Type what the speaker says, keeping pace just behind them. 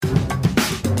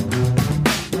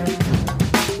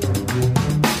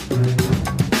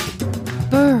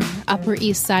Upper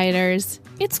East Siders,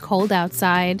 it's cold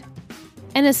outside.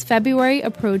 And as February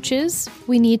approaches,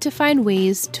 we need to find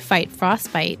ways to fight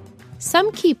frostbite.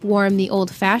 Some keep warm the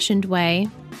old-fashioned way,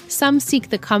 some seek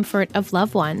the comfort of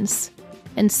loved ones,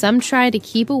 and some try to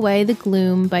keep away the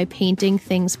gloom by painting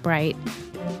things bright.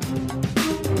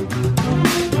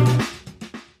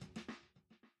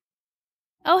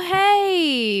 Oh,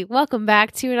 hey! Welcome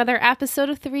back to another episode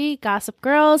of 3 Gossip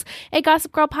Girls, a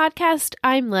Gossip Girl podcast.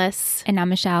 I'm Liz. And I'm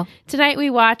Michelle. Tonight we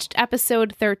watched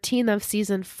episode 13 of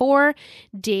season 4,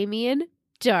 Damien,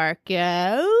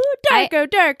 Darko.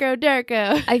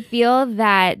 Darko. I feel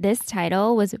that this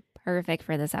title was perfect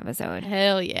for this episode.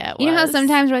 Hell yeah, it was. You know how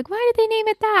sometimes we're like, why did they name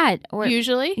it that? Or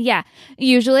Usually? Yeah,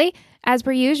 usually, as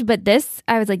per usual. But this,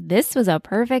 I was like, this was a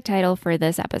perfect title for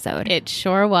this episode. It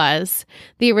sure was.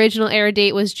 The original air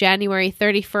date was January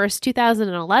 31st,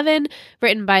 2011,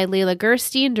 written by Leila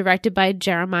Gerstein, directed by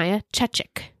Jeremiah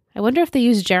Chechik. I wonder if they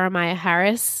used Jeremiah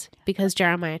Harris because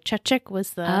Jeremiah Chechik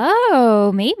was the...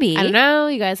 Oh, maybe. I don't know.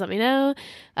 You guys let me know.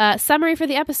 Summary for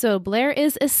the episode. Blair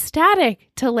is ecstatic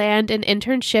to land an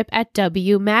internship at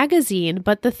W Magazine,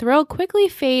 but the thrill quickly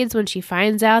fades when she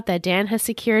finds out that Dan has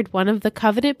secured one of the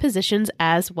coveted positions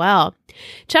as well.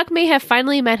 Chuck may have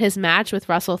finally met his match with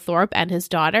Russell Thorpe and his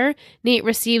daughter. Nate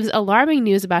receives alarming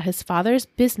news about his father's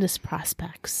business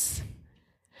prospects.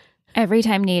 Every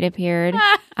time Nate appeared,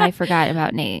 I forgot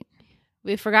about Nate.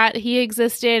 We forgot he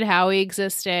existed, how he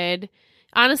existed.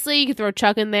 Honestly, you could throw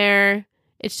Chuck in there.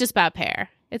 It's just about Pear.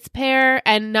 It's Pear,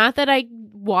 and not that I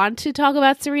want to talk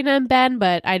about Serena and Ben,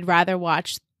 but I'd rather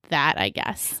watch that, I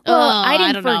guess. Well, I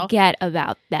didn't forget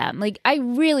about them. Like, I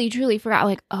really, truly forgot.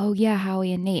 Like, oh, yeah,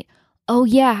 Howie and Nate. Oh,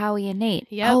 yeah, Howie and Nate.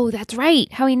 Yep. Oh, that's right,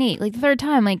 Howie and Nate. Like, the third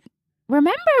time. Like,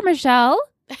 remember, Michelle?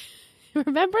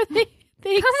 Remember they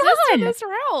exist in this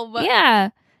realm. Yeah.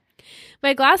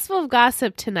 My glass full of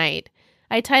gossip tonight,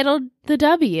 I titled The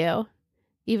W,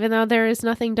 even though there is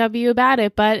nothing W about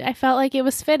it, but I felt like it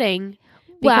was fitting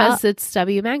because it's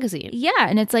W Magazine. Yeah,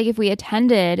 and it's like if we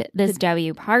attended this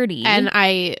W party. And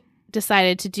I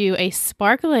decided to do a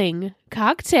sparkling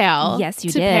cocktail. Yes, you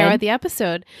to did. pair with the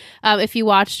episode. If you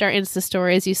watched our Insta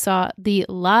stories, you saw the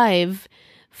live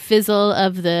fizzle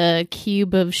of the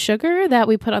cube of sugar that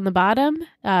we put on the bottom.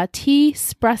 Tea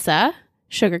Espressa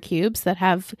sugar cubes that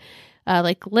have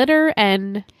like glitter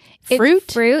and fruit.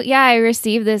 It's fruit. Yeah, I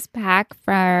received this pack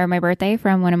for my birthday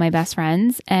from one of my best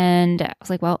friends. And I was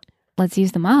like, well, let's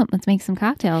use them up. Let's make some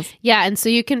cocktails. Yeah, and so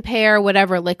you can pair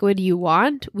whatever liquid you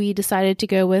want. We decided to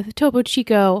go with Topo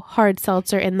Chico hard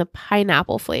seltzer in the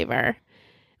pineapple flavor.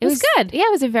 It was good. Yeah,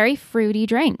 it was a very fruity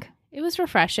drink. It was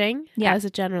refreshing, as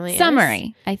it generally is.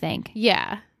 Summery, I think.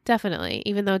 Yeah, definitely.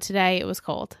 Even though today it was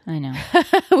cold. I know.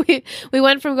 we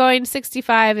went from going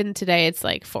 65 and today it's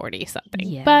like 40 something.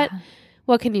 Yeah. But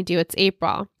what can you do? It's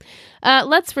April.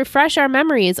 Let's refresh our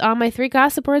memories on my 3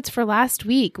 gossip words for last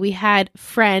week. We had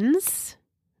friends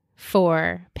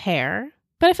for Pear,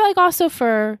 but I felt like also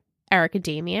for Eric and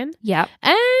Damien. Yep.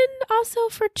 And also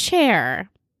for Chair.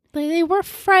 They were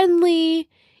friendly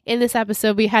in this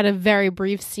episode. We had a very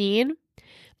brief scene.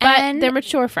 But they're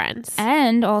mature friends.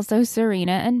 And also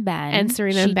Serena and Ben. And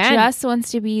Serena and Ben. She just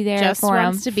wants to be there just for him.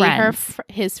 Wants to be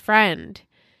his friend.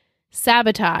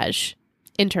 Sabotage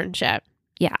internship.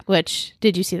 Yeah. Which,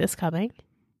 did you see this coming?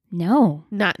 No.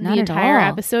 Not the at entire all.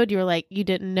 episode? You were like, you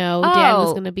didn't know Dan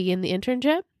was going to be in the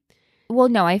internship? Well,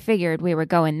 no, I figured we were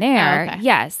going there. Oh, okay.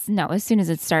 Yes. No, as soon as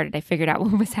it started, I figured out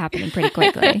what was happening pretty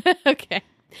quickly. Okay.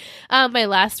 My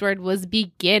last word was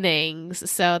beginnings.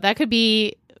 So that could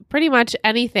be pretty much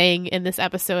anything in this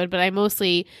episode, but I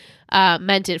mostly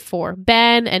meant it for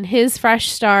Ben and his fresh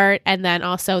start, and then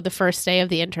also the first day of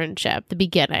the internship, the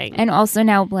beginning. And also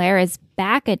now Blair is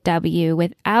back at W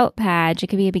without Padge. It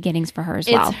could be a beginnings for her as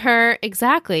well. It's her,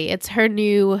 exactly. It's her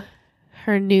new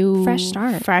fresh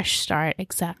start. Fresh start,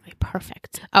 exactly.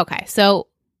 Perfect. Okay, so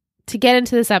to get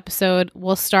into this episode,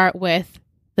 we'll start with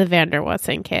the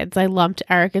Vanderwoodson kids. I lumped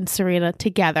Eric and Serena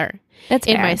together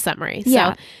in my summary.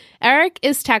 Yeah. So Eric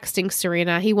is texting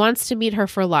Serena. He wants to meet her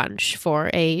for lunch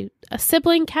for a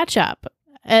sibling catch-up.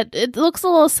 It looks a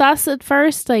little sus at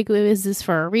first, like, is this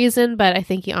for a reason? But I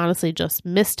think he honestly just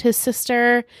missed his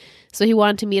sister, so he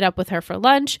wanted to meet up with her for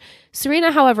lunch.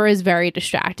 Serena, however, is very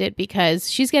distracted because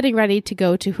she's getting ready to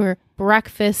go to her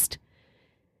breakfast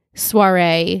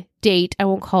soiree date. I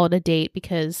won't call it a date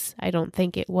because I don't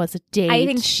think it was a date. I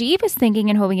think she was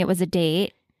thinking and hoping it was a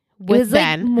date. With it was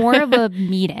Ben. like more of a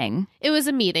meeting. It was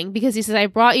a meeting because he says, I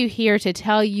brought you here to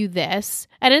tell you this.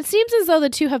 And it seems as though the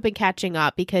two have been catching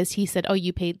up because he said, oh,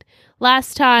 you paid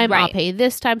last time, Right. I'll pay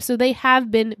this time. So they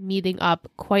have been meeting up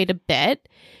quite a bit.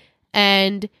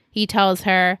 And he tells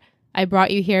her, I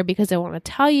brought you here because I want to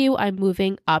tell you I'm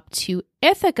moving up to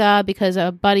Ithaca because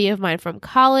a buddy of mine from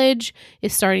college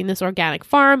is starting this organic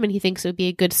farm and he thinks it would be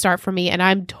a good start for me, and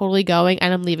I'm totally going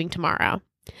and I'm leaving tomorrow.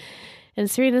 And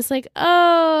Serena's like,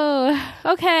 oh,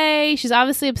 okay. She's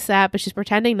obviously upset, but she's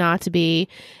pretending not to be.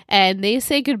 And they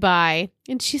say goodbye.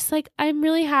 And she's like, I'm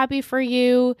really happy for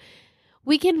you.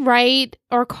 We can write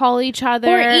or call each other.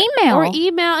 Or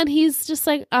email. And he's just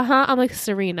like, uh-huh. I'm like,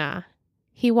 Serena,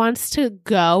 he wants to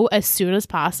go as soon as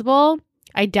possible.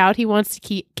 I doubt he wants to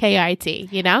keep KIT,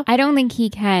 you know? I don't think he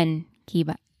can keep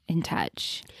in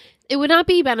touch. It would not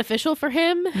be beneficial for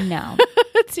him. No.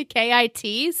 To KIT.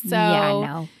 So yeah,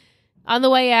 no. On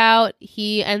the way out,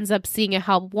 he ends up seeing a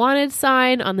help wanted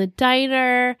sign on the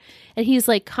diner, and he's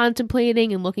like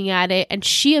contemplating and looking at it, and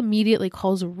she immediately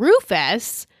calls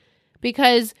Rufus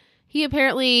because he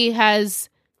apparently has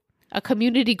a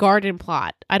community garden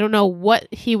plot. I don't know what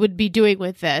he would be doing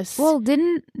with this. Well,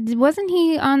 wasn't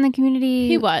he on the community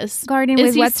He was. garden Is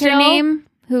with he what's her still? name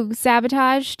who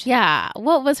sabotaged? Yeah.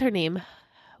 What was her name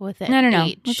with it? No.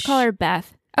 H. Let's call her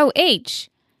Beth. Oh, H.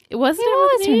 It wasn't Yeah, it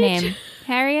what with was her H? name?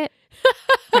 Harriet?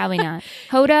 Probably not.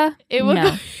 Hoda? It will,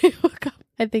 No.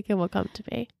 I think it will come to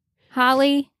me.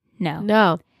 Holly? No.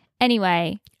 No.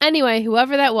 Anyway,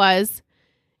 Whoever that was,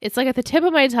 it's like at the tip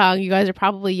of my tongue. You guys are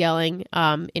probably yelling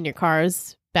in your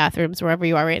cars, bathrooms, wherever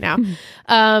you are right now.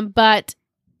 But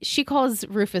she calls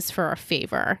Rufus for a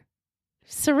favor.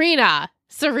 Serena.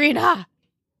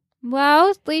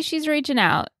 well, at least she's reaching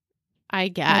out. I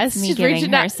guess. That's me She's giving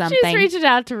reaching her out. something. She's reaching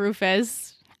out to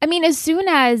Rufus. I mean, as soon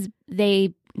as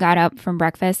they got up from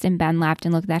breakfast and Ben left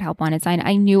and looked at that help wanted sign,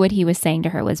 I knew what he was saying to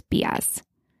her was BS.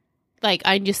 Like,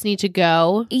 I just need to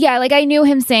go. Yeah, like I knew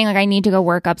him saying like I need to go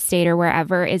work upstate or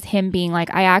wherever is him being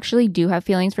like, I actually do have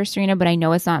feelings for Serena, but I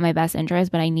know it's not in my best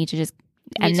interest, but I need to just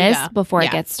end this before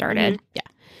it gets started. Mm-hmm. Yeah.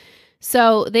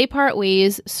 So they part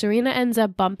ways. Serena ends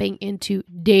up bumping into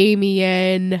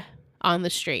Damien on the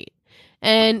street.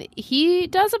 And he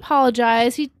does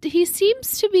apologize. He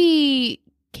seems to be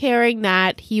caring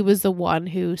that he was the one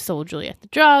who sold Juliet the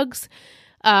drugs,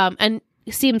 and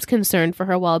seems concerned for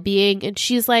her well-being. And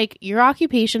she's like, your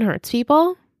occupation hurts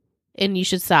people and you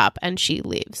should stop. And she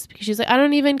leaves because she's like, I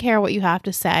don't even care what you have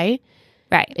to say.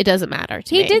 Right. It doesn't matter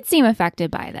to me. He did seem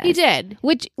affected by this. He did.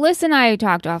 Which, Liz and I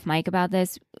talked off mic about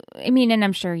this. I mean, and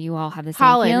I'm sure you all have the same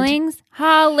Holland. feelings.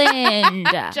 Holland.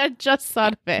 I just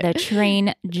thought of it. The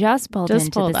train just pulled into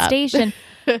the up. station.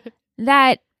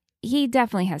 That he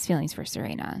definitely has feelings for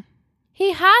Serena.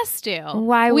 He has to.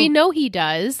 Why? We know he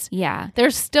does. Yeah.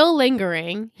 They're still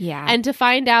lingering. Yeah. And to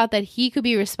find out that he could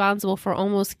be responsible for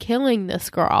almost killing this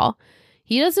girl,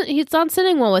 he's not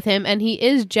sitting well with him, and he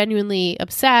is genuinely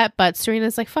upset, but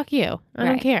Serena's like, fuck you. I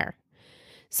don't care.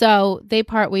 So they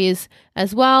part ways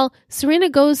as well. Serena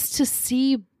goes to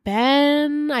see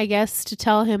Ben, I guess, to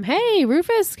tell him, hey,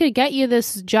 Rufus could get you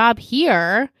this job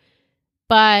here,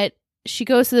 but she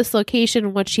goes to this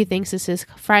location, what she thinks is his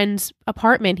friend's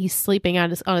apartment. He's sleeping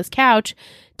on his couch,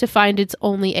 to find it's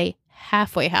only a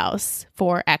halfway house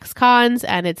for ex-cons,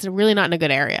 and it's really not in a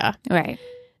good area. Right.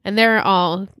 And they're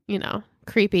all,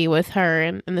 creepy with her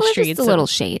in the streets. Just a little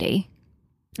shady.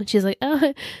 And she's like,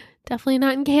 oh, definitely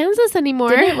not in Kansas anymore.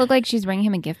 Didn't it look like she's bringing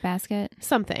him a gift basket?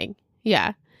 Something.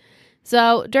 Yeah.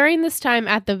 So during this time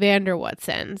at the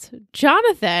Vanderwoodsons,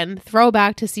 Jonathan,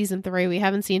 throwback to season 3, we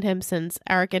haven't seen him since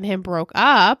Eric and him broke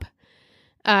up.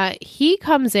 He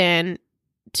comes in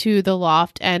to the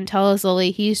loft and tells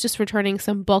Lily he's just returning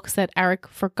some books that Eric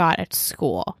forgot at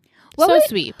school.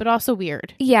 Sweet, but also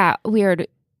weird. Yeah, weird.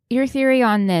 Your theory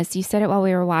on this, you said it while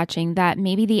we were watching, that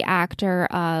maybe the actor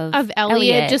of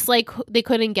Elliot, just like they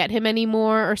couldn't get him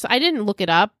anymore. Or so. I didn't look it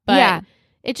up, but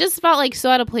it just felt like so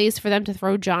out of place for them to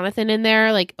throw Jonathan in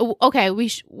there. Like, okay,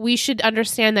 we should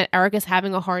understand that Eric is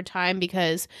having a hard time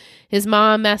because his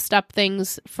mom messed up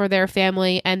things for their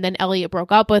family, and then Elliot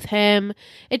broke up with him.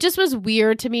 It just was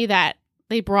weird to me that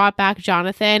they brought back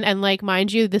Jonathan, and like,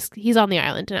 mind you, he's on the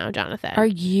island now, Jonathan. Are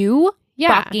you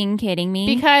fucking kidding me?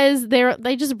 Because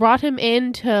they just brought him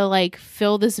in to like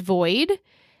fill this void,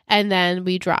 and then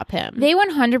we drop him. They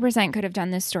 100% could have done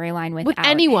this storyline without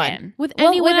anyone. him.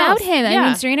 Without else. Him. Yeah. I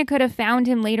mean, Serena could have found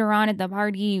him later on at the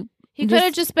party. He could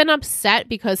have just been upset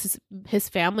because his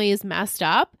family is messed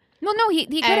up. Well, no, he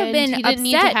could have been he upset. didn't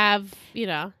need to have,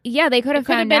 Yeah, they could have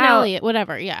found been out. Elliot,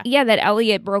 whatever, yeah. Yeah, that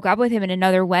Elliot broke up with him in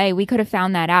another way. We could have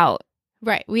found that out.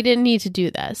 Right. We didn't need to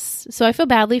do this. So I feel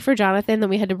badly for Jonathan that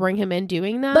we had to bring him in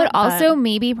doing that. But also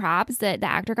maybe props that the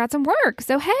actor got some work.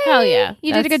 So, hey. Hell yeah.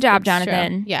 You did a good job,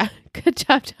 Jonathan. True. Yeah. Good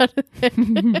job,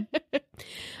 Jonathan.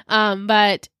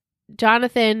 But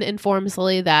Jonathan informs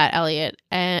Lily that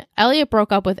Elliot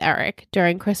broke up with Eric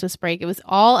during Christmas break. It was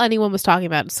all anyone was talking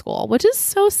about in school, which is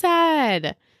so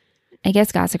sad. I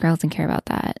guess Gossip Girl doesn't care about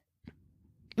that.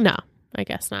 No, I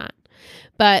guess not.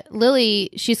 But Lily,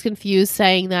 she's confused,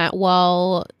 saying that,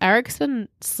 well, Eric's been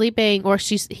sleeping, or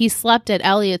he slept at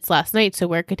Elliot's last night, so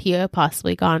where could he have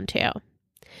possibly gone to?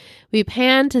 We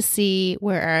pan to see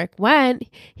where Eric went.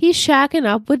 He's shacking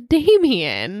up with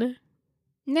Damien.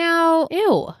 Now,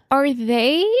 ew. Are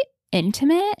they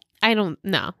intimate? I don't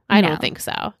think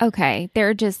so. Okay.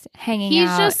 They're just hanging out.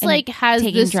 He's just like has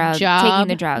this job. Taking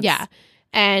the drugs. Yeah.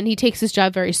 And he takes his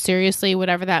job very seriously,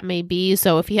 whatever that may be.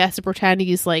 So if he has to pretend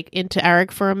he's like into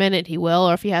Eric for a minute, he will.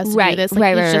 Or if he has to do this,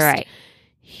 like, right.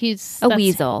 He's a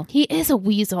weasel. He is a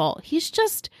weasel. He's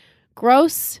just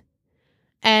gross.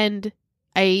 And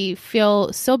I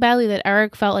feel so badly that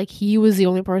Eric felt like he was the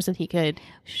only person he could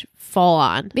fall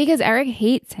on. Because Eric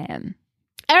hates him.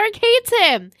 Eric hates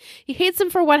him. He hates him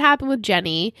for what happened with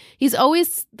Jenny. He's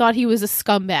always thought he was a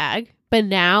scumbag. But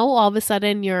now, all of a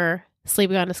sudden, you're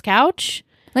sleeping on his couch.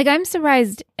 Like, I'm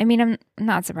surprised. I mean, I'm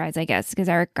not surprised, I guess, because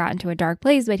Eric got into a dark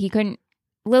place, but he couldn't.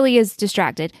 Lily is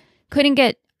distracted. Couldn't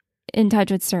get in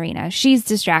touch with Serena. She's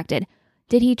distracted.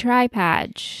 Did he try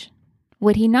Padge?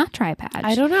 Would he not try Padge?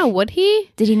 I don't know. Would he?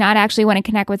 Did he not actually want to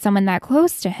connect with someone that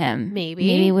close to him? Maybe.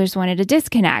 Maybe he just wanted to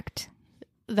disconnect.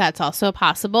 That's also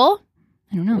possible.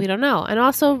 I don't know. We don't know. And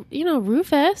also,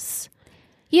 Rufus.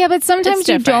 Yeah, but sometimes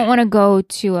you don't want to go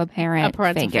to a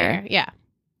parental figure. Yeah.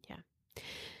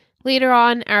 Later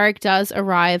on, Eric does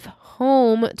arrive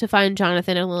home to find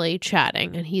Jonathan and Lily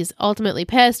chatting, and he's ultimately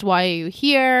pissed. Why are you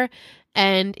here?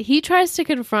 And he tries to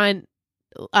confront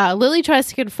Lily tries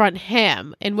to confront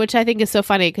him, and which I think is so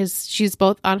funny because she's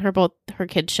both her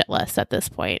kid's shit list at this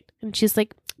point, and she's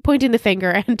like pointing the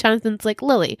finger, and Jonathan's like,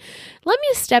 Lily, let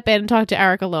me step in and talk to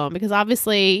Eric alone because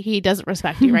obviously he doesn't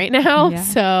respect you right now. Yeah.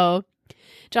 So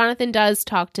Jonathan does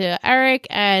talk to Eric,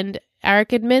 and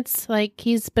Eric admits, like,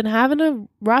 he's been having a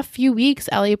rough few weeks.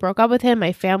 Elliot broke up with him.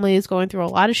 My family is going through a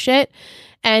lot of shit.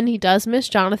 And he does miss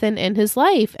Jonathan in his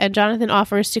life. And Jonathan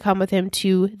offers to come with him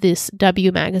to this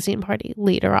W magazine party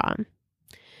later on.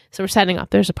 So we're setting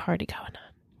up. There's a party going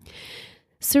on.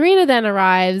 Serena then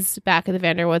arrives back at the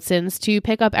Vanderwoodsons to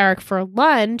pick up Eric for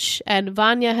lunch. And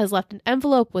Vanya has left an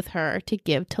envelope with her to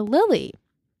give to Lily.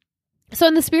 So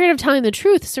in the spirit of telling the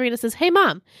truth, Serena says, hey,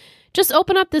 Mom, just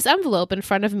open up this envelope in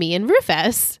front of me and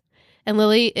Rufus. And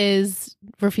Lily is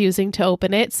refusing to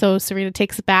open it. So Serena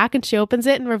takes it back and she opens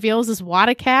it and reveals this wad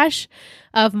of cash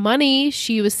of money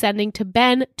she was sending to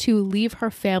Ben to leave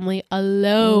her family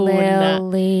alone.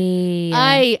 Lily.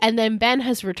 And then Ben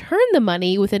has returned the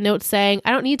money with a note saying,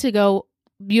 you don't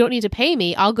need to pay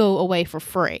me. I'll go away for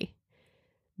free.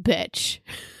 Bitch.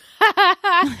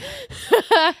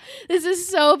 This is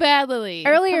so bad, Lily.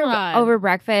 Earlier over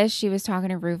breakfast, she was talking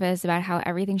to Rufus about how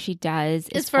everything she does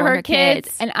is for her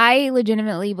kids. And I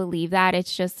legitimately believe that.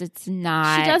 It's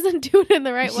not. She doesn't do it in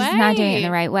the right way. She's not doing it in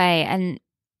the right way. And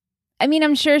I mean,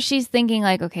 I'm sure she's thinking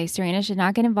like, okay, Serena should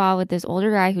not get involved with this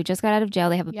older guy who just got out of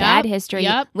jail. They have a bad history.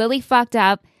 Yep. Lily fucked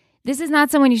up. This is not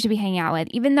someone you should be hanging out with.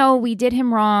 Even though we did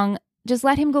him wrong, just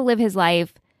let him go live his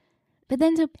life. But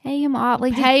then to pay him off.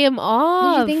 Did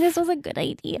you think this was a good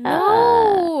idea?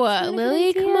 No.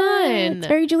 Lily, come on. It's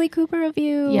very Julie Cooper of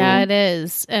you. Yeah, it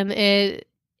is. And it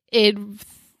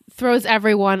throws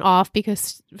everyone off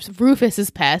because Rufus is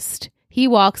pissed. He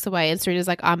walks away and Serena's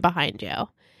like, I'm behind you.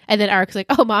 And then Eric's like,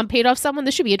 oh, Mom paid off someone.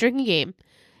 This should be a drinking game.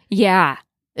 Yeah.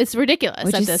 It's ridiculous.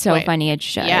 Which is so funny. It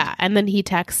should. Yeah. And then he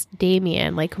texts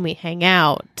Damien, like, can we hang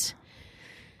out?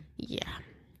 Yeah.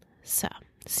 So,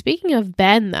 speaking of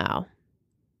Ben, though,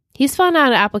 he's filled out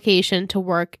an application to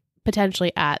work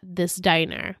potentially at this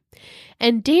diner.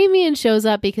 And Damien shows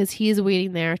up because he's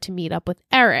waiting there to meet up with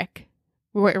Eric.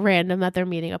 Random that they're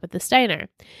meeting up at this diner.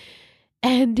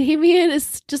 And Damien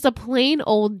is just a plain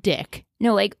old dick.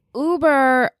 No, like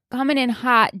uber coming in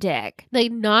hot dick.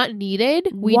 Like not needed.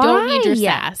 We don't need your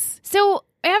sass. So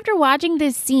after watching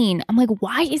this scene, I'm like,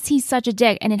 why is he such a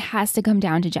dick? And it has to come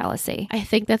down to jealousy. I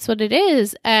think that's what it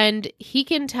is. And he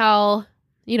can tell,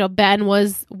 Ben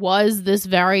was this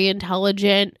very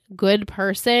intelligent, good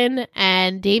person.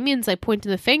 And Damien's like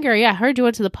pointing the finger. Yeah, I heard you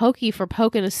went to the pokey for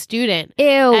poking a student. Ew.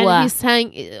 And he's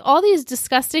saying all these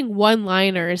disgusting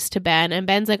one-liners to Ben. And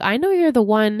Ben's like, I know you're the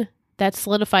one that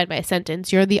solidified my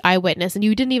sentence. You're the eyewitness. And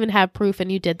you didn't even have proof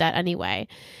and you did that anyway.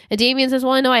 And Damien says,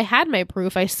 well, I know I had my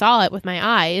proof. I saw it with my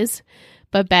eyes.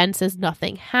 But Ben says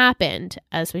nothing happened,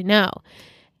 as we know.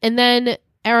 And then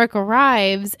Eric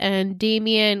arrives and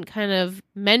Damien kind of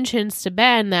mentions to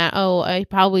Ben that,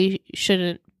 you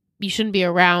shouldn't be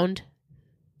around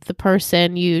the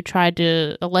person you tried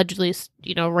to allegedly,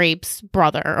 rape's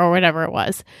brother or whatever it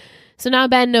was. So now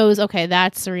Ben knows, okay,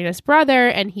 that's Serena's brother,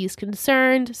 and he's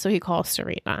concerned, so he calls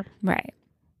Serena. Right.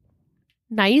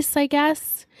 Nice, I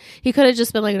guess. He could have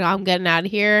just been like, no, I'm getting out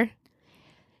of here.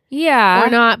 Yeah. Or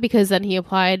not, because then he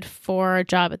applied for a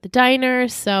job at the diner,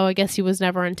 so I guess he was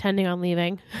never intending on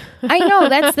leaving. I know,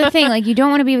 that's the thing. Like, you don't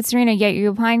want to be with Serena, yet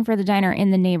you're applying for the diner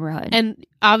in the neighborhood. And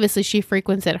obviously she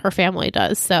frequents it. Her family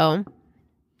does, so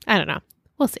I don't know.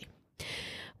 We'll see.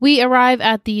 We arrive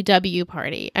at the W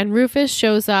party, and Rufus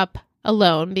shows up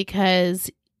alone because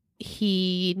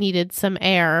he needed some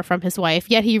air from his wife,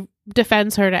 yet he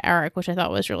defends her to Eric, which I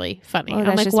thought was really funny. I'm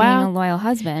like, just wow, being a loyal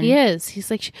husband. He is. He's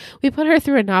like, we put her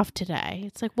through enough today.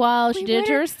 It's like, well, she did it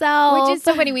herself. Which is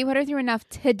so funny. We put her through enough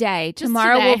today. Just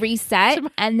Tomorrow today. we'll reset,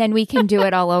 and then we can do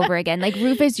it all over again. Like,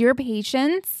 Rufus, your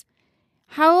patience,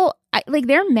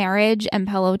 their marriage and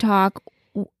pillow talk.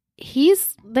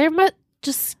 They're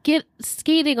just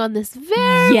skating on this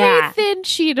very thin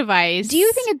sheet of ice. Do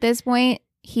you think at this point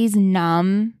he's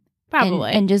numb?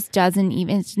 Probably. And just doesn't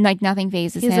even, it's like nothing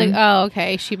phases him. He's like, oh,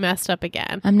 okay, she messed up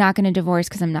again. I'm not going to divorce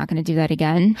because I'm not going to do that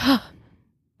again. And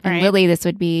right. Lily, this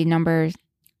would be number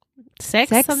 6,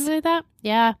 something like that.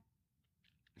 Yeah.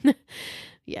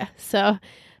 Yeah. So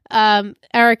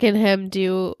Eric and him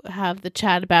do have the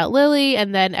chat about Lily,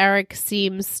 and then Eric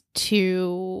seems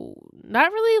to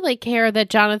not really care that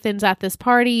Jonathan's at this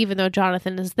party, even though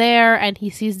Jonathan is there, and he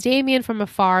sees Damien from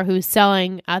afar who's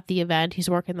selling at the event. He's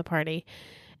working the party.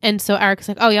 And so Eric's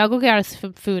like, oh, yeah, I'll go get us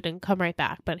some food and come right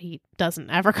back. But he doesn't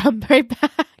ever come right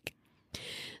back.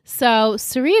 So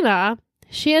Serena,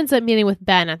 she ends up meeting with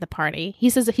Ben at the party. He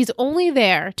says that he's only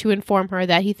there to inform her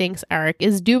that he thinks Eric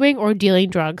is doing or dealing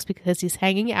drugs because he's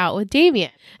hanging out with Damien.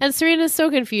 And Serena's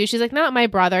so confused. She's like, not my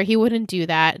brother. He wouldn't do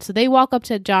that. So they walk up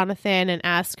to Jonathan and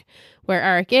ask where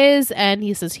Eric is. And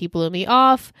he says he blew me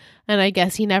off. And I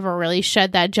guess he never really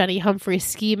shed that Jenny Humphrey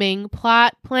scheming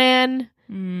plan.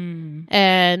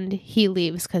 And he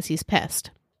leaves because he's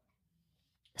pissed.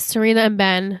 Serena and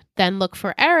Ben then look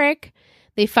for Eric.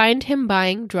 They find him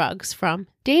buying drugs from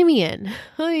Damien.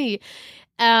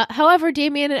 However,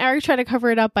 Damien and Eric try to cover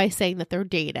it up by saying that they're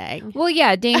dating. Well,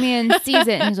 yeah, Damien sees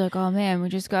it and he's like, oh man, we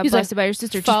just got busted by your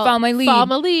sister. Just follow my lead. Follow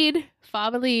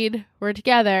my lead. We're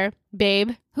together,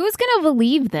 babe. Who's going to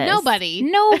believe this? Nobody.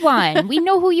 No one. We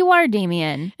know who you are,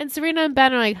 Damien. And Serena and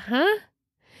Ben are like, huh?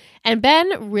 And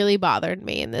Ben really bothered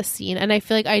me in this scene. And I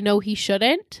feel like I know he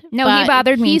shouldn't. No, he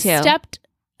bothered me too. He stepped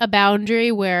a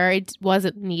boundary where it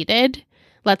wasn't needed.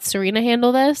 Let Serena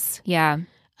handle this. Yeah.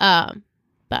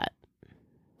 But,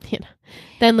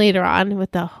 then later on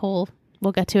with the whole,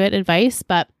 we'll get to it, advice.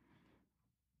 But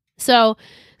so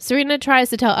Serena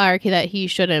tries to tell Eric that he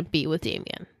shouldn't be with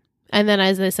Damien. And then,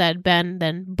 as I said, Ben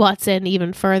then butts in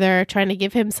even further, trying to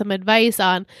give him some advice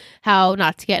on how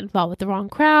not to get involved with the wrong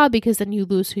crowd, because then you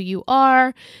lose who you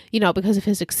are, because of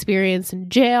his experience in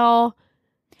jail.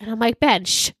 And I'm like, Ben,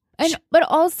 shh. But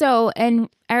also, and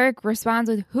Eric responds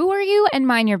with, who are you? And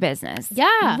mind your business.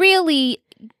 Yeah. Really?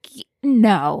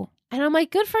 No. And I'm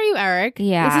like, good for you, Eric.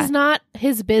 Yeah. This is not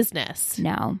his business.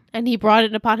 No. And he brought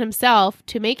it upon himself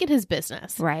to make it his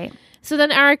business. Right. So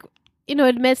then Eric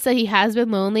admits that he has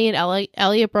been lonely, and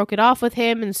Elliot broke it off with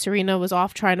him, and Serena was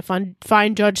off trying to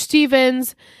find Judge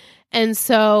Stevens. And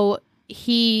so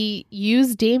he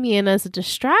used Damien as a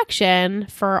distraction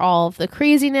for all of the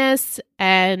craziness,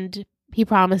 and he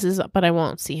promises, but I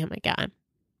won't see him again.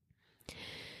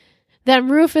 Then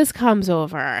Rufus comes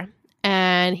over,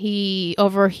 and he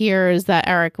overhears that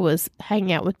Eric was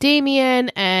hanging out with Damien,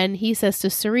 and he says to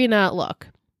Serena, look,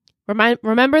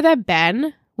 remember that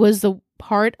Ben was the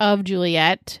part of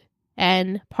Juliet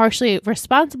and partially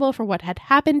responsible for what had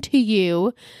happened to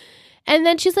you. And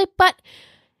then she's like, but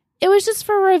it was just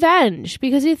for revenge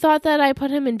because he thought that I put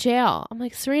him in jail. I'm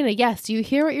like, Serena, yes, do you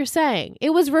hear what you're saying?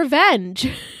 It was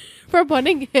revenge for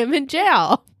putting him in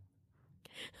jail.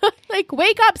 Like,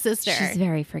 wake up, sister. She's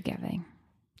very forgiving.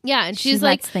 Yeah, and she's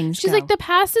like, the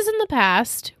past is in the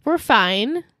past. We're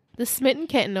fine. The smitten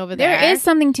kitten over there. There is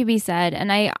something to be said,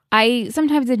 and I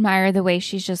sometimes admire the way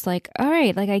she's just like, all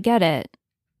right, like I get it,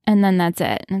 and then that's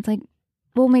it. And it's like,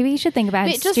 well, maybe you should think about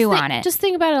it, stew on it. Just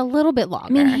think about it a little bit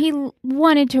longer. I mean, he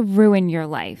wanted to ruin your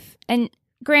life, and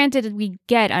granted, we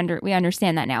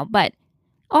understand that now, but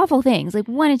awful things, like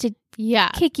wanted to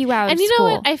kick you out of school. And you know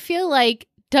what? I feel like,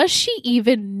 does she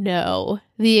even know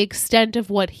the extent of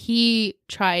what he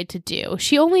tried to do?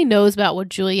 She only knows about what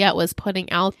Juliet was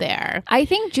putting out there. I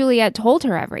think Juliet told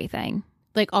her everything.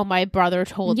 Like, oh, my brother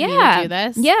told me to do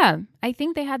this? Yeah. I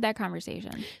think they had that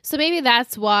conversation. So maybe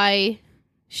that's why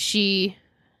she,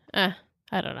 I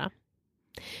don't know.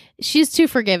 she's too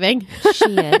forgiving.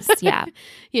 She is, yeah.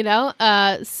 You know?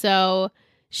 So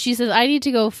she says, I need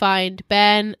to go find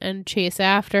Ben and chase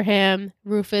after him.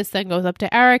 Rufus then goes up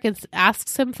to Eric and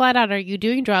asks him flat out, are you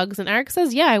doing drugs? And Eric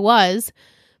says, yeah, I was,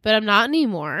 but I'm not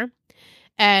anymore.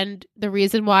 And the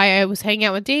reason why I was hanging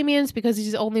out with Damien is because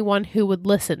he's the only one who would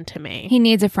listen to me. He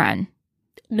needs a friend.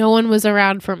 No one was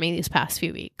around for me these past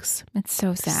few weeks. It's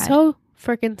so sad. So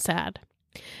freaking sad.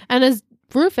 And as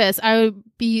Rufus, I would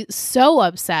be so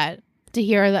upset to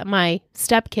hear that my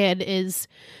stepkid is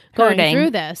going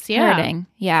through this. Yeah. Hurting.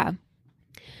 Yeah.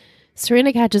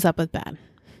 Serena catches up with Ben.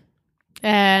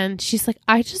 And she's like,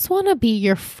 I just want to be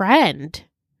your friend.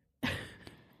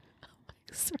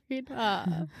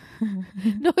 Serena.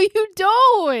 No, you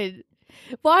don't.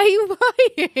 Why are you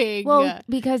lying? Well,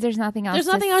 because there's nothing else. There's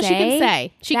nothing else she can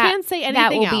say. She can't say anything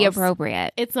else. That will be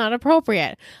appropriate. It's not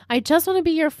appropriate. I just want to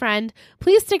be your friend.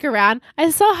 Please stick around. I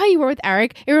saw how you were with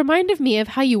Eric. It reminded me of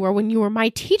how you were when you were my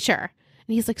teacher.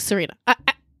 And he's like, Serena,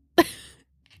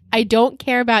 I don't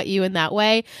care about you in that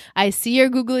way. I see your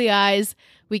googly eyes.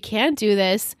 We can't do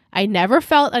this. I never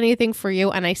felt anything for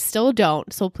you, and I still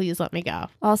don't. So please let me go.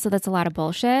 Also, that's a lot of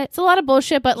bullshit. It's a lot of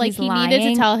bullshit, but like He's he lying,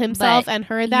 needed to tell himself and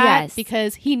her that yes.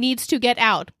 because he needs to get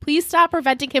out. Please stop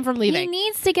preventing him from leaving. He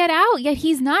needs to get out, yet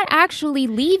he's not actually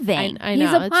leaving. I know,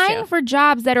 he's applying for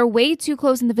jobs that are way too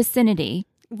close in the vicinity.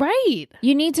 Right.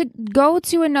 You need to go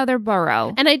to another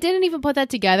borough. And I didn't even put that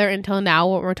together until now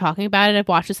when we're talking about it. I've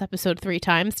watched this episode 3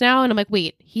 times now, and I'm like,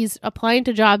 wait, he's applying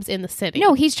to jobs in the city.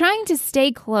 No, he's trying to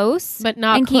stay close, but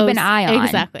not and close. keep an eye on.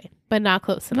 Exactly, but not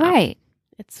close enough. Right.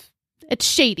 It's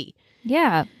shady.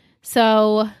 Yeah.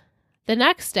 So the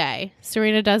next day,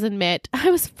 Serena does admit,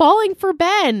 I was falling for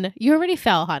Ben. You already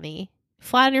fell, honey.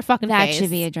 Flat on your fucking face. That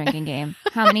should be a drinking game.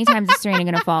 How many times is Serena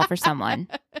going to fall for someone?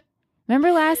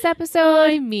 Remember last episode?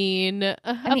 I mean, or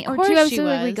course 2 she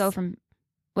episodes we was. go from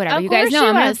whatever. Of you guys course know she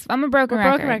I'm was. a broken We're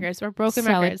record. broken records. We're broken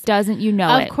so records. it doesn't, you know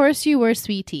of it. Of course you were,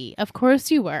 sweetie. Of course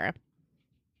you were.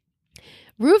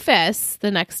 Rufus,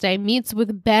 the next day, meets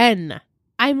with Ben.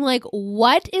 I'm like,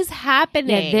 what is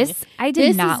happening? Yeah, this I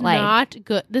did not like. This is not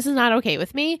good. This is not okay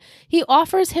with me. He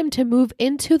offers him to move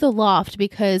into the loft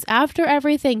because after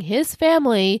everything his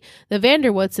family, the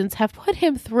Vanderwoodsons, have put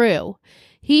him through,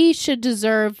 he should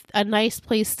deserve a nice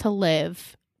place to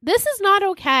live. This is not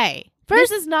okay. This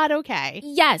is not okay.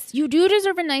 Yes, you do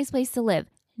deserve a nice place to live.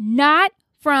 Not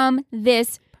from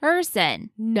this person.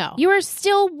 No. You are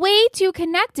still way too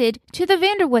connected to the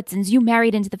Vanderwoodsons. You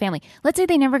married into the family. Let's say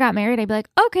they never got married. I'd be like,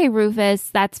 okay,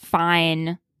 Rufus, that's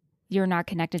fine. You're not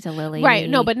connected to Lily. Right.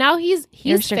 No, but now he's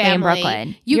strictly family. in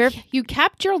Brooklyn. You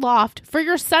kept your loft for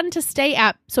your son to stay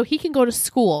at so he can go to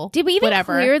school. Did we even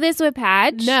clear this with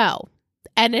Patch? No.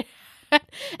 And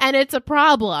it's a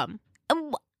problem.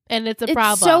 And it's a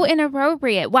problem. It's so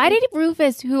inappropriate. Why did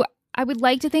Rufus, who I would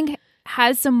like to think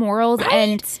has some morals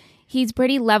and he's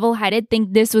pretty level-headed,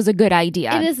 think this was a good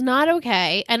idea? It is not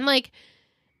okay. And like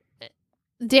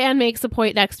Dan makes a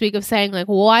point next week of saying like,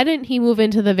 why didn't he move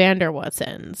into the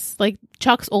Vanderwoodsons? Like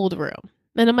Chuck's old room.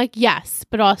 And I'm like, yes,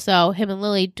 but also him and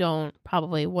Lily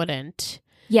probably wouldn't.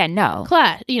 Yeah, no.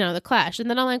 The clash. And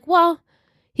then I'm like, well,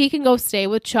 he can go stay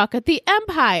with Chuck at the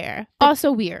Empire.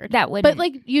 Also weird. That would. But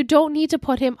like, you don't need to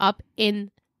put him up in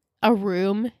a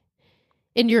room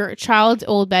in your child's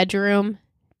old bedroom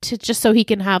to just so he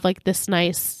can have like this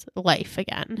nice life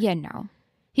again. Yeah, no.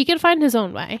 He can find his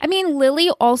own way. I mean, Lily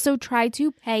also tried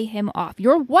to pay him off.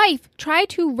 Your wife tried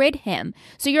to rid him.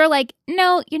 So you're like,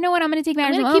 no, you know what? I'm going to take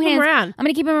matters in my own hands. I'm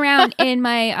going to keep him around in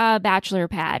my bachelor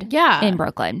pad in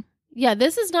Brooklyn. Yeah,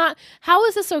 this is not... How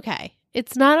is this okay?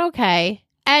 It's not okay.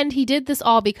 And he did this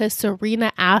all because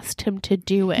Serena asked him to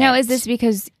do it. Now, is this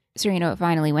because Serena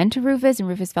finally went to Rufus and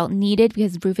Rufus felt needed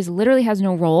because Rufus literally has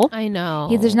no role? I know.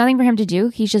 There's nothing for him to do.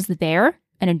 He's just there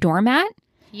and a doormat.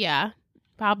 Yeah,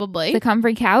 probably. The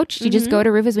comfy couch. You just go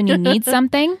to Rufus when you need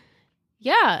something.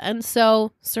 Yeah, and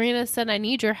so Serena said, I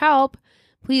need your help.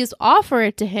 Please offer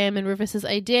it to him. And Rufus says,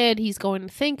 I did. He's going to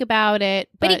think about it.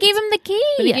 But he gave him the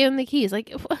key. But he gave him the keys.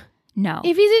 Like... No.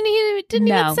 If he didn't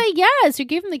even say yes. You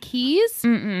gave him the keys?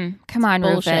 Mm-mm. Come on,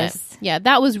 bullshit. Rufus. Yeah,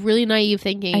 that was really naive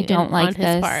thinking. I don't like on this.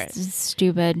 his part. It's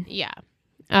stupid. Yeah.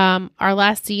 Our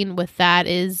last scene with that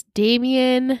is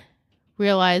Damien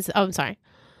realize. Oh, I'm sorry.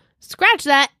 Scratch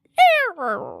that.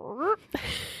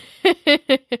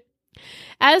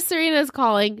 As Serena's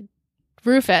calling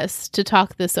Rufus to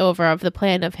talk this over of the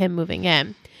plan of him moving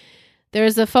in,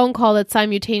 there's a phone call that's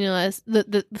simultaneous.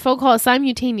 The phone call is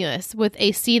simultaneous with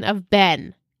a scene of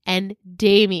Ben and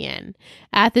Damien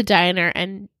at the diner,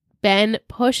 and Ben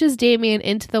pushes Damien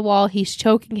into the wall. He's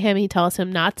choking him. He tells him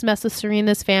not to mess with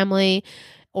Serena's family,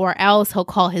 or else he'll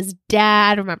call his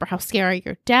dad. Remember how scary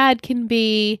your dad can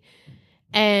be.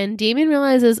 And Damien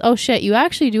realizes, oh shit, you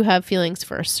actually do have feelings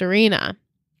for Serena.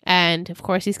 And of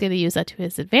course, he's going to use that to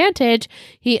his advantage.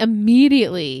 He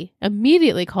immediately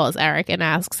calls Eric and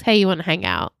asks, hey, you want to hang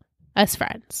out as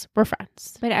friends? We're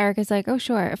friends. But Eric is like, oh,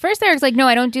 sure. At first, Eric's like, no,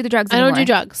 I don't do the drugs anymore. I don't do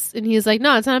drugs. And he's like,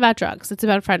 no, it's not about drugs. It's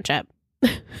about friendship.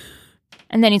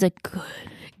 And then he's like,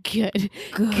 Good.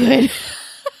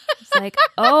 It's like,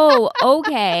 oh,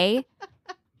 okay.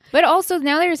 But also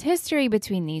now there's history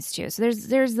between these two. So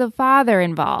there's the father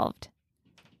involved,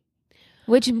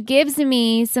 which gives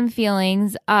me some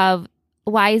feelings of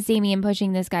why is Damien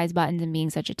pushing this guy's buttons and being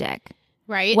such a dick?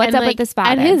 Right. What's up with this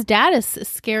father? And his dad is a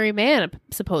scary man,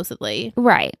 supposedly.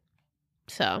 Right.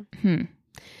 So,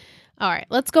 all right,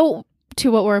 let's go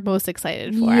to what we're most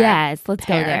excited for. Yes, let's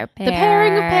go there. The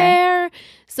pairing of Pear.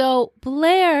 So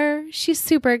Blair, she's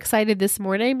super excited this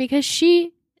morning because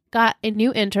she got a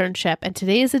new internship, and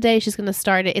today is the day she's going to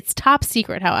start it. It's top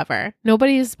secret, however.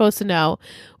 Nobody is supposed to know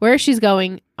where she's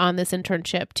going on this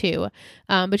internship to.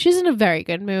 But she's in a very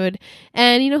good mood.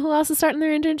 And you know who else is starting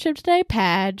their internship today?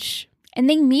 Padge. And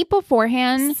they meet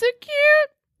beforehand. So cute.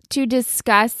 To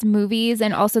discuss movies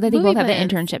and also that they both have the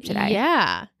internship today.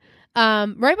 Yeah.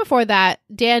 Right before that,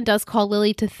 Dan does call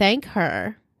Lily to thank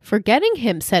her for getting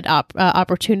him said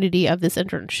opportunity of this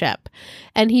internship.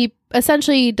 And he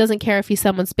essentially doesn't care if he's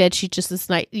someone's bitch. He just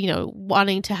is like,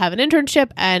 wanting to have an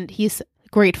internship, and he's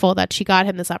grateful that she got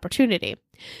him this opportunity.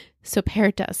 So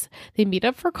Pear does. They meet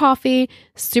up for coffee.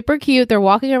 Super cute. They're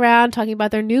walking around talking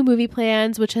about their new movie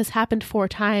plans, which has happened 4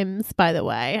 times, by the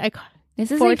way.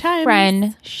 This is a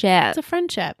friendship. It's a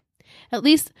friendship. At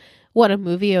least, a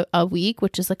movie a week,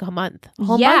 which is like a month. A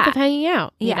whole month of hanging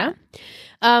out. You know?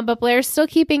 But Blair's still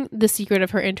keeping the secret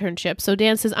of her internship. So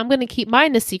Dan says, I'm going to keep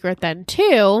mine a secret then,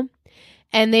 too.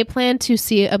 And they plan to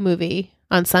see a movie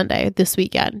on Sunday this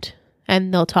weekend.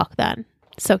 And they'll talk then.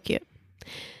 So cute.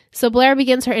 So Blair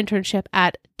begins her internship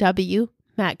at W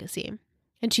Magazine.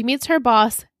 And she meets her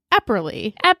boss,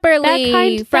 Epperly.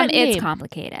 From It's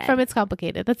Complicated. From It's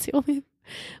Complicated. That's the only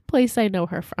place I know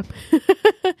her from.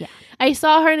 I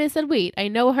saw her and I said, wait, I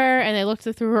know her. And I looked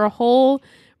through her whole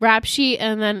rap sheet,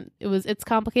 and then It's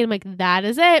Complicated. I'm like, that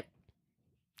is it.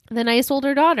 The nice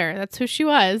older daughter. That's who she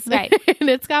was. Right. And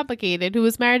It's Complicated, who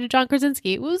was married to John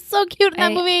Krasinski. It was so cute in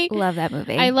that movie. Love that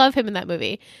movie. I love him in that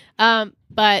movie.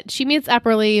 But she meets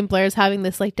Epperly, and Blair's having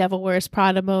this like Devil Wears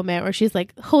Prada moment where she's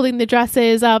like holding the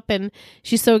dresses up, and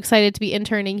she's so excited to be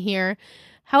interning here.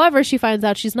 However, she finds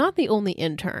out she's not the only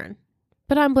intern.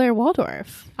 But I'm Blair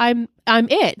Waldorf. I'm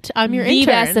it. I'm your intern. The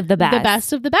best of the best. The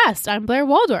best of the best. I'm Blair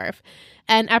Waldorf.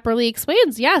 And Epperly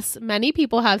explains, yes, many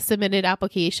people have submitted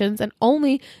applications, and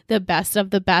only the best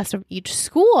of the best from each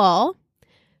school,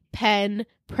 Penn,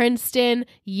 Princeton,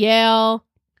 Yale,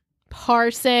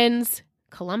 Parsons,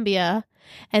 Columbia,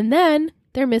 and then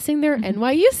they're missing their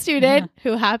NYU student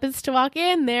who happens to walk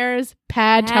in. There's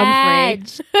Padge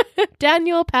Humphrey.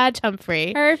 Daniel Padge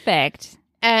Humphrey. Perfect.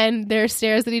 And their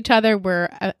stares at each other were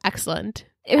excellent.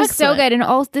 It was so good. And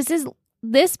all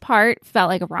this part felt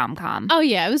like a rom-com. Oh,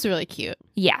 yeah. It was really cute.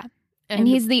 Yeah. And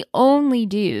he's the only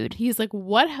dude. He's like,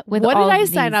 what did I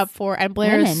sign up for? And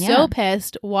Blair is so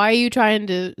pissed. Why are you trying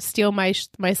to steal my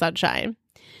sunshine?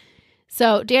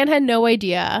 So Dan had no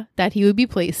idea that he would be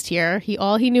placed here.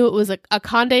 All he knew it was a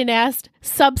Condé Nast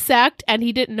subsect, and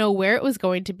he didn't know where it was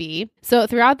going to be. So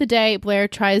throughout the day, Blair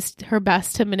tries her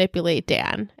best to manipulate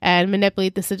Dan and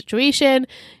manipulate the situation,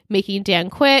 making Dan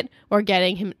quit or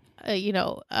getting him,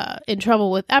 in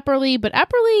trouble with Epperly. But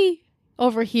Epperly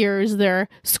overhears their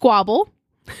squabble.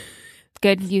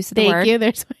 Good use of the word. Thank you.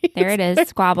 There it is.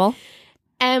 Squabble.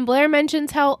 And Blair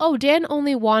mentions how, Dan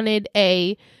only wanted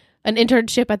an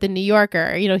internship at the New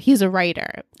Yorker. He's a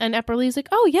writer. And Epperly's like,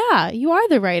 oh, yeah, you are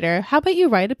the writer. How about you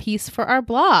write a piece for our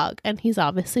blog? And he's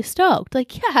obviously stoked.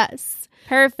 Like, yes.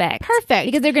 Perfect.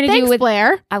 Because they're going to do with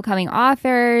Blair. Upcoming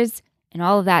authors and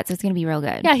all of that. So it's going to be real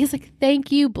good. Yeah, he's like,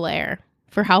 thank you, Blair,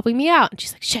 for helping me out. And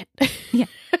she's like, shit. Yeah.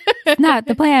 It's not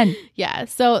the plan. Yeah.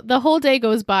 So the whole day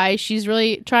goes by. She's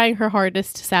really trying her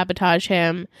hardest to sabotage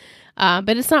him.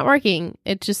 But it's not working.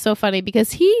 It's just so funny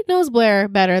because he knows Blair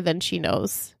better than she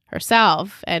knows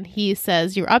herself, and he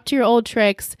says, you're up to your old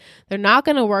tricks. They're not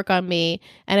going to work on me.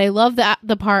 And I love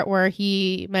the part where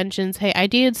he mentions, hey, I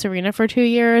dated Serena for 2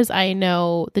 years. I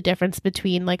know the difference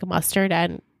between like mustard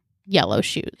and yellow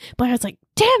shoes. Blair's like,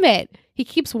 damn it, he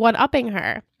keeps one-upping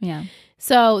her. Yeah.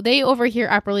 So they overhear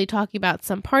Epperly talking about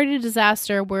some party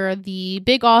disaster where the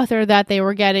big author that they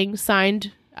were getting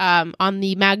signed on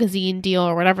the magazine deal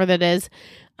or whatever that is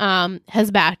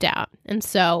has backed out. And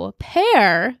so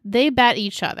they bet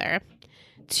each other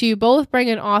to both bring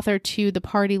an author to the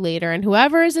party later, and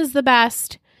whoever's is the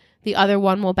best, the other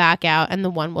one will back out and the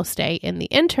one will stay in the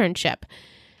internship.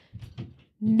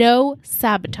 No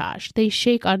sabotage. They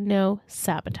shake on no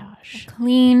sabotage.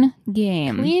 Clean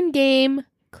game. Clean game,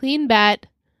 clean bet.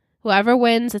 Whoever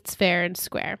wins, it's fair and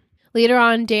square. Later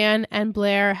on, Dan and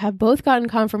Blair have both gotten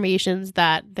confirmations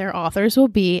that their authors will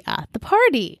be at the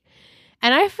party.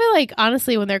 And I feel like,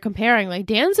 honestly, when they're comparing, like,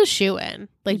 Dan's a shoo-in.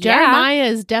 Like, Jeremiah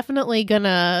is definitely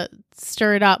gonna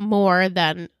stir it up more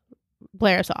than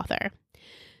Blair's author.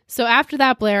 So after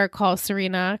that, Blair calls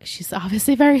Serena. She's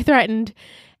obviously very threatened.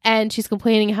 And she's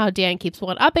complaining how Dan keeps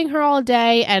one-upping her all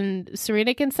day. And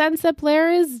Serena can sense that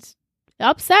Blair is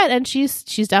upset. And she's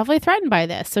definitely threatened by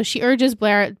this. So she urges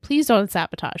Blair, please don't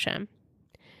sabotage him.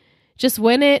 Just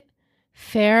win it.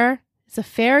 Fair. It's a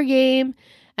fair game.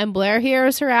 And Blair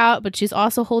hears her out, but she's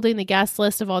also holding the guest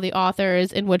list of all the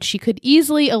authors, in which she could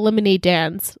easily eliminate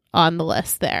Dan's on the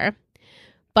list there.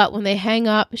 But when they hang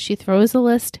up, she throws the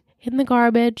list in the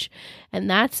garbage, and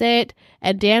that's it.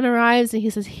 And Dan arrives, and he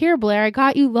says, here, Blair, I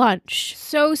got you lunch.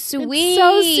 So sweet. It's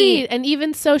so sweet. And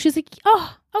even so, she's like,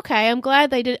 oh, okay, I'm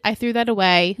glad I threw that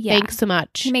away. Yeah. Thanks so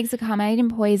much. He makes a comment, I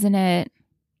didn't poison it.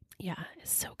 Yeah,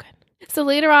 it's so good. So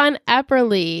later on,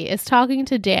 Epperly is talking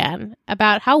to Dan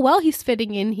about how well he's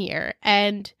fitting in here.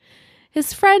 And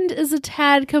his friend is a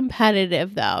tad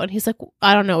competitive, though. And he's like,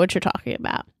 I don't know what you're talking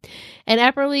about. And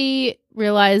Epperly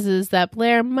realizes that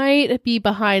Blair might be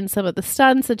behind some of the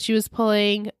stunts that she was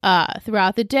pulling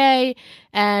throughout the day.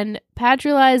 And Patch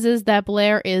realizes that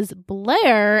Blair is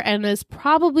Blair and is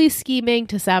probably scheming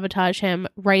to sabotage him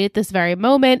right at this very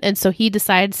moment. And so he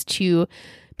decides to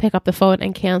pick up the phone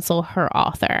and cancel her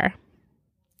author.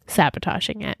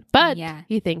 Sabotaging it, but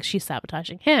he thinks she's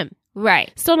sabotaging him.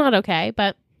 Right. Still not okay,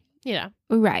 but you know.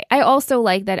 Right. I also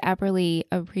like that Epperly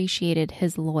appreciated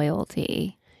his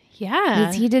loyalty.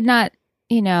 Yeah. He did not,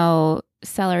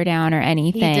 sell her down or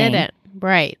anything. He didn't.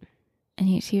 Right.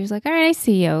 And she was like, all right, I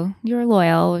see you. You're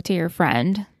loyal to your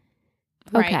friend.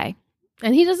 Right. Okay.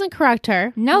 And he doesn't correct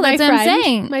her. No, that's what I'm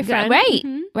saying. My friend. Right.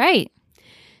 Mm-hmm. Right.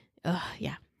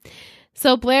 Yeah.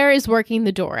 So Blair is working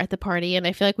the door at the party, and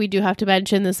I feel like we do have to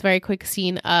mention this very quick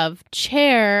scene of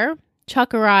Chair.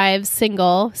 Chuck arrives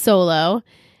single, solo,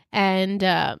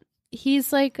 and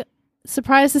he's like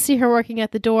surprised to see her working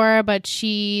at the door, but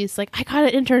she's like, I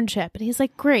got an internship. And he's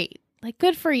like, great. Like,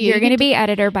 good for you. You're going to be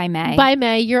editor by May. By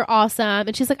May. You're awesome.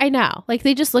 And she's like, I know. Like,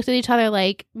 they just looked at each other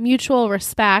like mutual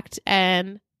respect,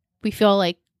 and we feel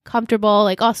like comfortable,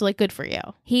 like also like good for you.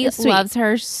 He loves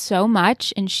her so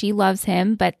much and she loves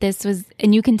him, but this was,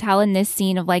 and you can tell in this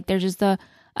scene of like there's just the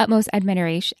utmost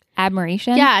admiration.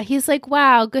 Yeah, he's like,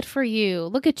 wow, good for you.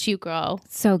 Look at you, girl.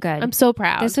 So good. I'm so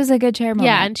proud. This was a good Chair moment.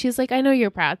 Yeah, and she's like, I know you're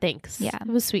proud. Thanks. Yeah. It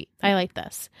was sweet. I like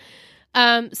this.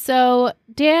 So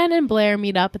Dan and Blair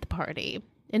meet up at the party,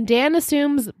 and Dan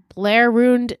assumes Blair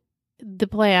ruined the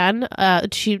plan.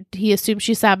 He assumes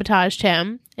she sabotaged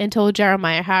him until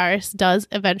Jeremiah Harris does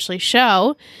eventually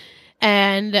show,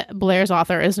 and Blair's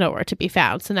author is nowhere to be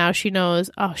found. So now she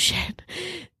knows, oh shit,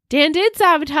 Dan did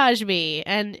sabotage me,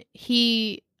 and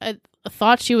he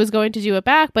thought she was going to do it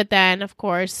back, but then of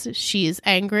course she's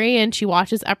angry and she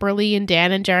watches Epperly and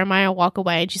Dan and Jeremiah walk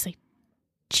away, and she's like,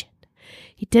 shit,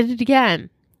 he did it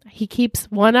again. He keeps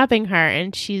one-upping her,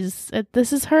 and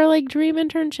this is her like dream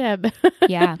internship.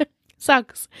 Yeah.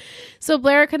 Sucks. So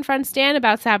Blair confronts Dan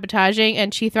about sabotaging,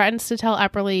 and she threatens to tell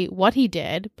Epperly what he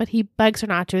did, but he begs her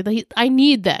not to. I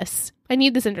need this. I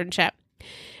need this internship.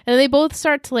 And they both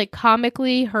start to like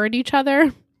comically hurt each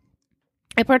other.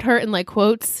 I put hurt in like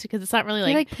quotes because it's not really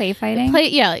like play fighting.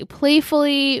 Like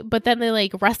playfully, but then they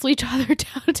like wrestle each other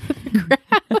down to the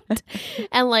ground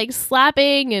and like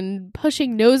slapping and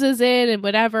pushing noses in and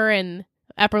whatever. And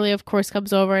Epperly, of course,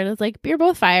 comes over and is like, you're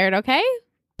both fired, okay?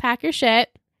 Pack your shit.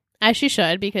 As she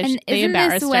should, because they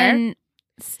embarrassed her. When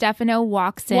Stefano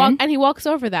walks in, and he walks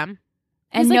over them,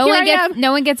 and no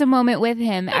one gets a moment with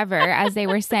him ever, as they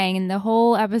were saying in the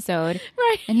whole episode.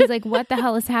 Right? And he's like, "What the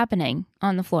hell is happening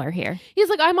on the floor here?" He's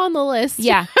like, "I'm on the list."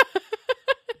 Yeah.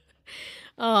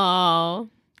 Oh,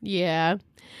 yeah.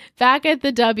 Back at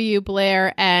the W,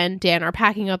 Blair and Dan are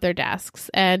packing up their desks,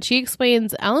 and she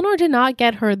explains Eleanor did not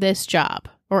get her this job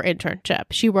or internship.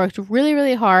 She worked really,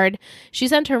 really hard. She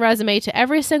sent her resume to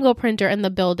every single printer in the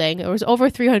building. There was over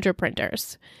 300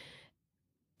 printers.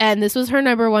 And this was her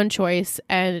number one choice.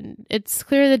 And it's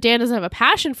clear that Dan doesn't have a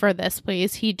passion for this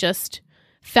place. He just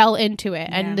fell into it.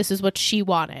 And this is what she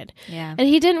wanted. Yeah. And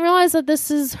he didn't realize that this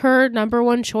is her number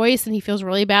one choice. And he feels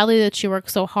really badly that she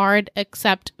worked so hard,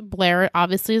 except Blair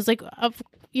obviously is like,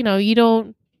 you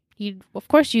Of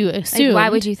course you assume. Like, why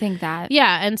would you think that?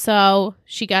 Yeah, and so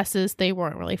she guesses they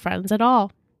weren't really friends at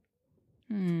all.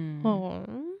 Oh,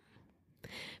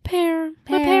 pair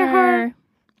her.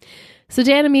 So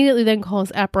Dan immediately then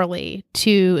calls Epperly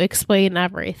to explain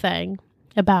everything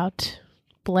about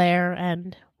Blair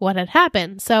and what had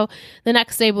happened. So the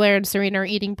next day, Blair and Serena are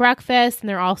eating breakfast, and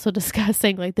they're also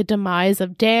discussing like the demise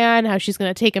of Dan, how she's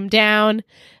going to take him down.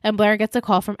 And Blair gets a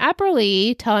call from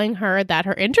Epperly telling her that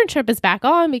her internship is back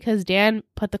on because Dan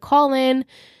put the call in.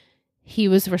 He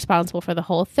was responsible for the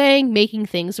whole thing, making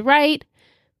things right.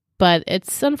 But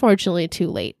it's unfortunately too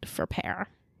late for Pear.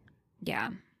 Yeah.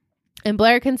 And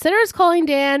Blair considers calling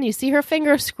Dan. You see her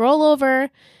finger scroll over,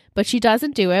 but she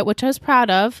doesn't do it, which I was proud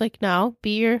of. Like, no,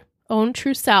 be your own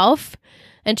true self.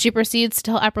 And she proceeds to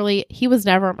tell Epperly, he was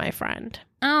never my friend.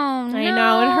 Oh, no. I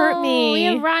know, it hurt me. We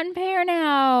have rotten pear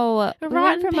now. A We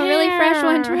rotten went from a really fresh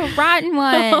one to a rotten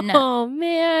one. Oh,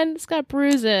 man. It's got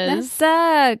bruises. That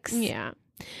sucks. Yeah.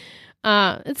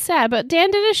 It's sad, but Dan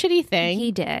did a shitty thing.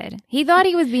 He did. He thought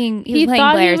he was playing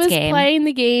Blair's he was game. playing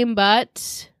the game,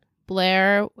 but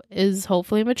Blair is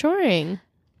hopefully maturing.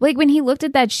 Like when he looked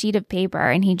at that sheet of paper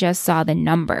and he just saw the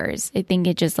numbers, I think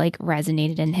it just like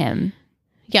resonated in him.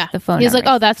 Yeah. The phone He's numbers.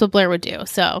 like, oh, that's what Blair would do.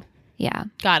 So yeah.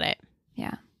 got it.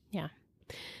 Yeah. Yeah.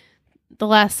 The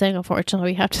last thing,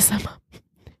 unfortunately, we have to sum up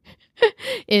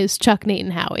is Chuck, Nate,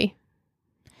 and Howie.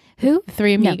 Who?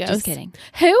 Three amigos. No, just kidding.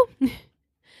 Who?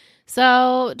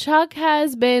 So Chuck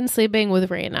has been sleeping with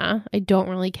Raina. I don't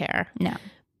really care. No.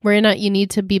 Raina, you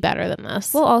need to be better than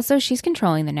this. Well, also, she's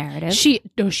controlling the narrative. She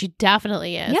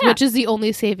definitely is, Yeah. which is the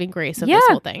only saving grace of this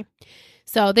whole thing.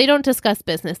 So they don't discuss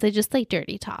business. They just like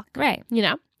dirty talk. Right. You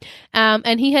know?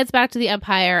 And he heads back to the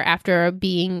Empire after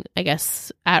being, I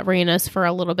guess, at Raina's for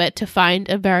a little bit to find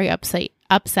a very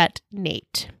upset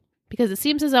Nate. Because it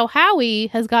seems as though Howie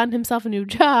has gotten himself a new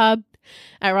job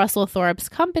at Russell Thorpe's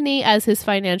company as his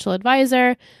financial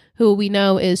advisor, who we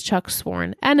know is Chuck's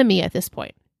sworn enemy at this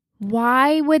point.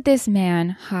 Why would this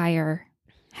man hire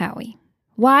Howie?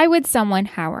 Why would someone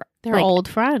hire? They're old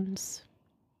friends.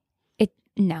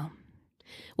 No.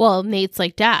 Well, Nate's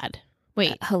like, Dad,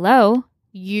 wait, hello?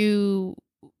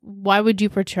 Why would you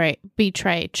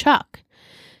betray Chuck?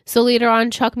 So later on,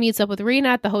 Chuck meets up with Raina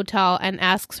at the hotel and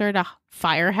asks her to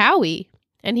fire Howie.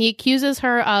 And he accuses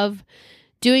her of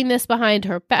doing this behind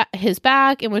his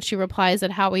back, in which she replies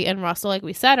that Howie and Russell, like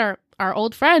we said, are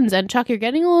old friends. And Chuck, you're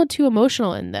getting a little too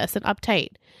emotional in this and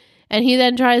uptight. And he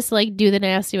then tries to like do the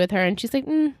nasty with her. And she's like,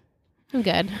 I'm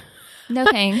good. No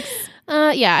thanks.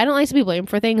 Yeah, I don't like to be blamed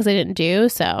for things I didn't do.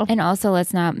 So, and also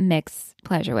let's not mix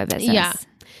pleasure with business. Yeah.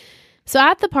 So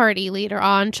at the party later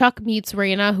on, Chuck meets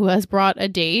Raina, who has brought a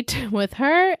date with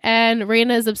her. And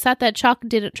Raina is upset that Chuck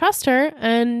didn't trust her.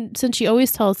 And since she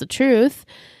always tells the truth,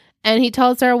 and he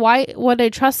tells her, why would I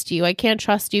trust you? I can't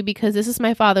trust you because this is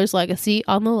my father's legacy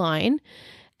on the line.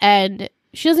 And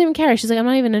she doesn't even care. She's like, I'm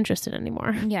not even interested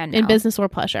anymore. Yeah, no. In business or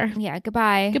pleasure. Yeah,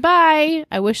 goodbye. Goodbye.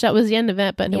 I wish that was the end of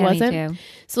it, but it wasn't. Me too.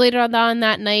 So later on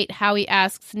that night, Howie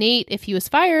asks Nate if he was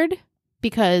fired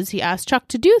because he asked Chuck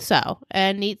to do so.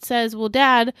 And Nate says, well,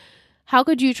 Dad, how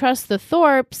could you trust the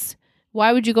Thorpes?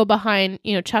 Why would you go behind,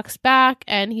 Chuck's back?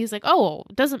 And he's like, oh,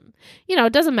 it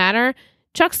doesn't matter.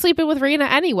 Chuck's sleeping with Raina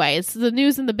anyway. It's the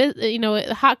news in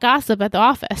the hot gossip at the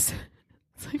office.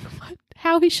 It's like, what?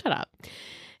 Howie, shut up.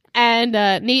 And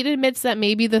Nate admits that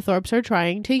maybe the Thorpes are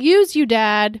trying to use you,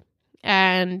 Dad.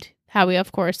 And Howie,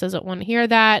 of course, doesn't want to hear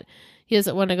that. He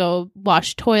doesn't want to go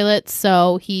wash toilets,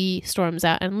 so he storms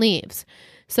out and leaves.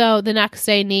 So the next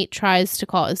day, Nate tries to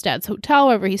call his dad's hotel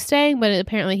wherever he's staying, but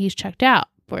apparently he's checked out.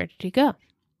 Where did he go?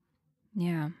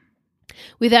 Yeah.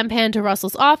 We then pan to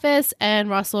Russell's office, and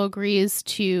Russell agrees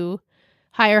to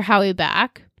hire Howie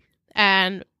back.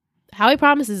 And Howie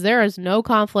promises there is no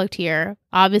conflict here,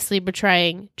 obviously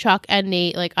betraying Chuck and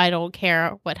Nate. Like, I don't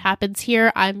care what happens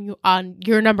here. I'm on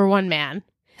your number one man.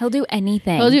 He'll do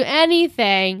anything. He'll do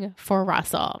anything for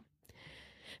Russell.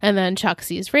 And then Chuck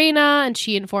sees Raina, and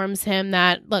she informs him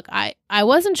that, look, I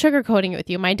wasn't sugarcoating it with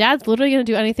you. My dad's literally going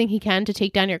to do anything he can to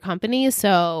take down your company,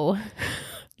 so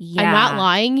yeah. I'm not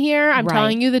lying here. I'm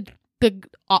telling you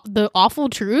the awful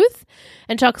truth.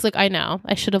 And Chuck's like, I know.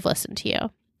 I should have listened to you.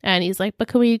 And he's like, but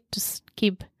can we just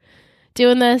keep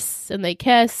doing this? And they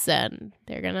kiss, and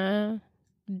they're going to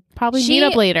probably meet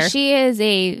up later. She is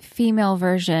a female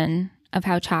version of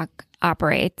how Chuck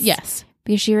operates. Yes.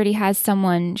 Because she already has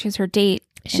someone, she has her date.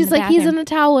 She's like, he's in a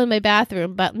towel in my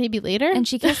bathroom, but maybe later. And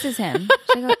she kisses him.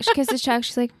 She kisses Chuck.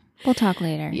 She's like, we'll talk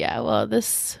later. Yeah, well,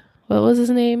 what was his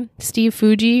name? Steve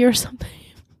Fuji or something?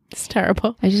 It's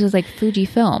terrible. I just was like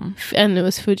Fujifilm. And it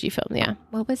was Fujifilm, yeah.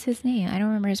 What was his name? I don't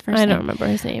remember his first name. I don't remember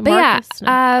his name. But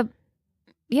Marcus?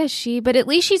 yeah, but at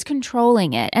least she's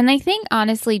controlling it. And I think,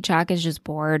 honestly, Chuck is just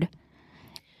bored.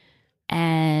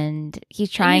 And he's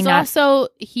trying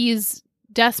he's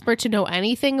desperate to know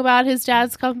anything about his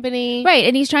dad's company. Right.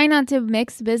 And he's trying not to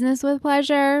mix business with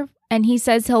pleasure. And he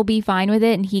says he'll be fine with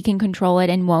it and he can control it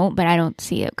and won't, but I don't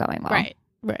see it going well.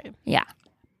 Right. Yeah.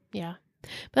 Yeah.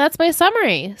 But that's my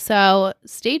summary. So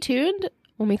stay tuned.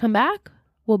 When we come back,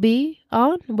 we'll be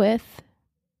on with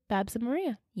Babs and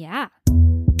Maria. Yeah.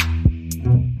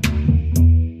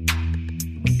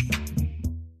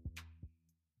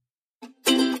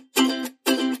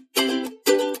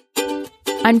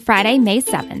 On Friday, May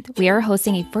 7th, we are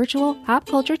hosting a virtual pop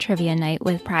culture trivia night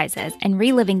with prizes and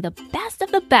reliving the best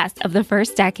of the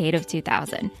first decade of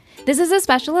 2000. This is a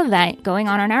special event going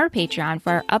on our Patreon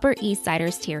for our Upper East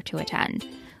Siders tier to attend.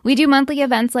 We do monthly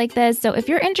events like this, so if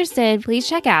you're interested, please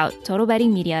check out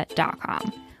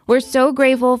TotalBettingMedia.com. We're so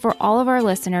grateful for all of our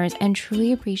listeners and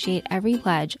truly appreciate every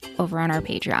pledge over on our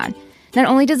Patreon. Not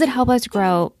only does it help us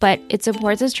grow, but it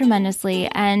supports us tremendously,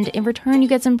 and in return, you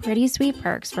get some pretty sweet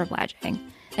perks for pledging.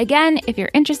 Again, if you're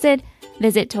interested,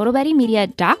 visit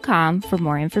TotalBettingMedia.com for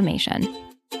more information.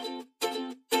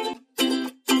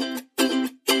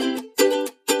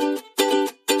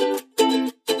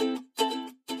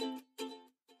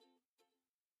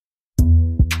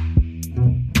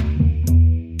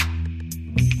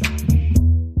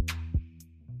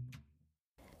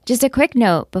 Just a quick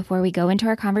note before we go into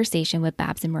our conversation with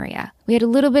Babs and Maria. We had a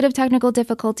little bit of technical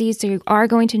difficulties, so you are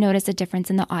going to notice a difference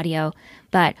in the audio,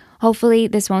 but hopefully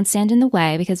this won't stand in the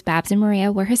way because Babs and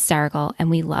Maria were hysterical and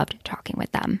we loved talking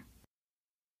with them.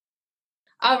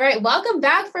 All right, welcome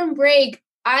back from break.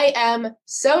 I am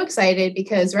so excited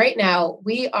because right now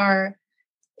we are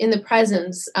in the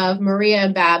presence of Maria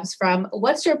and Babs from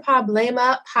What's Your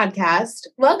Problema podcast.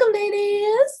 Welcome,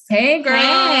 ladies. Hey, girls.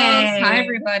 Hey. Hi,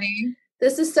 everybody.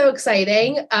 This is so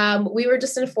exciting. We were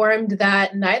just informed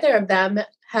that neither of them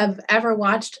have ever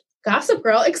watched Gossip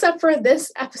Girl except for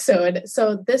this episode.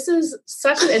 So this is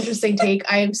such an interesting take.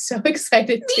 I am so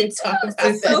excited to talk about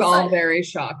This is all very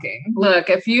shocking. Look,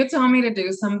 if you tell me to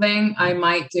do something, I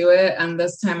might do it. And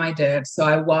this time I did. So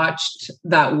I watched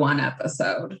that one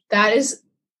episode. That is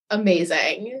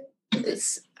amazing.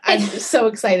 I'm so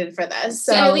excited for this.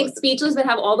 So I think speechless but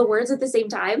have all the words at the same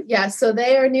time. Yeah, so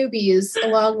they are newbies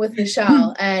along with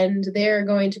Michelle, and they're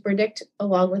going to predict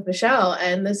along with Michelle,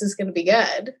 and this is going to be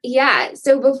good. Yeah.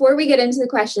 So before we get into the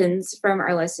questions from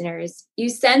our listeners, you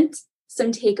sent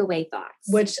some takeaway thoughts.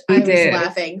 Which We I was did.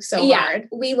 laughing so Yeah, hard.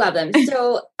 we love them.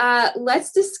 So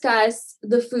let's discuss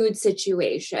the food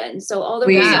situation. So all the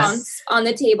Please. restaurants on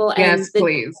the table and Yes,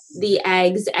 please. the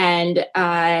eggs, and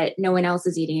no one else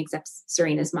is eating except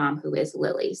Serena's mom, who is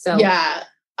Lily. So Yeah.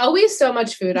 Always so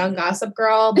much food on Gossip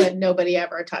Girl, but nobody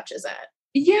ever touches it.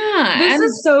 Yeah. This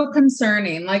is so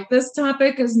concerning. Like, this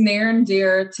topic is near and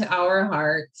dear to our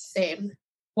hearts. Same.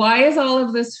 Why is all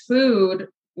of this food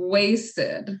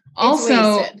wasted? It's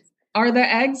Also, wasted. are the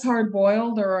eggs hard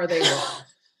boiled or are they raw?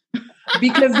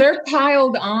 Because they're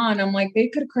piled on. I'm like, they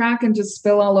could crack and just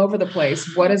spill all over the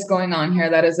place. What is going on here?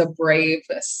 That is a brave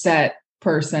set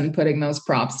person putting those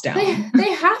props down.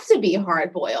 They have to be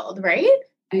hard boiled, right?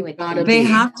 I would They think.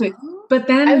 have to. But I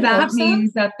then would that hope so.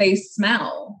 means that they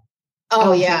smell.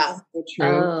 Oh, yeah. that's so true.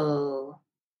 Oh.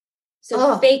 So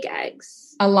Oh. fake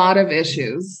eggs. A lot of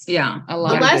issues. Yeah, a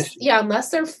lot of issues. Unless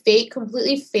they're fake,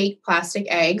 completely fake plastic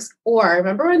eggs. Or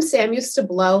remember when Sam used to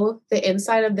blow the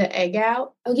inside of the egg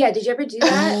out? Oh yeah, did you ever do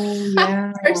that? Oh,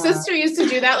 yeah. Her sister used to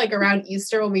do that like around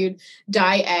Easter when we would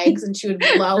dye eggs and she would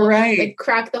blow, Right. like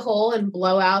crack the hole and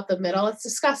blow out the middle. It's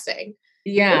disgusting.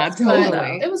 Yeah, But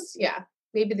totally. it was, yeah,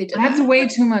 maybe they did That's that. way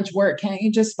too much work. Can't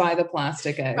you just buy the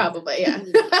plastic egg? Probably, yeah.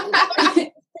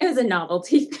 It was a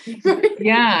novelty.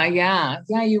 Yeah.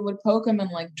 Yeah, you would poke them and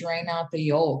like drain out the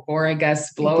yolk, or I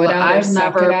guess blow it Well, out or I've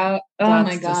suck never- it out. Oh that's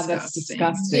my God, that's disgusting.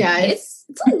 disgusting. Yeah, It's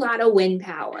a lot of wind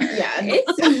power. Yeah.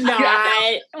 It's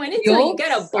not when it's like you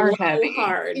gotta Yolks are blow heavy.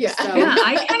 hard. Yeah. So. Yeah,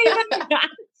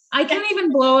 I can't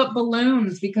even blow up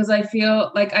balloons because I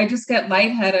feel like I just get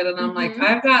lightheaded and I'm like, Mhm.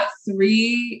 I've got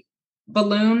 3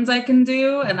 balloons I can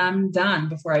do and I'm done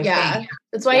before I Yeah. faint.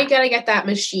 That's why you gotta get that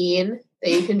machine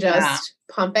that you can just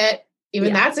pump it. Even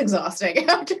Yeah. that's exhausting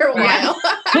after a Yeah. while.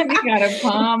 You gotta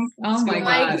pump. Oh my Like,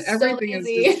 God. so Everything is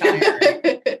easy. just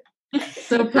tiring.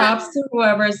 So props to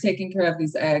whoever is taking care of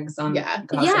these eggs on Yeah.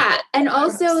 Gossip Yeah, Girl. and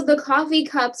also the coffee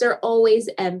cups are always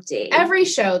empty. Every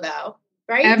show, though,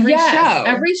 right? Every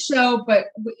Yes. show, but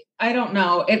I don't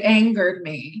know. It angered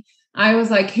me I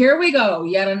was like, here we go.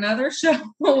 Yet another show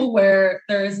where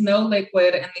there is no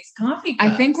liquid in these coffee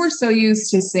cups. I think we're so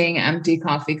used to seeing empty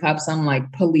coffee cups on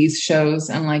like police shows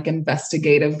and like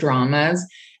investigative dramas.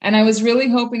 And I was really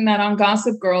hoping that on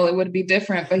Gossip Girl, it would be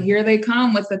different. But here they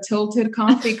come with the tilted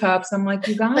coffee cups. I'm like,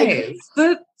 you guys,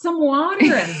 put some water in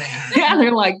there. Yeah,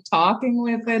 they're like talking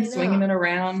with it, swinging it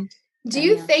around. Do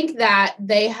you think that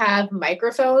they have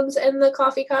microphones in the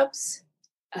coffee cups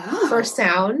for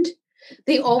sound?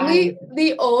 The only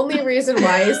reason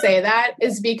why I say that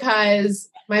is because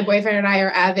my boyfriend and I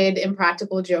are avid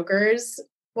Impractical Jokers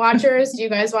watchers. Do you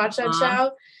guys watch that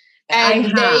show?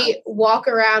 And they walk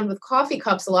around with coffee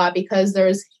cups a lot because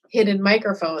there's hidden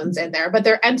microphones in there, but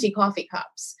they're empty coffee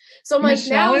cups. So I'm like,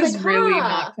 now is really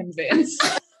not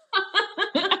convinced.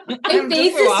 My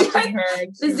face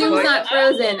is the Zoom's not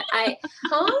frozen.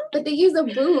 But they use a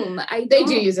boom. They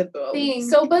do use a boom.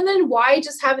 So, but then why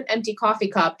just have an empty coffee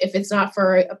cup if it's not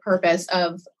for a purpose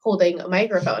of holding a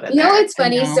microphone in there? You know, it's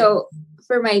funny. So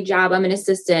for my job, I'm an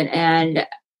assistant, and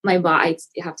my boss,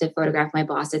 I have to photograph my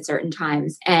boss at certain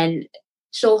times, and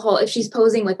she'll hold, if she's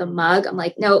posing with a mug, I'm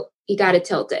like, no, you got to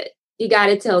tilt it. You got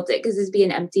to tilt it because this be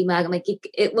an empty mug. I'm like,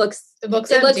 it looks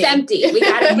empty. We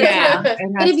got to put it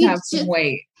has to have some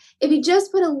weight. If you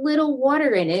just put a little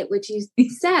water in it, which you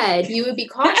said, you would be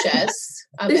cautious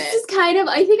of this is kind of,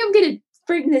 I think I'm going to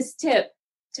bring this tip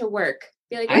to work.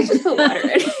 Be like, let's just put water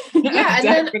in it. Yeah, and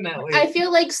definitely. Then I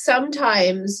feel like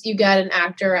sometimes you get an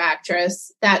actor or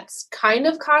actress that's kind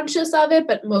of conscious of it,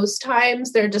 but most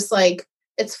times they're just like,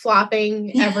 it's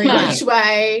flopping every which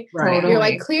way. Right. You're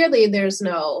like, clearly there's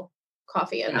no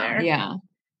coffee in there. Yeah.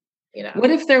 You know, what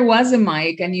if there was a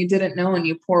mic and you didn't know and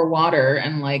you pour water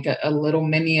and like a little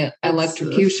mini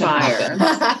electrocution fire?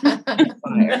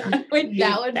 That would be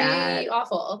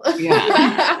awful.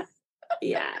 Yeah.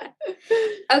 Yeah.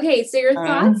 Okay. So your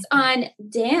thoughts on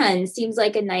Dan? Seems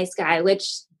like a nice guy,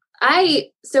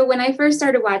 so when I first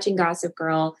started watching Gossip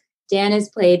Girl, Dan is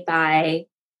played by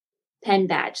Penn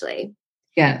Badgley.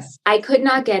 Yes. I could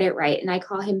not get it right. And I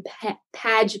call him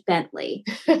Padge Bentley,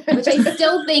 which I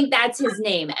still think that's his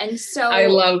name. And so I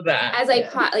love that. As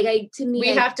we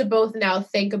have to both now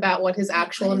think about what his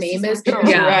actual name is.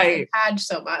 Right. Padge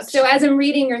so much. So as I'm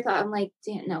reading your thought, I'm like,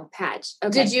 no, Padge.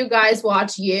 Okay. Did you guys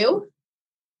watch You?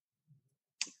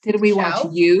 Did we watch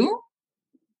You?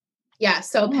 Yeah.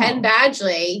 So Penn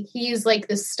Badgley, he's like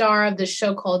the star of the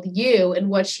show called You, in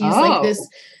which he's like this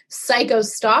psycho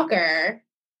stalker.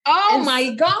 Oh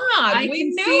my God. I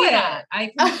can see that.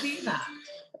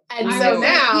 And so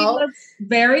now he looks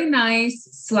very nice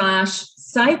 /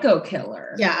 psycho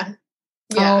killer. Yeah.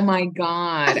 Oh my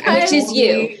God. Which is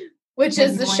You. Which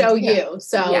is the show You.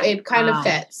 So it kind of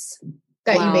fits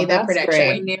that you made that prediction.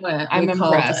 Great. We knew it. I'm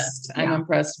impressed. I'm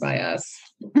impressed by us.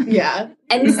 Yeah.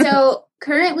 And so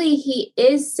currently he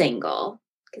is single,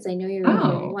 because I know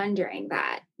you're wondering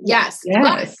that. Yes.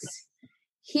 But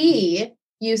he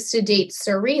used to date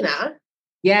Serena.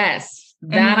 Yes.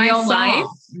 That in real life.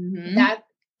 Mm-hmm.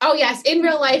 Yes, in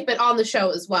real life, but on the show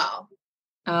as well.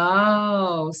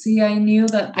 Oh, see, I knew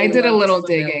that. I did a little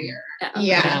digging.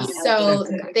 Yeah. So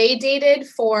they dated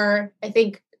for, I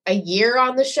think, a year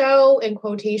on the show, in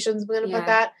quotations, I'm going to put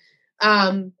that.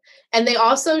 And they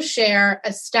also share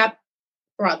a half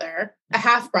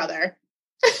brother.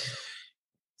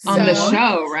 On the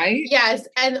show, right? Yes,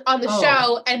 and on the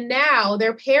show, and now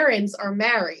their parents are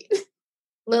married.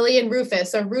 Lily and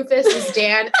Rufus. So Rufus is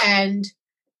Dan and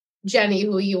Jenny,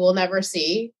 who you will never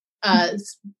see,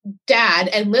 dad,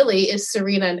 and Lily is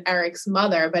Serena and Eric's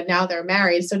mother, but now they're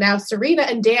married. So now Serena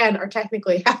and Dan are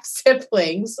technically half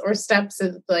siblings or step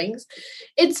siblings.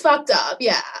 It's fucked up.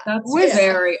 Yeah. That's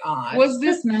very odd. Was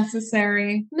this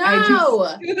necessary?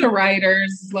 No. The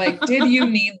writers, did you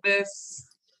need this?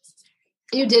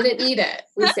 You didn't need it.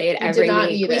 We say it every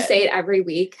week. We say it every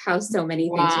week. How so many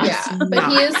things. Yeah, but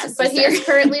he is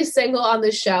currently single on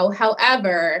the show.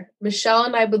 However, Michelle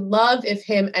and I would love if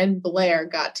him and Blair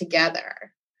got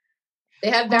together. They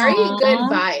have very good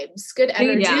vibes, good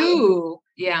energy. They do.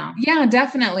 Yeah. Yeah,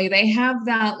 definitely. They have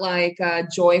that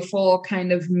joyful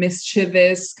kind of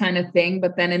mischievous kind of thing.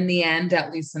 But then in the end,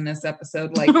 at least in this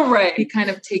episode, he kind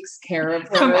of takes care of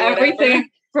her from everything.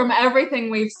 From everything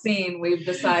we've seen, we've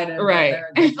decided. Right.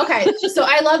 Okay. So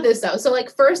I love this though. So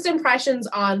first impressions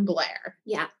on Blair.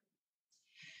 Yeah.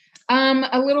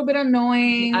 A little bit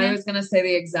annoying. I was going to say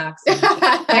the exact same.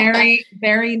 Very,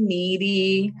 very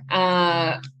needy,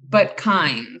 but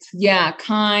kind. Yeah.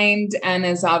 Kind, and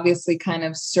is obviously kind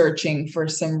of searching for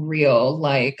some real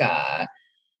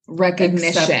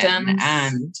recognition Acceptance.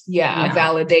 and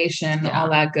validation, all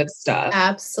that good stuff.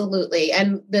 Absolutely.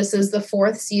 And this is the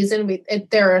 4th season.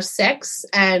 There are 6,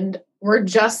 and we're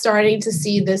just starting to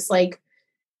see this like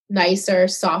nicer,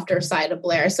 softer side of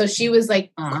Blair. So she was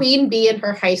like queen bee in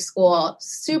her high school,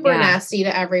 super nasty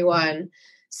to everyone.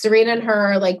 Serena and her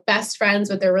are like best friends,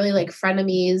 but they're really like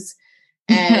frenemies.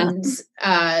 And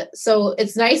so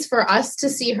it's nice for us to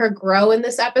see her grow in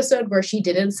this episode where she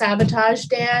didn't sabotage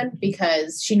Dan,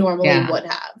 because she normally would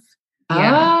have.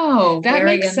 Oh, that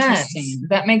Very makes sense. interesting.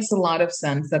 That makes a lot of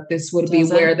sense that this would be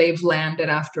where they've landed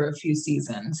after a few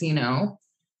seasons, you know?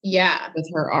 Yeah. With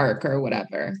her arc or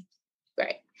whatever.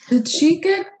 Right. Did she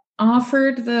get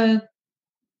offered she didn't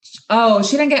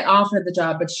get offered the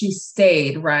job, but she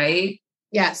stayed, right?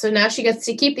 Yeah. So now she gets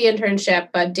to keep the internship,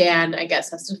 but Dan, I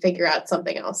guess, has to figure out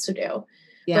something else to do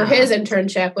for his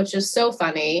internship, which is so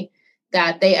funny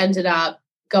that they ended up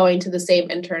going to the same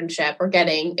internship or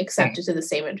getting accepted to the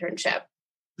same internship.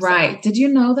 Right. So, did you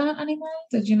know that anyway?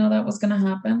 Did you know that was going to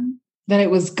happen? That it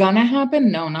was going to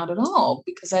happen? No, not at all.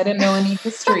 Because I didn't know any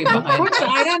history behind it.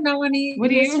 I don't know any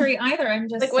history either. I'm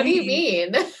just like, what do you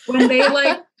mean? When they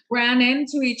like ran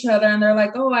into each other and they're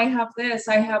like, oh, I have this,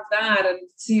 I have that. And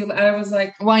see, I was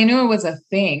like, well, I knew it was a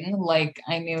thing. Like,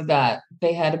 I knew that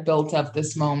they had built up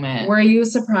this moment. Were you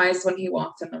surprised when he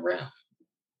walked in the room?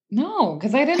 No,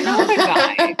 because I didn't know the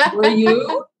guy. Were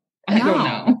you? I don't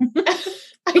know.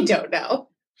 I don't know.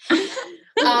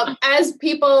 As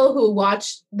people who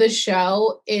watch the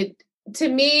show, it, to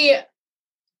me,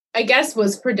 I guess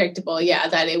was predictable. Yeah,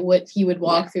 that he would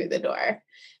walk through the door,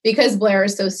 because Blair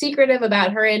is so secretive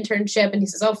about her internship, and he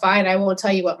says, "Oh, fine, I won't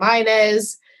tell you what mine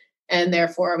is," and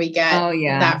therefore we get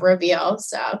that reveal.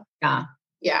 So yeah.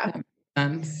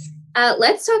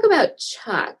 Let's talk about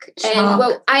Chuck. And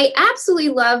well, I absolutely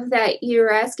love that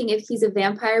you're asking if he's a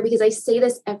vampire, because I say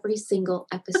this every single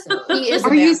episode. He is.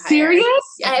 Are you serious?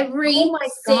 Every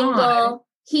single.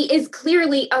 He is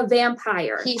clearly a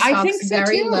vampire. He talks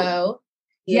very low.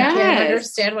 You can't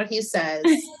understand what he says.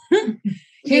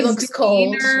 He looks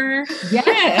demeanor, cold.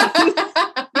 Yes.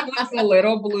 He looks a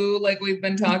little blue, like we've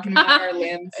been talking about our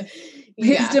limbs.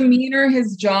 His demeanor,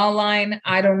 his jawline,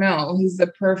 I don't know. He's the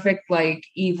perfect, like,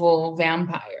 evil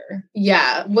vampire.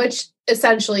 Yeah, which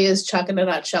essentially is Chuck in a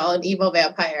nutshell, an evil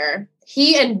vampire.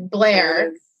 He and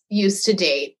Blair used to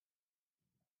date.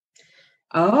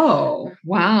 Oh,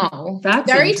 wow.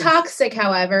 That's very toxic,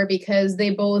 however, because they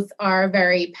both are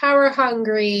very power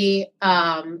hungry,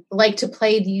 like to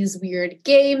play these weird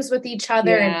games with each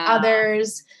other and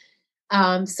others.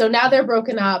 So now they're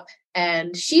broken up,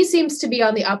 and she seems to be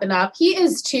on the up and up. He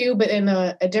is too, but in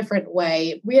a different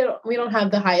way. We don't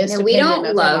have the highest opinion we don't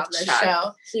of love him on this Chuck.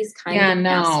 show. He's kind of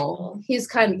asshole. He's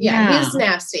kind of he's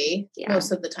nasty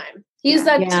most of the time. He's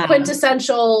that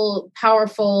quintessential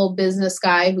powerful business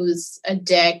guy who's a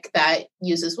dick that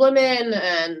uses women,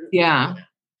 and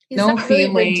he's not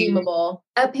really redeemable.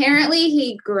 Apparently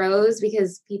he grows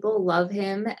because people love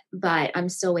him, but I'm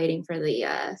still waiting for the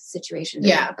situation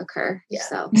to occur. Yeah.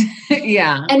 So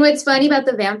And what's funny about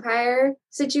the vampire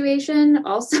situation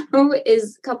also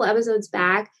is a couple episodes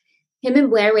back, him and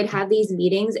Blair would have these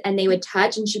meetings and they would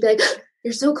touch, and she'd be like,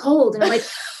 "You're so cold." And I'm like,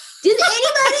 did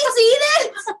anybody see this?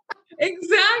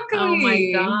 Exactly. Oh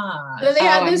my God. Then they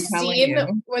had this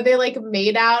scene where they like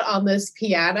made out on this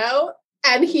piano,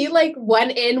 and he like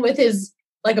went in with his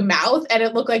like a mouth, and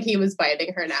it looked like he was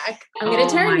biting her neck. I'm gonna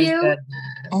turn you. Goodness.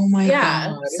 Oh my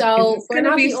God. So we're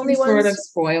not the only ones. Sort of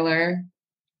spoiler.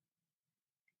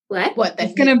 What? What?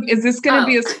 Is this gonna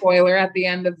be a spoiler at the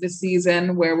end of the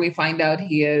season where we find out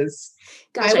he is?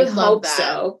 Gosh, I would hope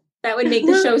so. That would make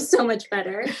the show so much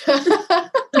better.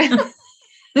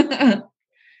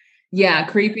 Yeah,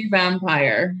 creepy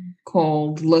vampire,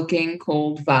 cold looking,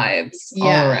 cold vibes all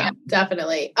around.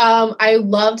 Definitely. I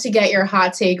love to get your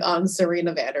hot take on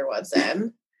Serena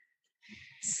Vanderwoodson.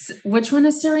 Which one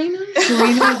is Serena?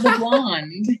 Serena is the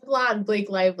blonde. Blonde, Blake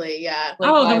Lively, yeah. Blake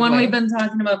Lively. The one we've been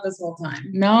talking about this whole time.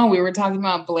 No, we were talking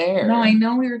about Blair. No, I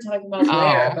know we were talking about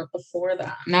Blair, but before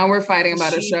that. Now we're fighting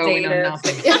about a show we know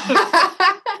nothing about.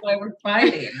 That's why we're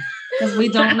fighting. Because we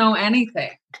don't know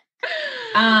anything.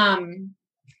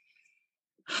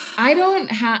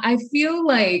 I feel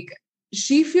like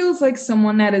she feels like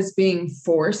someone that is being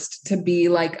forced to be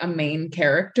like a main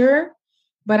character,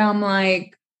 but I'm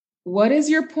like, what is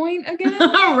your point again?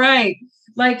 Right.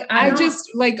 Like, I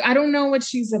don't know what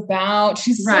she's about.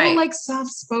 She's so like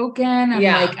soft-spoken and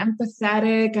like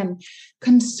empathetic and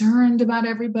concerned about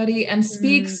everybody and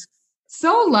speaks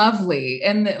so lovely.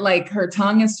 And like her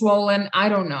tongue is swollen. I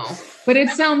don't know. But it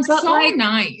sounds so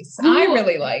nice. I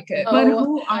really like it. Oh, But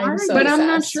who I'm are so but I'm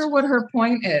not obsessed. sure what her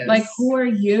point is. Like, who are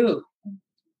you?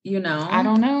 You know? I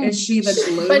don't know. Is she the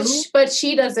glue? But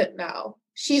she doesn't know.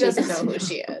 She doesn't know who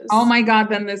she is. Oh my God,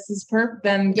 then this is perfect.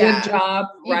 Then Yeah. good job.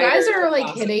 You guys writers are like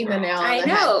across hitting the nail on I the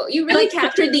know. You really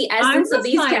captured the essence of just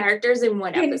these like- characters in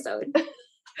one episode.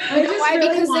 head. Why?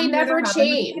 Because they never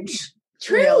change.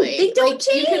 Really. They don't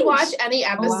like, You can watch change. any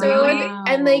episode Wow.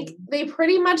 and they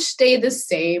pretty much stay the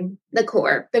same. The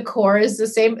core. The core is the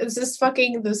same. It's just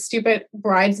fucking the stupid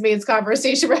bridesmaids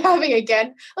conversation we're having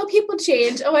again. Oh, people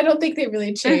change. Oh, I don't think they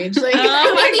really change. Like,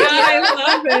 Oh my God, I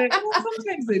love it. Well,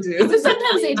 sometimes they do.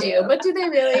 Sometimes they do, but do they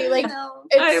really? Like, No.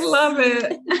 I love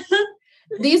it.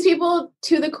 These people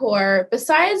to the core,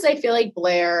 besides I feel like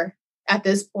Blair at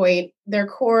this point, their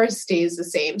core stays the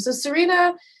same. So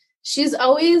Serena, she's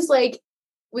always like,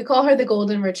 we call her the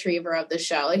golden retriever of the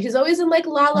show. Like she's always in like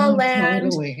La La Land.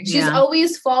 Totally. She's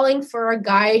always falling for a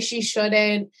guy she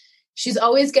shouldn't. She's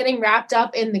always getting wrapped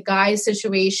up in the guy's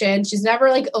situation. She's never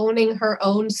like owning her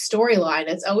own storyline.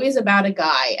 It's always about a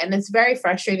guy. And it's very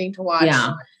frustrating to watch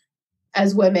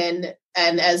as women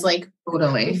and as like,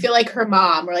 we feel like her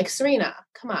mom. We're like, Serena,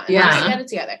 come on, get it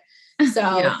together.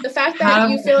 So the fact that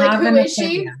you feel like, who is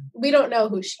she? We don't know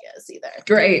who she is either.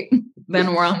 Great.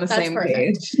 Then we're on the same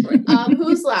page.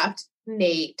 Who's left?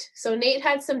 Nate. So Nate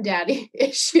had some daddy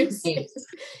issues.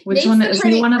 Which Nate's one the is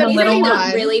pretty- he? One of the the little pretty ones?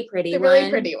 one. Really pretty The one. really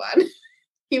pretty one.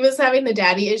 He was having the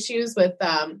daddy issues with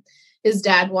his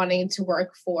dad wanting to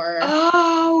work for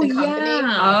Oh, the company.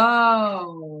 yeah.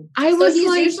 Oh. I So was he's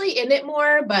like, usually in it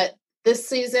more, but this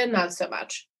season, not so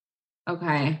much.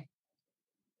 okay.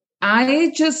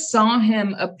 I just saw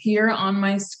him appear on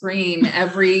my screen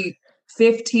every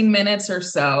 15 minutes or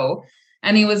so.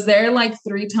 And he was there like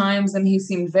 3 times and he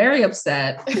seemed very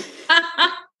upset.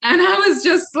 And I was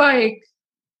just like,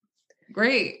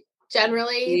 great.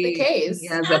 Generally the case. He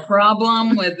has a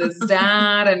problem with his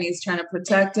dad and he's trying to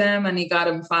protect him and he got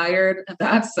him fired.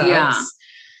 That sucks. Yeah.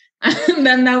 And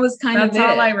then that was kind That's of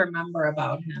all it. I remember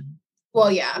about him.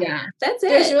 Well, yeah. Yeah. That's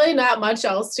There's it. really not much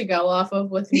else to go off of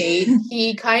with Nate.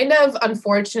 He kind of,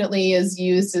 unfortunately, is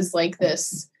used as like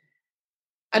this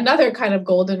another kind of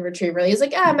golden retriever. He's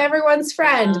like, I'm everyone's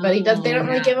friend, but they don't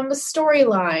really give him a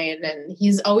storyline. And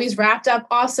he's always wrapped up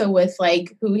also with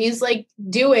like who he's like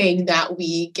doing that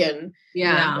week and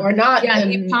or not. Yeah,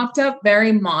 and, he popped up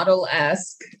very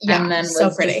model-esque and then so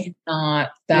was pretty. just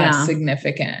not that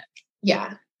significant.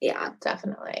 Yeah,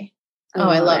 definitely. Oh,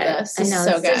 I love this. I This know. is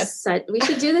so It's good. we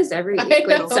should do this every I week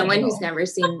know. with someone who's never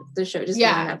seen the show, just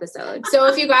one episode. So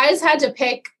if you guys had to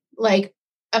pick like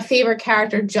a favorite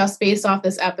character just based off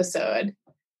this episode,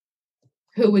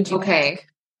 who would you pick?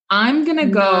 I'm going to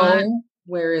go.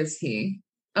 Where is he?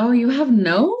 Oh, you have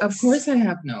notes? Of course I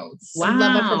have notes. Wow.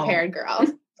 Love a prepared girl.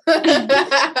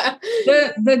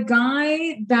 The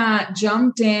guy that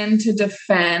jumped in to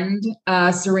defend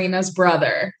Serena's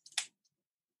brother.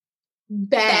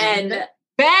 Ben.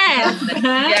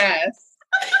 Yes.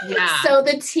 Yeah. So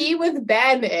the T with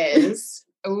Ben is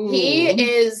he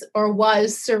is or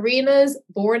was Serena's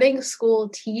boarding school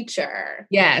teacher.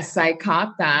 Yes, I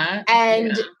caught that.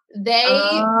 And they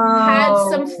had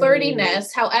some flirtiness.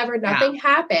 However, nothing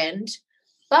happened.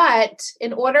 But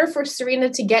in order for Serena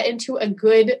to get into a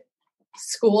good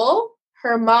school,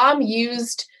 her mom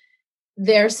used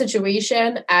their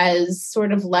situation as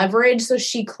sort of leverage. So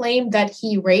she claimed that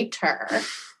he raped her.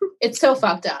 It's so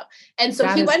fucked up. And so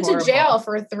he went to jail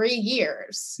for 3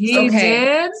 years. He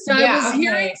did? So Yeah. I was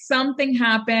hearing something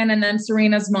happen and then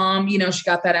Serena's mom, she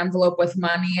got that envelope with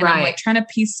money and I'm like trying to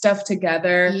piece stuff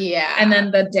together. Yeah. And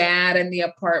then the dad and the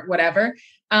whatever.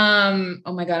 Oh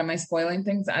my God, am I spoiling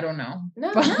things? I don't know.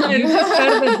 No. But You just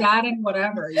said the dad and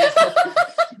whatever. You said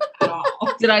at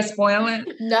all. Did I spoil it?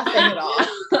 Nothing at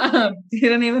all.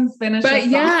 Didn't even finish. But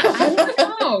yeah, I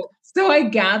don't know. So I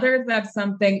gathered that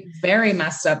something very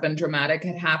messed up and dramatic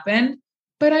had happened,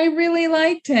 but I really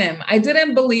liked him. I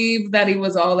didn't believe that he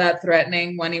was all that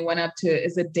threatening when he went up to,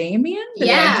 is it Damien?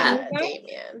 Yeah,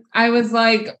 Damien. I was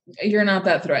like, you're not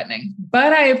that threatening,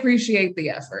 but I appreciate the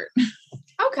effort.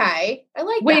 Okay. I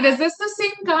like Wait, that. is this the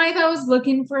same guy that was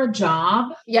looking for a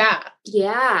job? Yeah.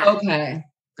 Yeah. Okay.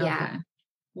 Yeah.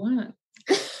 What?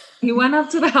 He went up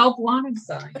to the help wanted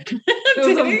sign. It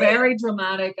was a very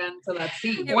dramatic end to that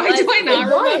scene. It Why was- do I not it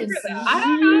remember was. that? I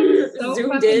don't know. It was so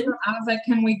Zoomed fucking in. dra- I was like,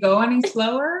 can we go any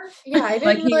slower? Yeah, I didn't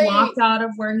Like he really... walked out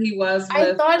of where he was. I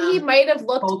with, thought he might have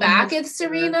looked holding back his at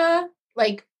finger. Serena,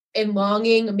 like in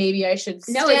longing. Maybe I should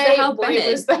stay. No, it's the help but it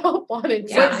wanted. was the help wanted.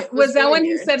 Yeah. sign. It Was that really when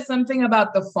he weird. said something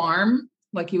about the farm?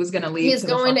 Like he was going to leave. He's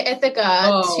going to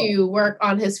Ithaca to work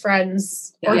on his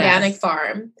friend's organic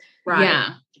farm. Right.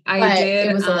 Yeah. I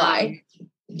did. It was a lie.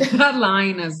 That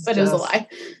line is But it was a lie.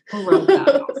 Who wrote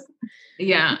that?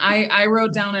 Yeah. I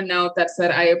wrote down a note that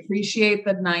said, I appreciate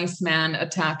the nice man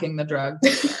attacking the drug.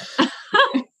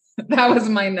 That was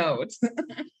my note.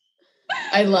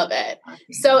 I love it.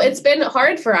 So it's been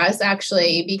hard for us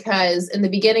actually, because in the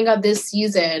beginning of this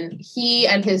season, he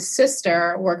and his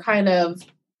sister were kind of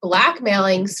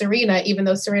blackmailing Serena, even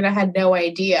though Serena had no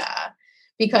idea,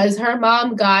 because her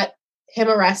mom got him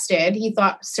arrested. He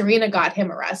thought Serena got him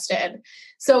arrested.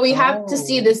 So we have to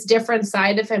see this different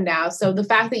side of him now. So the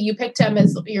fact that you picked him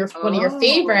as one of your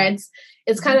favorites,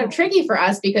 it's kind of tricky for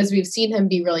us because we've seen him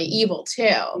be really evil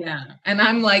too. Yeah. And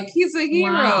I'm like, he's a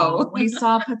hero. Wow. We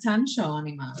saw potential in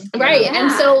him. Right. Yeah.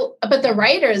 And so, but the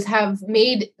writers have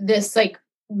made this like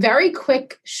very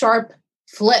quick, sharp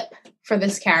flip for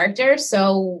this character.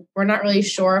 So we're not really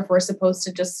sure if we're supposed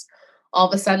to just all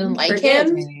of a sudden like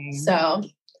him. So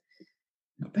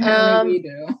apparently we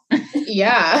do.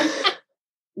 Yeah.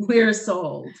 We're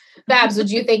sold. Babs, would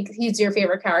you think he's your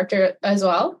favorite character as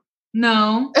well?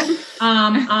 No.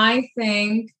 I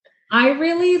think I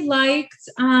really liked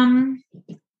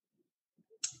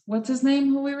what's his name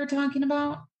who we were talking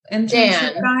about?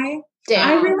 Internship guy. Dan.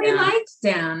 I really liked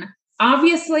Dan.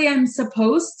 Obviously I'm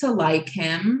supposed to like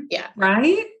him. Yeah.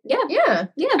 Right? Yeah.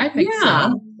 I think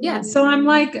so. Yeah. So I'm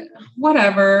like,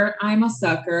 whatever. I'm a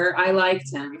sucker. I liked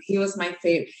him. He was my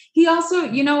favorite. He also,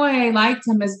 you know why I liked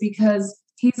him is because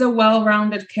he's a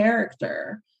well-rounded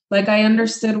character. Like I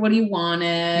understood what he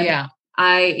wanted. Yeah.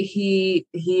 He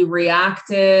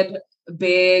reacted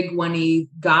big when he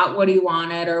got what he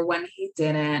wanted or when he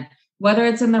didn't, whether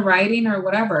it's in the writing or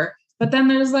whatever. But then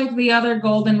there's like the other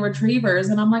golden retrievers.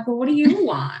 And I'm like, well, what do you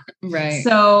want? Right.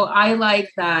 So I like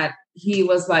that he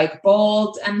was like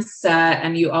bold and set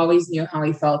and you always knew how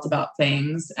he felt about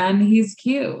things. And he's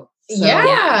cute. So,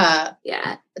 yeah.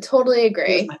 I totally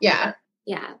agree. Yeah.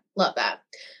 Love that.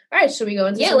 All right. Should we go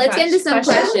into let's get into some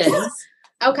questions.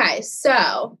 Okay.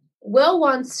 So Will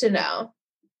wants to know,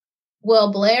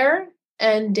 will Blair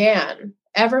and Dan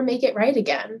ever make it right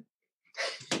again?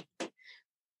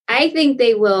 I think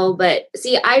they will, but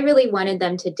see, I really wanted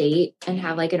them to date and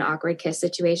have like an awkward kiss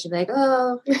situation. Like,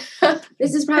 oh,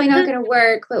 this is probably not going to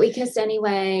work, but we kissed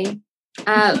anyway.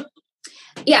 I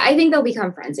think they'll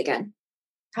become friends again.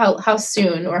 How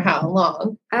soon or how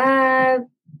long?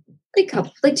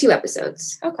 Like 2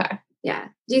 episodes. Okay. Yeah.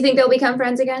 Do you think they'll become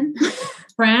friends again?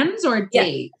 Friends or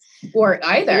date? Or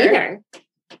either.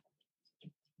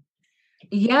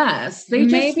 Yes. They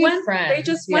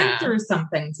just went through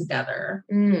something together.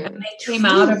 And they came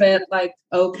out of it like,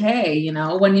 okay, you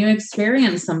know, when you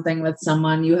experience something with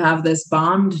someone, you have this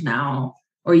bond now,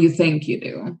 or you think you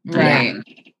do. Right.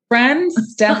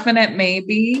 Friends, definite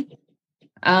maybe.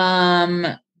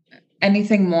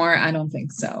 Anything more? I don't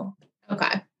think so.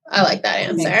 Okay. I like that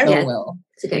answer.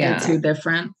 It's a good answer. Too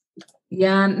different.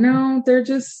 Yeah, no, they're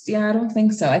just, I don't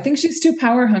think so. I think she's too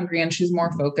power hungry and she's more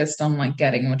focused on like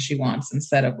getting what she wants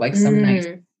instead of like some nice,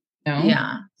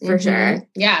 Yeah, for sure.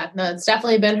 Yeah, no, it's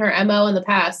definitely been her MO in the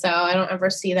past. So I don't ever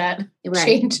see that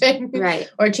changing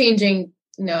or changing,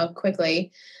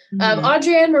 quickly.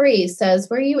 Audrey Ann Marie says,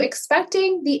 were you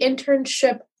expecting the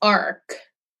internship arc?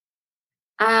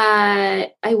 I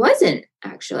wasn't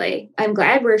actually. I'm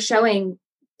glad we're showing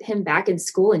him back in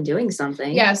school and doing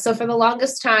something. Yeah. So for the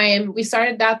longest time, we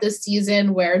started out this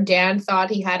season where Dan thought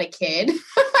he had a kid.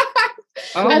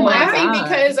 I'm laughing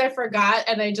because I forgot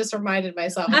and I just reminded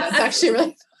myself that's actually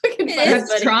really fucking funny.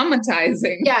 That's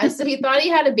traumatizing. Yeah. So he thought he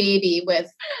had a baby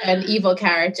with an evil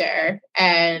character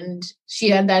and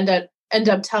she ended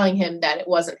up telling him that it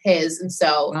wasn't his. And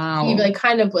so he like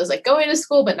kind of was like going to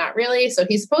school, but not really. So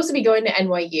he's supposed to be going to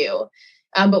NYU.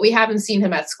 But we haven't seen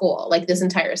him at school like this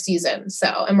entire season. So,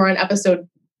 and we're on episode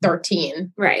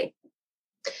 13. Right.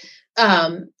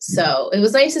 So it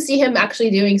was nice to see him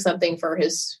actually doing something for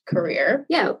his career.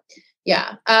 Yeah.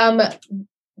 Yeah.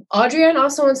 Audrian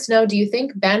also wants to know, do you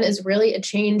think Ben is really a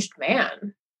changed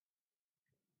man?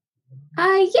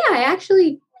 I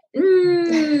actually,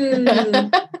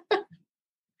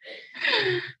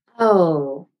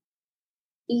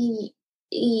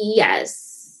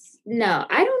 yes. No,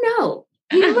 I don't know.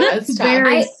 He looked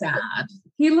very sad.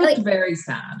 He looked very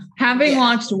sad. Having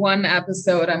watched one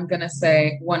episode, I'm going to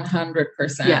say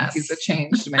 100% he's a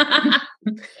changed man.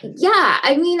 Yeah.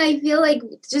 I mean, I feel like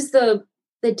just the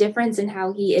difference in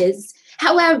how he is.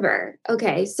 However,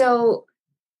 okay, so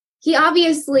he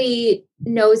obviously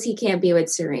knows he can't be with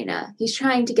Serena. He's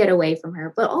trying to get away from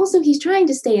her, but also he's trying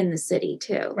to stay in the city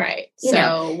too. Right.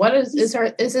 What is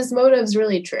his motives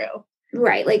really true?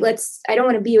 Right. Like, I don't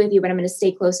want to be with you, but I'm going to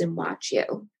stay close and watch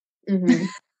you. Mm-hmm.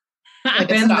 I've Like a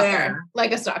been stalker. there.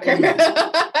 Like a stalker.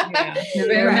 Yeah. Been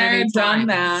there, done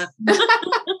that.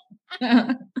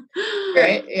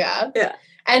 Right. Yeah. Yeah.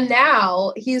 And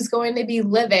now he's going to be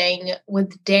living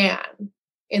with Dan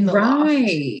in the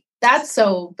loft. That's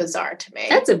so bizarre to me.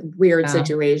 That's a weird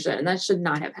situation. That should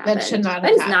not have happened. That should not have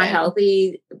That is happened. not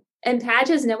healthy. And Padge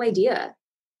has no idea.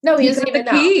 No, he He doesn't took even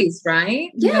the know. keys, right?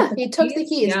 Yeah, he took the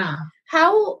keys. Yeah.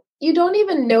 How you don't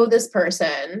even know this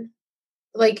person,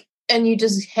 like, and you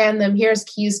just hand them, here's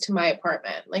keys to my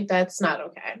apartment. Like, that's not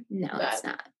okay. No, it's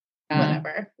not.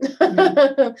 Whatever.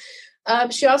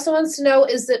 She also wants to know,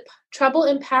 is it trouble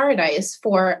in paradise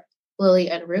for Lily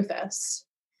and Rufus?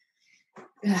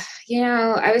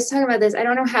 I was talking about this. I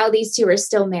don't know how these two are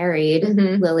still married,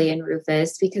 Mm-hmm. Lily and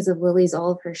Rufus, because of Lily's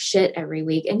all of her shit every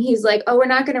week. And he's like, oh, we're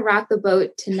not going to rock the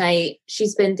boat tonight.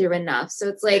 She's been through enough. So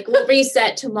it's like, we'll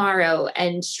reset tomorrow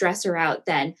and stress her out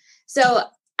then. So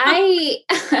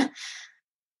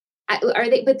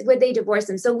but would they divorce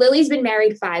him? So Lily's been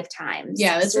married 5 times.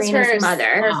 Yeah, this Serena's is her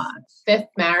mother. 5th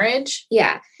marriage.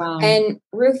 Yeah. Wow. And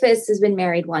Rufus has been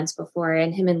married once before,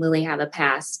 and him and Lily have a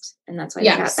past. And that's why they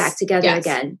got back together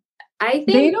again. I think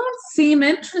they don't seem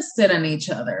interested in each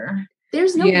other.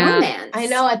 There's no romance. I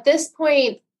know at this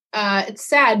point, it's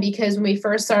sad because when we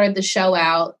first started the show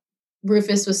out,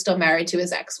 Rufus was still married to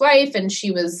his ex-wife, and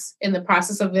she was in the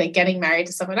process of like getting married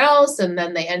to someone else. And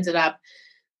then they ended up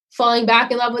falling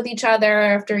back in love with each other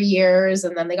after years,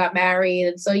 and then they got married.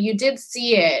 And so you did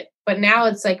see it, but now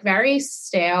it's like very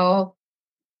stale.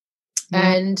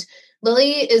 And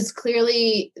Lily is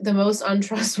clearly the most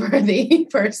untrustworthy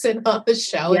person on the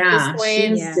show at this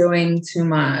point. She's doing too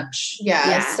much.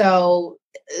 So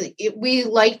we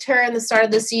liked her in the start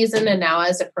of the season, and now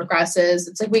as it progresses,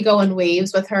 it's like we go in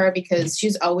waves with her because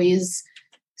she's always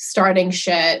starting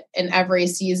shit in every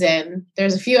season.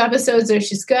 There's a few episodes where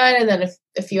she's good, and then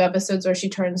a few episodes where she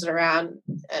turns it around.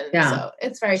 And so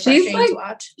it's very frustrating to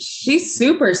watch. She's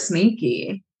super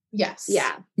sneaky. Yes.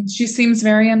 Yeah. She seems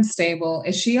very unstable.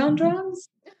 Is she on drugs?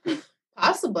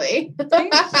 Possibly.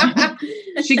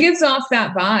 She gives off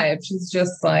that vibe. She's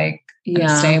just like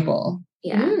unstable.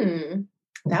 Yeah.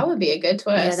 That would be a good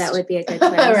twist. Yeah, that would be a good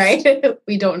twist. Right?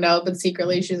 We don't know, but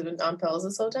secretly she's been on pills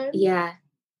this whole time. Yeah.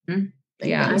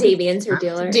 Yeah. Damien's her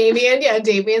dealer.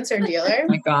 Damien's her dealer. Oh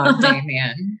my God,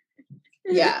 Damien.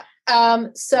 Yeah.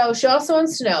 So she also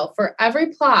wants to know, for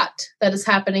every plot that is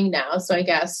happening now, so I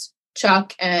guess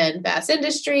Chuck and Bass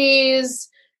Industries,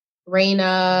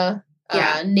 Raina,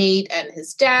 Nate and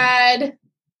his dad,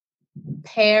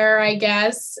 Pear, I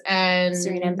guess, and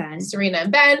Serena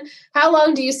and Ben. How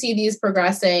long do you see these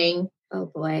progressing? Oh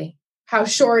boy. How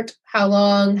short? How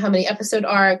long? How many episode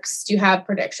arcs? Do you have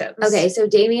predictions? Okay, so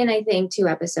Damien, I think 2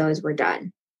 episodes were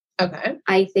done. Okay.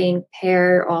 I think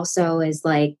Pear also is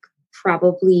like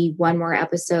probably 1 more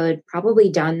episode, probably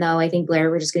done though. I think Blair,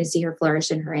 we're just going to see her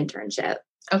flourish in her internship.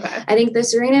 Okay. I think the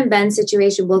Serena and Ben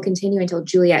situation will continue until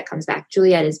Juliet comes back.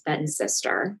 Juliet is Ben's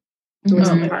sister, who was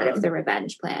a part of the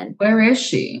revenge plan. Where is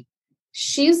she?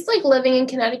 She's like living in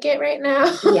Connecticut right now.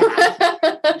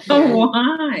 Yeah. Oh,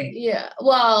 why? Yeah.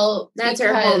 Well, that's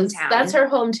her hometown. That's her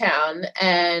hometown.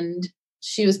 And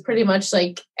she was pretty much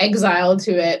like exiled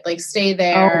to it, like stay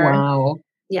there. Oh, wow.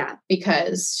 Yeah.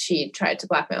 Because she tried to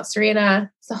blackmail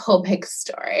Serena. It's a whole big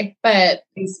story. But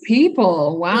these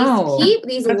people, wow.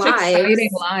 These Such lives. exciting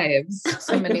lives.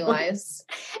 So many lives.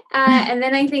 And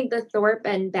then I think the Thorpe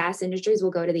and Bass Industries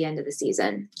will go to the end of the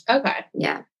season. Okay.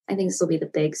 Yeah. I think this will be the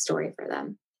big story for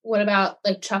them. What about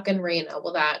like Chuck and Raina?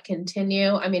 Will that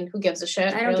continue? I mean, who gives a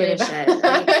shit? I don't give a shit.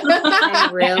 I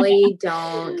really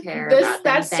don't care.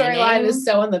 That storyline is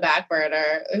so on the back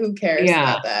burner. Who cares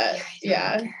about that?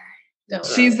 Yeah.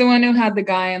 She's the one who had the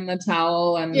guy in the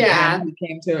towel and he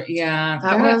came to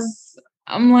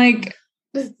I'm like,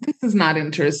 this is not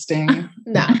interesting.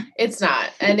 No, it's not.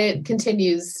 And it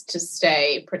continues to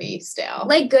stay pretty stale.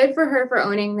 Like, good for her for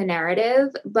owning the narrative,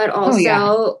 but also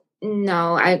no,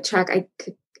 no,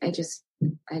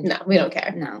 we don't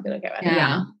care. No, we don't care about him.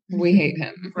 Yeah. We hate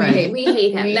him. Right. We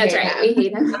hate him. That's right. We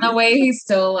hate him. And the way he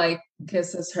still like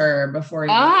kisses her before he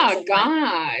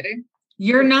God.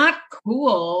 You're not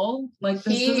cool. Like,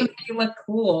 this doesn't make you look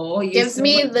cool. You gives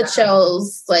me the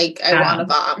chills. Like, I want to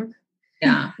bomb.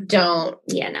 Yeah. Don't.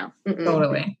 Yeah, no. Mm-mm.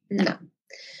 Totally. No.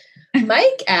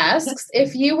 Mike asks,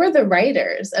 if you were the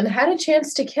writers and had a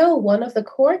chance to kill one of the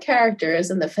core characters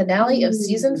in the finale of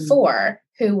season 4,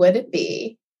 who would it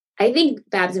be? I think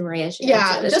Babs and Maria should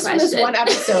answer this just question. For this one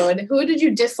episode. Who did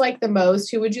you dislike the most?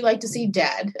 Who would you like to see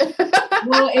dead?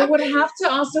 Well, it would have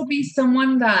to also be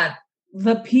someone that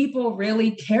the people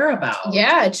really care about.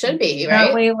 Yeah, it should be, That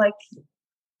right? way, like,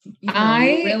 you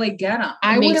really get them.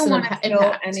 I wouldn't want to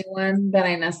kill anyone that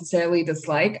I necessarily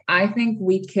dislike. I think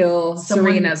we kill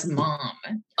Serena's mom.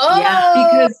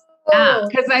 Oh,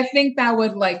 because I think that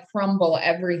would like crumble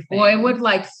everything. Well, it would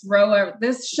like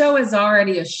this show is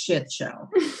already a shit show.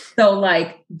 So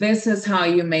like, this is how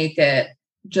you make it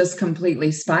just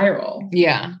completely spiral.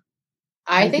 Yeah.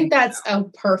 I think that's a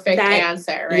perfect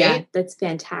answer, right? Yeah, that's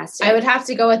fantastic. I would have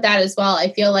to go with that as well.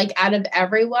 I feel like out of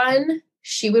everyone,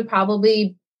 she would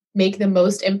probably make the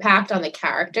most impact on the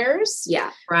characters.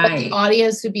 Yeah. Right. But the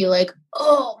audience would be like,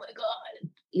 oh my God.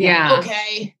 Yeah.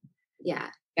 Okay. Yeah.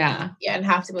 Yeah. Yeah. And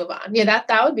have to move on. Yeah.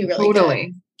 That would be really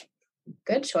good.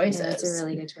 Good choices. Yeah, that's a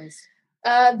really good choice.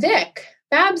 Vic,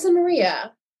 Babs and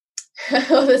Maria.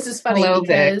 Oh, this is funny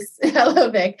because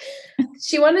hello, Vic.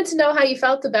 She wanted to know how you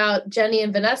felt about Jenny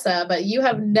and Vanessa, but you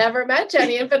have never met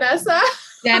Jenny and Vanessa.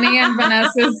 Jenny and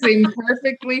Vanessa seem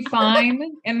perfectly fine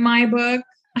in my book.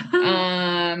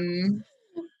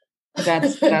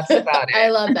 That's about it. I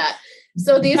love that.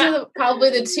 So these are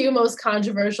probably the two most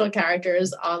controversial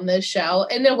characters on this show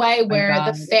in a way where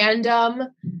the fandom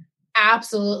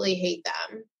absolutely hate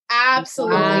them.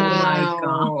 Absolutely.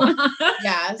 Wow.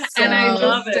 Yes. And I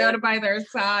just stood by their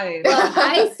side. Well,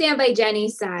 I stand by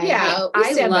Jenny's side. Yeah.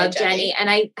 I love Jenny, and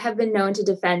I have been known to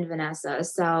defend Vanessa.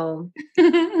 So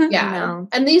yeah.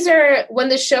 And these are when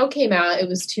the show came out, it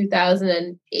was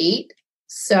 2008.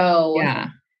 So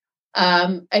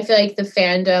I feel like the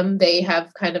fandom, they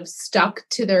have kind of stuck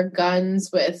to their guns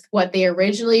with what they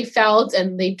originally felt,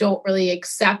 and they don't really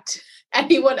accept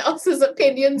anyone else's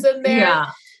opinions in there.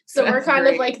 Yeah. So we're kind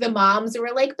of like the moms who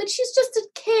were like, but she's just a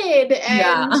kid.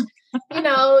 And, you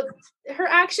know, her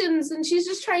actions, and she's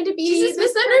just trying to be. She's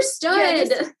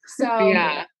misunderstood.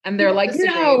 And they're like,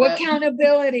 no,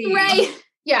 accountability. Right.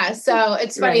 Yeah. So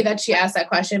it's funny that she asked that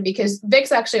question because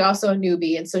Vic's actually also a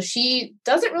newbie. And so she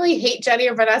doesn't really hate Jenny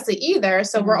or Vanessa either.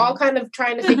 So we're all kind of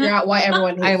trying to figure out why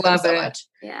everyone hates them so much.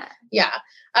 Yeah. Yeah.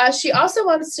 She also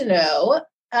wants to know,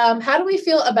 how do we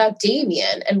feel about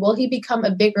Damien, and will he become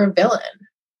a bigger villain?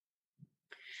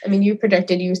 I mean, you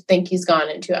predicted you think he's gone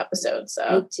in 2 episodes. So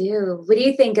I do. What do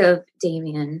you think of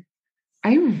Damien?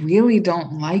 I really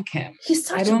don't like him.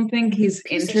 I don't think he's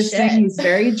interesting. He's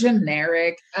very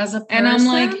generic as a person. And I'm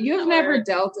like, you've never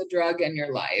dealt a drug in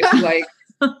your life. Like,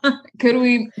 could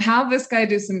we have this guy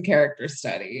do some character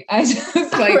study? I just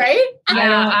like, right?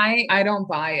 I don't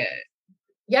buy it.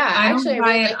 Yeah, I don't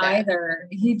buy it either.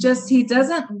 He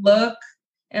doesn't look,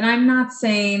 and I'm not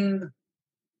saying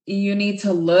you need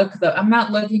to look I'm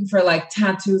not looking for like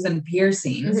tattoos and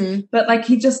piercings, but like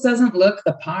he just doesn't look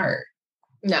the part.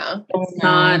 No,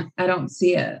 I don't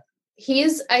see it.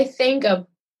 He's, I think, a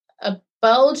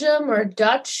Belgium or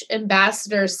Dutch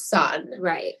ambassador's son.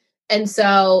 Right. And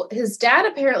so his dad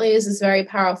apparently is this very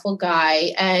powerful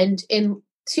guy. And in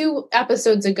 2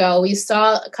 episodes ago, we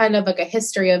saw kind of like a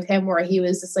history of him where he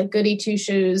was this like goody two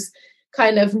shoes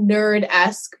kind of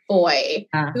nerd-esque boy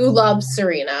who loves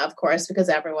Serena, of course, because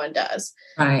everyone does.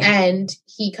 Right. And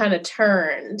he kind of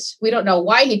turned. We don't know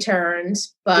why he turned,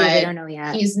 but we don't know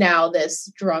yet. He's now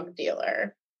this drug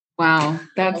dealer. Wow,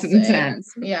 that's intense.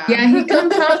 Yeah. Yeah, he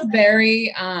comes off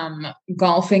very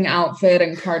golfing outfit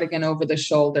and cardigan over the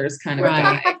shoulders kind of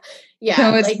guy. Yeah.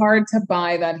 So it's hard to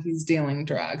buy that he's dealing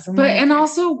drugs. And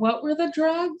also, what were the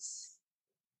drugs?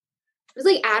 It was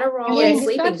like Adderall and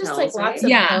sleeping pills. Like lots of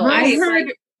pills. I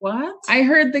heard what? I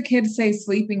heard the kid say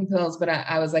sleeping pills, but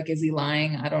I was like, is he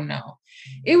lying? I don't know.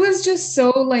 It was just so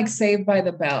like Saved by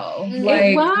the Bell. Like,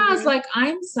 it was like,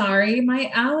 I'm sorry,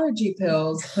 my allergy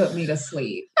pills put me to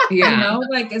sleep. Yeah. You know,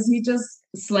 like, is he just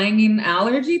slanging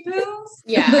allergy pills?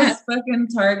 Yeah. This fucking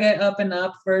Target up and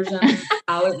up version,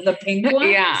 the pink one.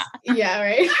 Yeah. Yeah,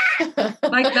 right.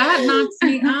 Like that knocks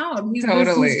me out.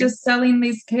 He's just selling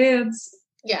these kids.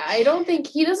 Yeah, I don't think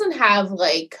he doesn't have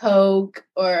like coke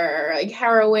or like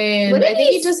heroin. I think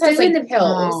he just has like the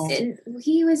pills. And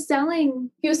he was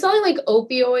selling like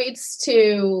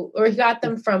opioids or he got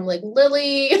them from like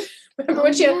Lily. Remember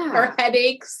when she had her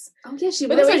headaches? Oh yeah,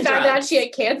 but then we found out she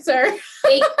had cancer.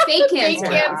 Fake cancer. Fake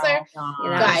cancer.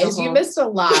 Guys, you missed a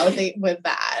lot with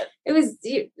that.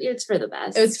 It's for the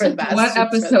best. It was for the best. What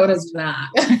episode is that?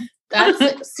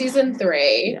 That's season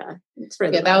 3. Yeah, it's for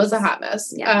the best. That was a hot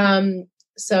mess. Yeah.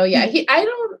 So yeah,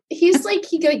 he's like,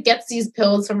 he gets these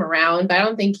pills from around, but I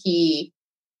don't think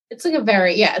it's like a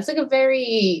very, I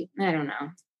don't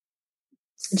know,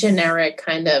 generic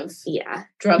kind of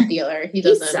drug dealer. He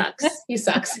doesn't. He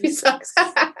sucks.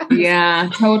 Yeah,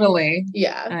 totally.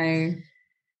 Yeah.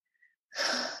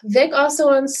 Vic also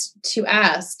wants to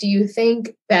ask, do you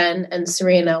think Ben and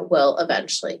Serena will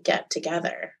eventually get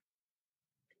together?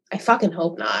 I fucking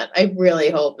hope not. I really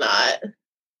hope not.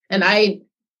 And I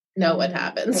know what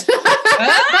happens.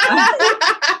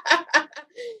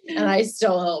 And I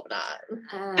still hope not.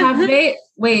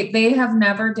 They have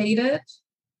never dated?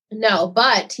 No,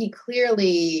 but he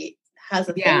clearly has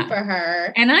a thing for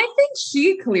her. And I think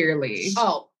she clearly.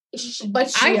 Oh, but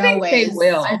she I think always. they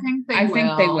will. I think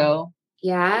they will.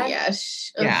 Yeah.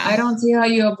 Yeah. I don't see how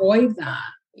you avoid that.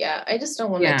 Yeah, I just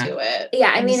don't want to do it. Yeah,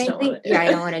 I mean, I think,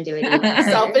 I don't want to do it either.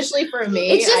 Selfishly for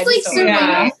me. It's just like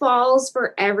Serena falls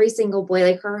for every single boy.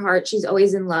 Like her heart, she's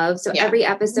always in love. So every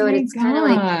episode, it's kind of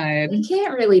like, we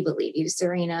can't really believe you,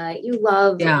 Serena. You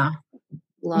love,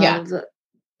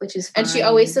 which is fine. And she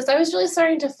always says, I was really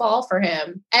starting to fall for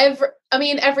him.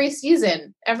 Every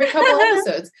season, every couple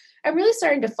episodes. I'm really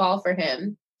starting to fall for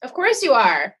him. Of course you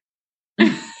are.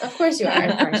 Of course you are.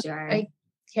 Of course you are. I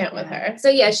can't with her. So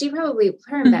yeah,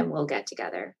 her and Ben will get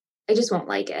together. I just won't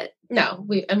like it. No,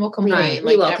 we'll complain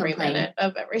every minute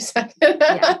of every second.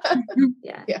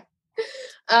 Yeah.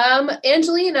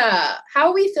 Angelina, how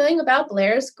are we feeling about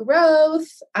Blair's growth?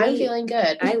 I'm feeling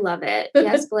good. I love it.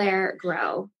 Yes, Blair,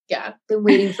 grow. Yeah. Been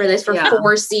waiting for this for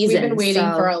 4 seasons. We've been waiting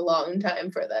for a long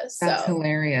time for this. That's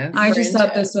hilarious. I just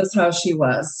thought this was how she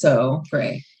was. So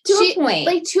great. To a point.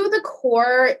 Like to the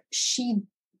core, she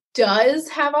does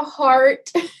have a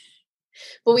heart,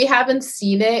 but we haven't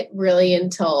seen it really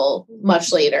until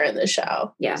much later in the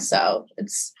show. Yeah. So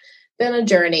it's been a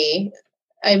journey.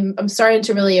 I'm starting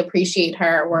to really appreciate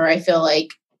her, where I feel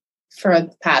like for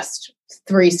the past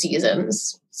 3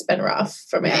 seasons, it's been rough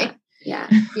for me. Yeah.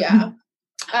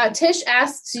 Tish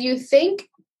asks, do you think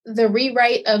the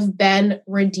rewrite of Ben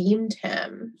redeemed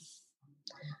him?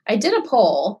 I did a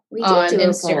poll on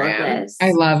Instagram.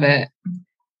 I love it.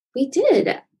 We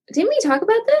did. Didn't we talk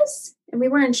about this? And we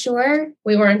weren't sure.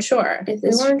 If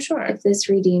this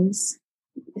redeems,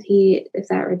 if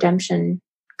that redemption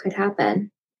could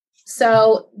happen.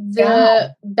 So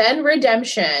the Ben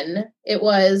redemption, it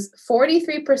was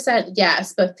 43%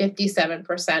 yes, but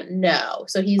 57% no.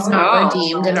 So he's not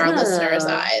redeemed in our listeners'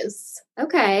 eyes.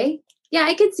 Okay. Yeah,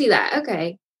 I could see that.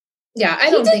 Okay. Yeah,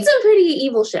 he did some pretty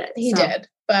evil shit. He did,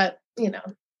 but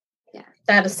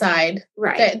that aside,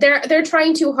 right? They're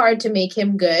trying too hard to make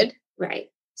him good, right?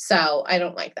 So I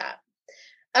don't like that.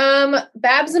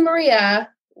 Babs and Maria,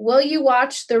 will you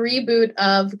watch the reboot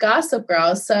of Gossip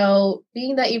Girl? So,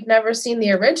 being that you've never seen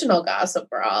the original Gossip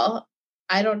Girl,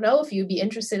 I don't know if you'd be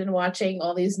interested in watching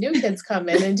all these new kids come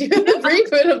in and do the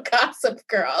reboot of Gossip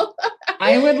Girl.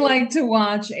 I would like to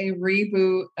watch a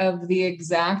reboot of the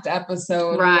exact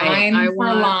episode, line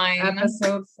for line,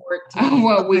 episode 14, of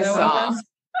what we saw.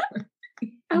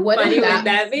 How funny would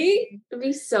that be? It'd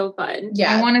be so fun.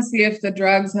 Yeah. I want to see if the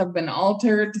drugs have been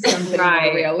altered to something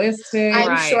more realistic.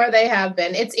 I'm sure they have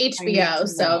been. It's HBO,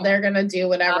 so they're going to do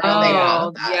whatever they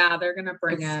want. Yeah, they're going to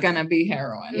bring it. It's going to be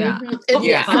heroin. Yeah.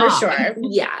 For sure.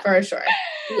 Yeah. For sure.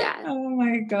 Yeah. Oh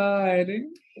my God.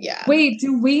 Yeah. Wait,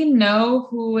 do we know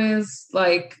who is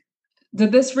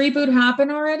did this reboot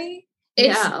happen already?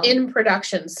 It's in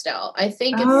production still. I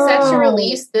think it's set to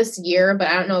release this year, but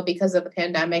I don't know because of the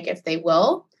pandemic if they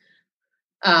will.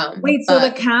 Wait, so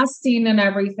the casting and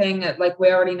everything,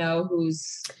 we already know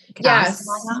who's cast?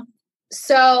 Yes.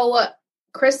 So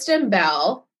Kristen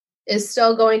Bell is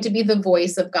still going to be the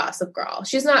voice of Gossip Girl.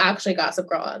 She's not actually Gossip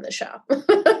Girl on the show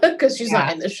because she's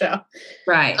not in the show.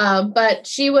 Right. But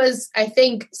she was, I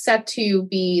think, set to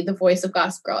be the voice of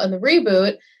Gossip Girl in the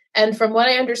reboot. And from what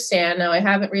I understand, now I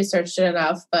haven't researched it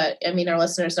enough, but I mean, our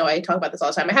listeners know I talk about this all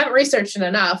the time. I haven't researched it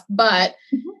enough, but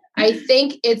I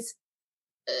think it's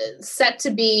set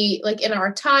to be in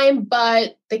our time,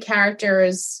 but the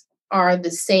characters are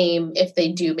the same if they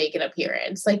do make an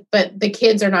appearance. But the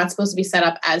kids are not supposed to be set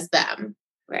up as them.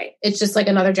 Right. It's just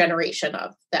another generation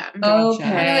of them. Okay.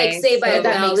 Kind of Saved by the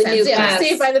Bell, the new class.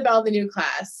 Saved by the Bell, the new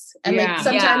class. And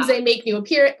sometimes they make new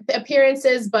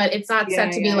appearances, but it's not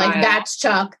set to be that's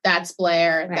Chuck, that's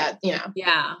Blair, that,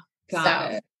 Yeah.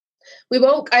 Got it. We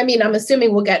won't, I'm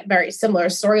assuming we'll get very similar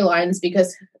storylines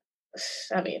because,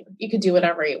 you could do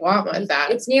whatever you want with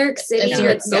that. It's New York City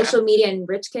with social media and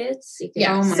rich kids. You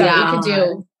could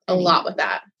do a lot with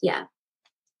that. Yeah.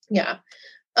 Yeah.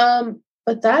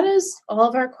 But that is all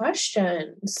of our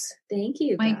questions. Thank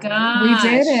you. My God. We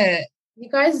did it. You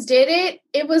guys did it.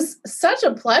 It was such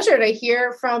a pleasure to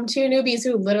hear from 2 newbies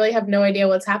who literally have no idea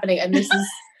what's happening. And this is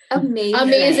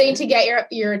amazing to get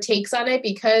your takes on it,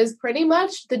 because pretty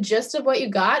much the gist of what you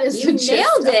got is You the gist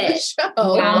nailed of the it. show.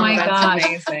 Oh my That's God.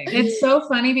 amazing. It's so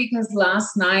funny because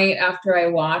last night after I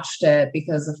watched it,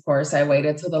 because of course I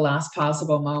waited till the last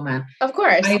possible moment, Of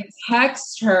course. I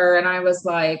text her and I was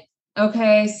like,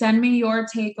 okay, send me your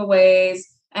takeaways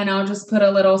and I'll just put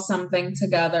a little something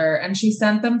together. And she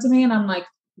sent them to me and I'm like,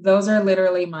 those are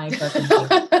literally my fucking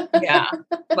takeaways. Yeah.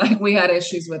 Like we had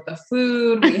issues with the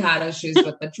food. We had issues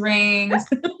with the drinks.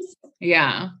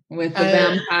 Yeah. With the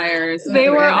vampires. They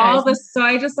were all the, so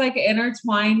I just like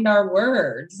intertwined our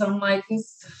words. I'm like,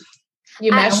 this.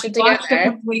 You meshed it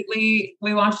together. We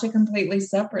watched it completely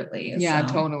separately. Yeah,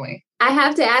 so. totally. I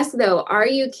have to ask though, are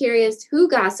you curious who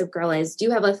Gossip Girl is? Do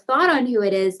you have a thought on who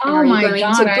it is? And Oh are my you going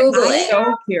God, to Google I'm it?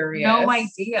 so curious. No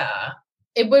idea.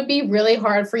 It would be really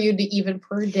hard for you to even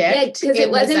predict. Yeah, because it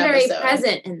wasn't very episode.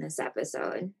 present in this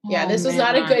episode. Yeah, this was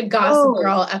man. not a good Gossip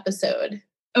Girl episode.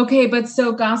 Okay, but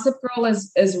so Gossip Girl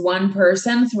is one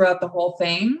person throughout the whole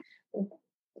thing?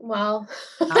 Well.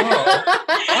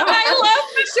 I love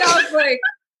the show. Like,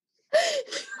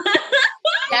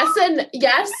 yes, and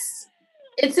yes,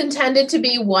 it's intended to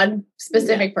be one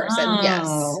specific person. Oh,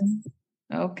 Yes.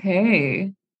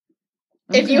 Okay.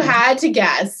 If you had to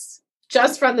guess,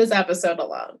 just from this episode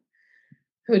alone,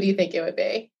 who do you think it would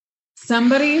be?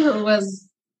 Somebody who was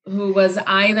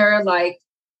either like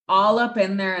all up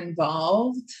in there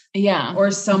involved, Yeah,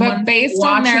 or someone but based on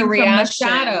watching their from the reactions,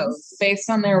 shadows. based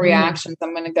on their reactions,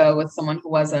 I'm going to go with someone who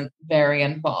wasn't very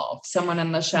involved. Someone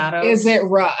in the shadows. Is it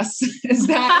Russ? Is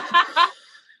that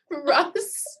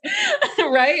Russ?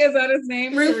 right? Is that his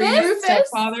name? Rufus?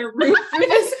 Stepfather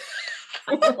Rufus.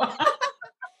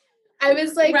 I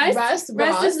was like,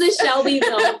 Russ is the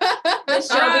Shelbyville. The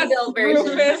Shelbyville version.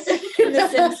 Rufus. In the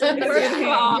Simpsons. First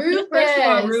of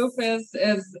all, Rufus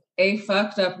is a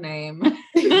fucked up name,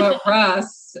 but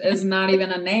Russ is not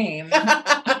even a name.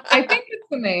 I think it's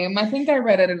the name. I think I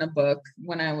read it in a book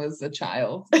when I was a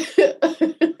child.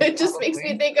 It just makes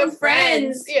me think of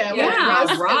Friends. Yeah,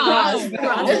 Ross.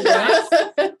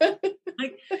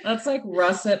 Like, that's like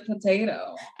russet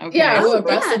potato. Okay. Yeah, so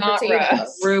russet not potato.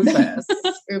 Russ. Rufus.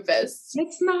 Rufus.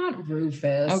 It's not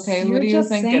Rufus. Okay, You're who do you just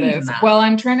think it saying is? that. Well,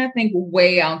 I'm trying to think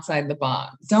way outside the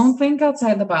box. Don't think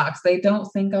outside the box. They don't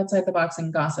think outside the box in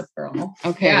Gossip Girl.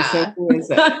 Okay, Yeah. so who is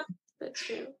it? That's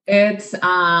true. It's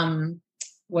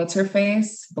what's her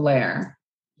face? Blair.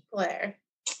 Blair.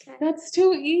 That's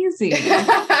too easy.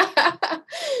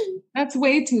 That's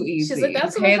way too easy. She's like,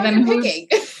 that's okay, what then I'm who's picking.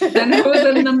 then who's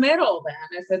in the middle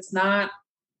then? If it's not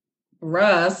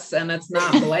Russ and it's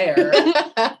not Blair.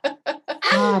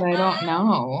 God, I don't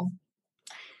know.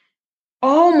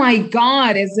 Oh my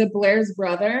God, is it Blair's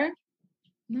brother?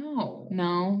 No.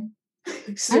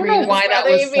 I don't know why that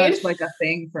was such like a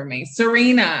thing for me.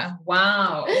 Serena.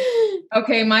 Wow.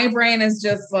 Okay, my brain is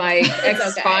just like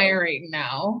expiring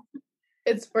now.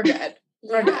 We're good.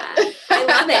 We're Yeah. good. I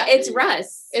love it. It's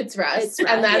Russ. It's Russ. It's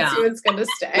Russ. And that's Yeah. who it's gonna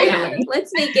stay. Yeah.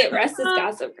 Let's make it Russ's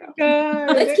Gossip Girl.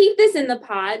 God. Let's keep this in the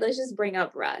pod. Let's just bring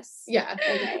up Russ. Yeah.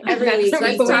 Okay. Every week,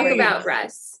 let's talk Absolutely. about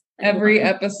Russ. Every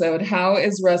episode, how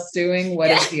is Russ doing? What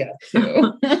is he up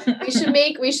to?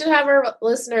 We should have our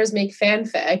listeners make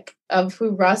fanfic of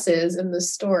who Russ is in the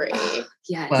story.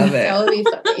 Yes. Love it. That would be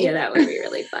funny. Yeah, that would be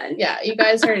really fun. Yeah, you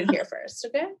guys heard it here first,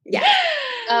 okay? Yeah.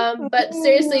 But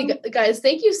seriously, guys,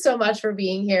 thank you so much for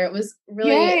being here. It was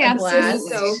really a blast. This is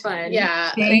so fun.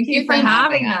 Yeah. Thank you for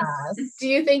having us. Do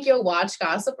you think you'll watch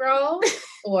Gossip Girl?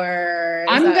 Or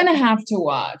I'm gonna have to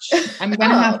watch. I'm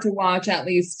gonna have to watch at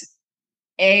least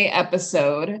a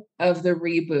episode of the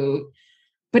reboot.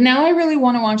 But now I really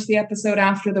want to watch the episode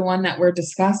after the one that we're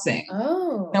discussing.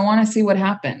 Oh. I want to see what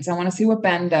happens. I want to see what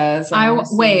Ben does.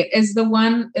 Wait, is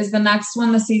the next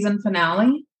one the season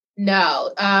finale?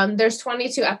 No. There's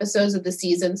 22 episodes of the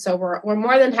season, so we're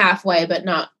more than halfway, but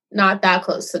not that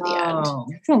close to the end.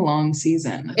 It's a long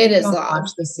season. It is I'll long.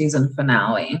 Watch the season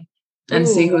finale and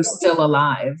see who's still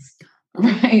alive.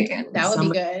 Right. That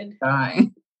would be good.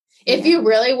 Die. If you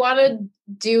really want to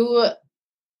do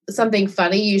something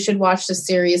funny, you should watch the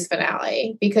series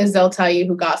finale, because they'll tell you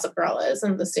who Gossip Girl is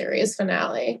in the series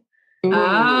finale.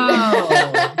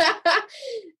 Oh.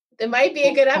 It might be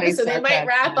a good episode. They might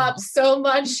wrap up so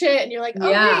much shit and you're like, oh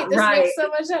Yeah, wait, this right. makes so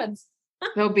much sense.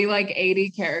 There'll be like 80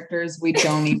 characters we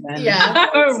don't even Yeah.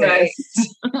 right.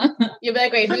 You'll be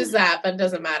like, wait, who's that? But it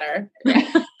doesn't matter.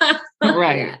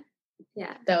 Right.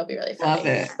 Yeah. That would be really funny. Love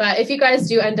it. But if you guys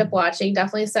do end up watching,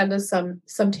 definitely send us some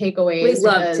takeaways. We'd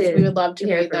love because to we would love to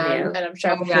hear read from them. you. And I'm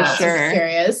sure Oh, everyone for else sure. is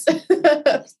curious.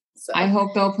 So, I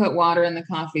hope they'll put water in the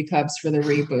coffee cups for the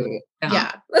reboot.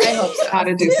 yeah. I hope so. Got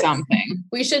to do something.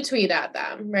 We should tweet at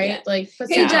them, right? Yeah. Like put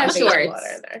Hey, some Josh baking Schwartz.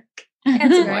 water in there.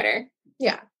 And some water.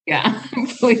 Yeah. Yeah,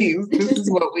 please. This is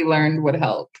what we learned would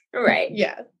help. Right.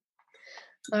 Yeah.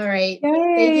 All right.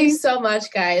 Yay. Thank you so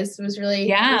much, guys. It was really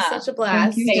it was such a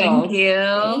blast. Thank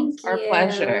you. Thank Our you.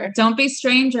 pleasure. Don't be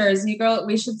strangers.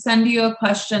 We should send you a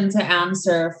question to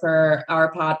answer for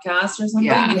our podcast or something.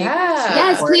 Yeah.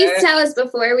 Yes, please tell us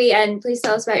before we end. Please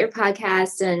tell us about your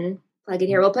podcast and plug it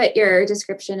here. We'll put your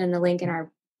description and the link in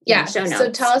our show notes.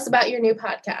 So tell us about your new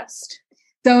podcast.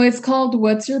 So it's called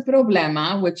What's Your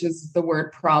Problema, which is the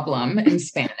word problem in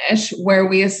Spanish, where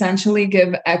we essentially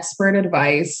give expert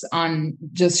advice on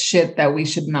just shit that we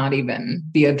should not even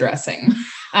be addressing.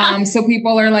 So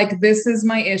people are like, this is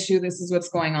my issue. This is what's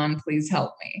going on. Please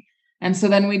help me. And so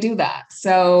then we do that.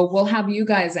 So we'll have you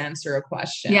guys answer a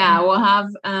question. Yeah, we'll have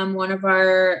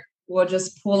we'll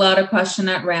just pull out a question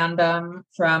at random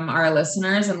from our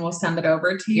listeners and we'll send it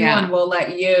over to you and we'll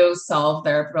let you solve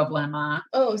their problema.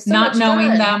 Oh, so not much knowing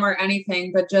fun. them or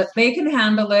anything, but just they can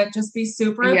handle it. Just be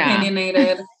super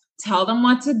opinionated. Tell them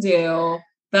what to do.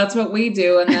 That's what we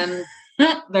do. And then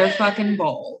they're fucking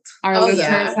bold. Our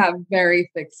listeners have very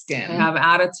thick skin. They have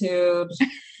attitude.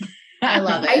 I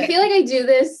love it. I feel like I do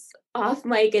this off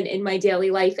mic and in my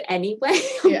daily life anyway.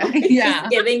 Yeah. Just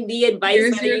giving the advice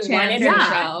Here's whether your you want it chance or to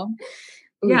not. show.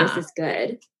 Ooh, this is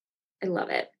good. I love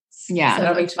it. Yeah, So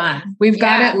that'll be much fun. We've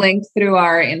got it linked through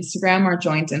our Instagram. Our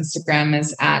joint Instagram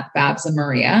is at Babs and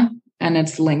Maria, and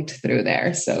it's linked through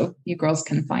there. So you girls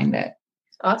can find it.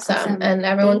 Awesome. And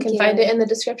everyone Thank can you. find it in the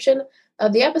description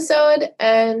of the episode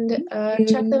and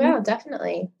check them out.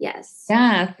 Definitely. Yes.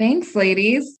 Yeah, thanks,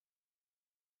 ladies.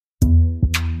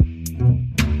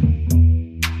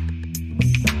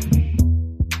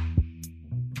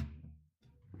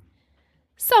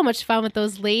 So much fun with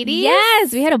those ladies.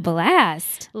 Yes, we had a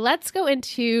blast. Let's go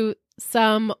into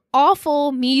some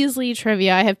awful, measly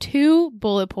trivia. I have 2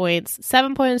 bullet points,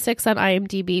 7.6 on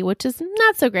IMDb, which is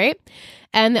not so great.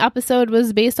 And the episode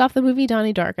was based off the movie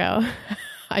Donnie Darko.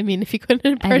 I mean, if you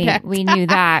couldn't predict. We knew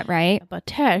that, right? But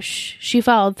Tish, she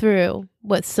followed through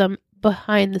with some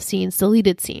behind the scenes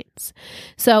deleted scenes.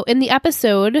 So in the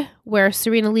episode where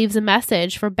Serena leaves a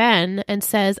message for Ben and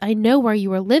says, I know where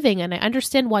you are living and I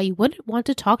understand why you wouldn't want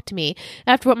to talk to me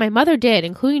after what my mother did,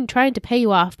 including trying to pay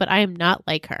you off, but I am not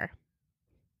like her.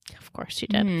 Of course she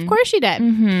did. Of course she did.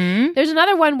 Mm-hmm. There's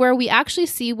another one where we actually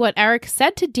see what Eric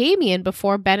said to Damien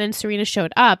before Ben and Serena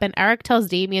showed up, and Eric tells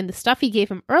Damien the stuff he gave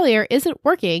him earlier isn't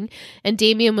working, and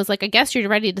Damien was like, I guess you're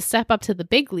ready to step up to the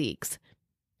big leagues.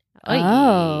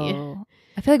 Oh,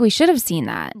 I feel like we should have seen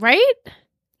that. Right?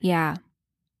 Yeah.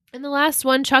 And the last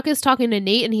one, Chuck is talking to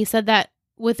Nate, and he said that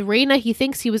with Raina, he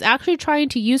thinks he was actually trying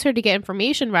to use her to get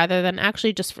information rather than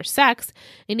actually just for sex.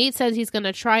 And Nate says he's going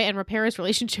to try and repair his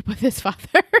relationship with his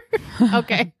father.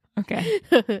 Okay. Okay.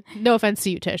 No offense to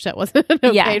you, Tish. That wasn't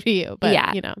okay to you.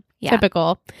 But, you know,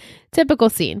 typical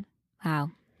scene.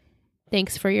 Wow.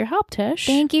 Thanks for your help, Tish.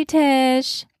 Thank you,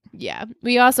 Tish. Yeah.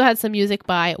 We also had some music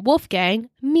by Wolfgang,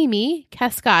 Mimi,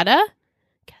 Cascade,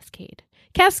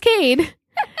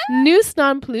 Nous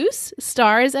Non Plus,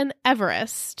 Stars, and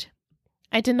Everest.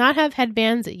 I did not have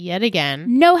headbands yet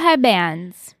again. No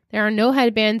headbands. There are no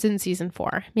headbands in season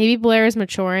 4. Maybe Blair is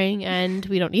maturing and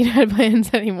we don't need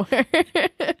headbands anymore.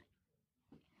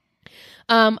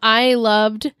 I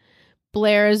loved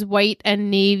Blair's white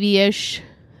and navy-ish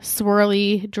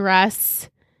swirly dress.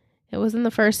 It was in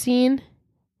the first scene.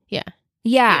 Yeah.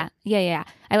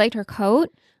 I liked her coat.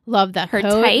 Love that Her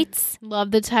coat. tights.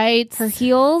 Love the tights. Her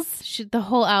heels. The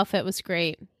whole outfit was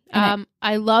great.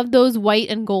 I love those white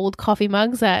and gold coffee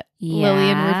mugs that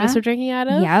Lily and Rufus are drinking out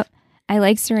of. Yep. I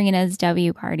like Serena's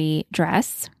W party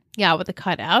dress. Yeah, with the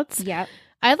cutouts. Yep.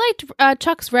 I liked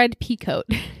Chuck's red pea coat.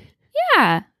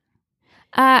 Yeah.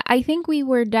 I think we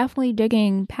were definitely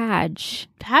digging Padge.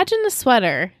 Padge in the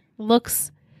sweater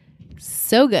looks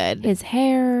so good. His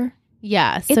hair.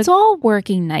 Yeah. So It's all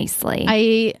working nicely.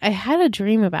 I had a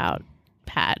dream about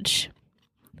Padge.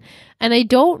 And I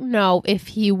don't know if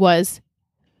he was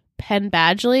Penn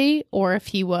Badgley or if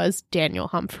he was Daniel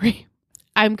Humphrey.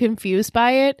 I'm confused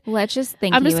by it. Let's just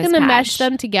think I'm just going to mesh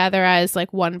them together as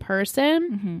like one person.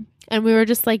 Mm-hmm. And we were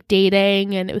just like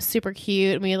dating and it was super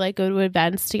cute. And we like go to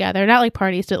events together. Not like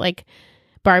parties, but like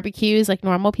barbecues, like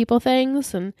normal people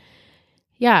things. And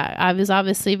yeah, I was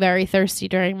obviously very thirsty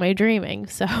during my dreaming.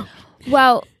 So,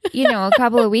 well, a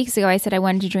couple of weeks ago, I said I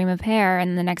wanted to dream of hair.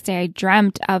 And the next day I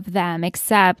dreamt of them,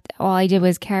 except all I did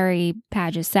was carry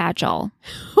Padge's satchel.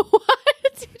 What?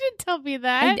 You didn't tell me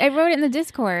that. I wrote it in the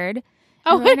Discord.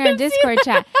 Oh, in our Discord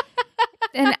chat.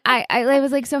 And I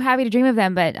was like so happy to dream of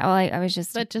them, but I was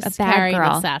just a bad carrying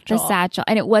girl. the satchel. The satchel.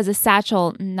 And it was a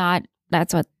satchel, not,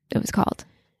 that's what it was called.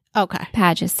 Okay.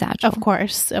 Padge's satchel. Of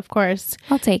course.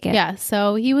 I'll take it. Yeah.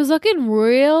 So he was looking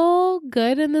real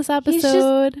good in this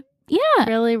episode. Yeah.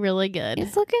 Really, really good.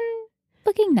 It's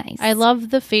looking nice. I love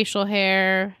the facial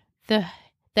hair. The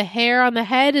hair on the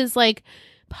head is like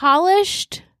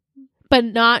polished, but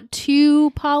not too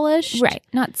polished. Right.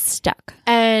 Not stuck.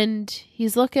 And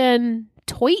he's looking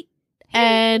toit.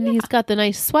 And he's got the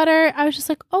nice sweater. I was just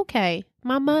like, okay,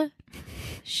 mama,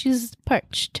 she's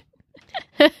perched.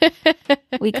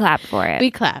 We clap for it.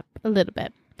 We clap a little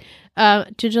bit.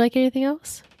 Did you like anything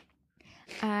else?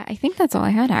 I think that's all I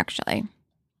had, actually.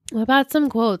 What about some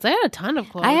quotes? I had a ton of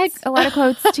quotes. I had a lot of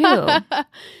quotes, too.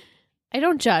 I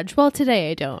don't judge. Well,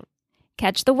 today I don't.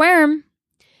 Catch the worm.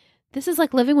 This is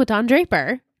like living with Don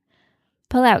Draper.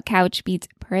 Pull out couch beats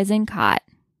prison cot.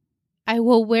 I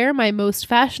will wear my most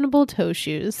fashionable toe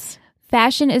shoes.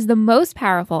 Fashion is the most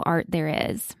powerful art there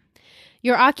is.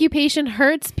 Your occupation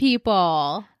hurts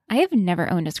people. I have never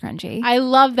owned a scrunchie. I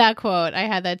love that quote. I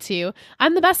had that too.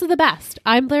 I'm the best of the best.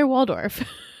 I'm Blair Waldorf.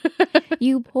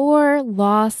 You poor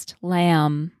lost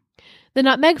lamb. The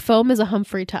nutmeg foam is a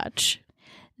Humphrey touch.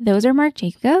 Those are Marc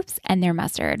Jacobs and they're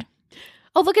mustard.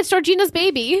 Oh, look, it's Georgina's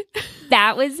baby.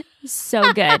 That was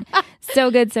so good.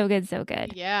 So good, so good, so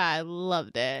good. Yeah, I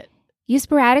loved it. You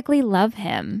sporadically love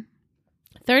him.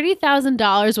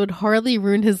 $30,000 would hardly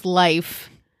ruin his life.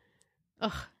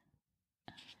 Ugh.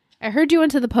 I heard you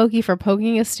went to the pokey for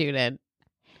poking a student.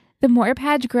 The more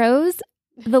Padge grows,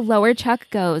 the lower Chuck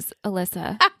goes,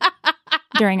 Alyssa,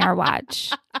 during our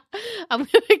watch. I'm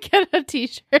going to get a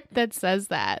t-shirt that says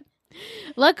that.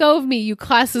 Let go of me, you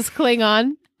classist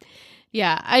Klingon.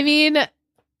 Yeah, I mean,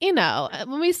 you know,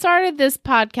 when we started this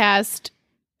podcast,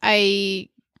 I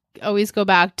always go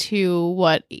back to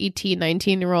what 18,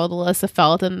 19-year-old Alyssa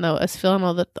felt, and I was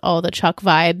feeling all the Chuck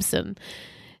vibes. And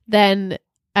then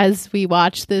as we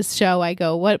watch this show, I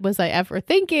go, what was I ever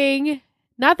thinking?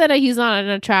 Not that he's not an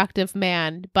attractive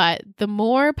man, but the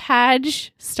more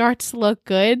Padge starts to look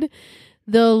good,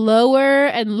 the lower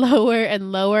and lower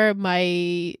and lower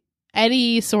my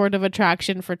any sort of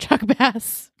attraction for Chuck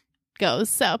Bass goes.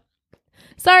 So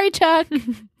sorry, Chuck.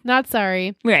 Not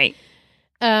sorry. Right.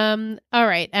 All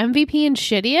right. MVP and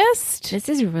shittiest. This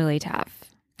is really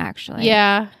tough, actually.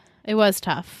 Yeah, it was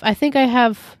tough. I think I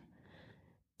have.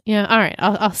 Yeah. All right.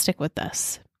 I'll stick with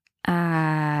this.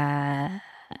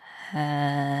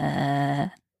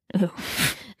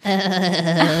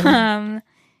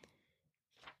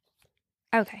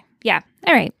 Okay. Yeah.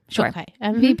 All right. Sure. Okay.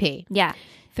 MVP. Yeah.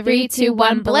 3, 2,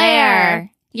 1, Blair.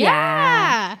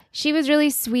 Yeah. She was really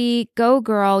sweet. Go,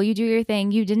 girl. You do your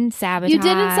thing. You didn't sabotage. You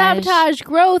didn't sabotage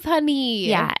growth, honey.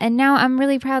 Yeah. And now I'm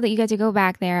really proud that you got to go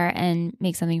back there and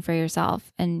make something for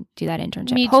yourself and do that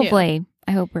internship. Me too. Hopefully.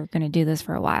 I hope we're going to do this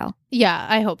for a while. Yeah,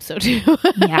 I hope so too.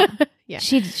 Yeah. Yeah.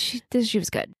 She was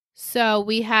good. So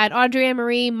we had Audrey and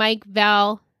Marie, Mike,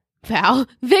 Val,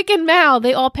 Vic and Mal.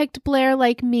 They all picked Blair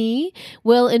like me.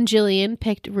 Will and Jillian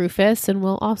picked Rufus, and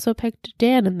Will also picked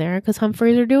Dan in there because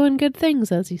Humphreys are doing good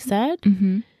things, as he said.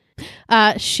 Mm-hmm.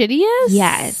 Shittiest?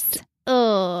 Yes.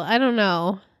 Oh, I don't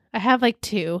know. I have like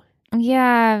 2.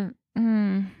 Yeah.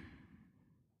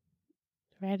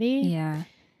 Ready? Yeah.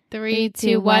 3,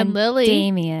 2, 1, Lily.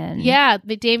 Damien. Yeah,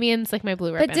 but Damien's like my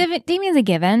blue ribbon. But Damien's a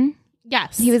given.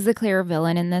 Yes. He was the clear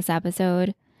villain in this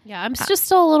episode. Yeah, I'm just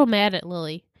still a little mad at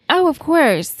Lily. Oh, of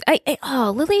course.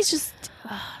 Lily's just...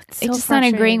 It's just not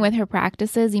agreeing with her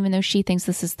practices, even though she thinks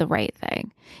this is the right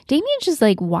thing. Damien's just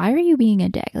like, why are you being a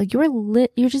dick? Like,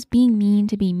 you're just being mean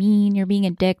to be mean. You're being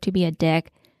a dick to be a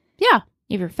dick. Yeah.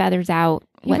 You have your feathers out.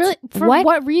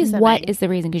 What reason? What is the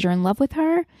reason? Because you're in love with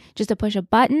her? Just to push a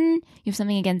button? You have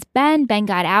something against Ben? Ben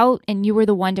got out and you were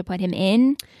the one to put him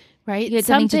in? Right? You had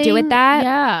something to do with that?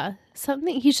 Yeah.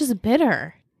 He's just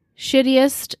bitter.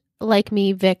 Shittiest, like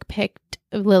me, Vic picked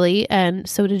Lily, and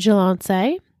so did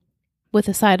Jelance, with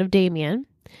a side of Damien.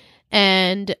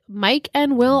 And Mike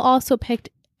and Will also picked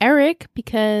Eric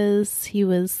because he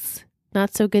was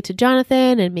not so good to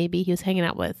Jonathan, and maybe he was hanging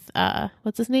out with,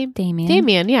 what's his name?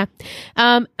 Damien, yeah.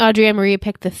 Audrey and Maria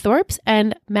picked the Thorpes,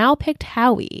 and Mal picked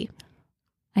Howie.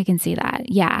 I can see that.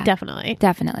 Yeah.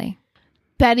 Definitely.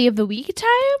 Betty of the Week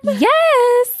time?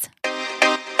 Yes!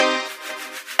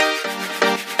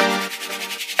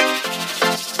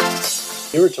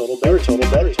 You're a total Betty. You're a total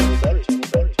Betty.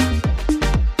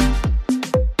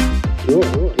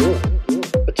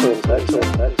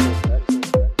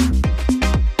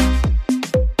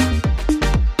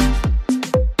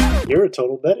 You're a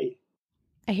total Betty.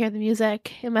 I hear the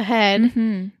music in my head.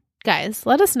 Mm-hmm. Guys,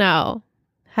 let us know.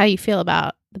 how you feel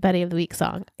about the Betty of the Week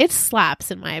song. It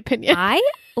slaps, in my opinion. I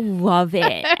love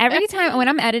it. Every time when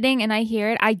I'm editing and I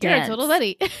hear it, I dance. You're a total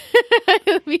Betty.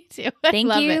 Me too.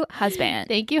 Thank you, husband.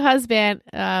 Thank you, husband.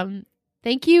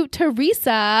 Thank you,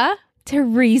 Teresa.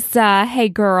 Teresa, hey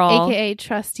girl. AKA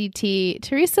Trusty T.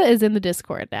 Teresa is in the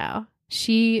Discord now.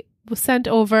 She was sent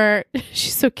over.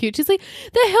 She's so cute. She's like,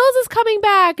 The Hills is coming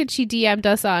back. And she DM'd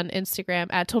us on Instagram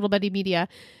at Total Betty Media.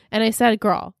 And I said,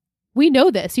 girl, we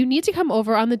know this. You need to come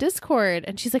over on the Discord.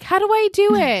 And she's like, how do I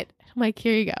do it? I'm like,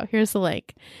 here you go. Here's the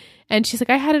link. And she's like,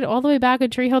 I had it all the way back in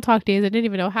Tree Hill Talk days. I didn't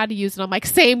even know how to use it. I'm like,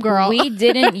 same girl. We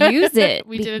didn't use it.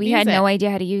 We had no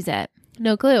idea how to use it.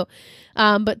 No clue.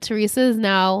 But Teresa is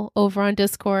now over on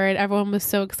Discord. Everyone was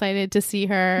so excited to see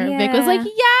her. Yeah. Vic was like,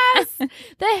 yes,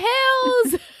 The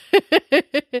Hills.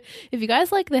 If you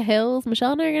guys like The Hills,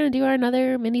 Michelle and I are going to do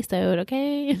another mini-sode,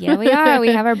 okay? Yeah, we are. We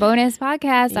have our bonus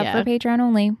podcast up for Patreon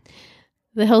only.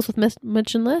 The Hills with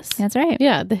Mitch and Liz. That's right.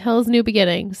 Yeah, The Hills New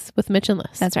Beginnings with Mitch and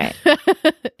Liz. That's right.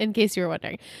 In case you were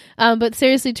wondering. But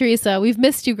seriously, Teresa, we've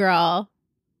missed you, girl.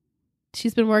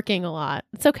 She's been working a lot.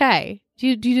 It's okay. Do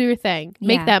your thing.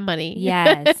 Make that money.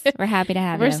 Yes. We're happy to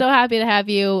have you. We're so happy to have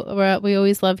you. We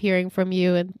always love hearing from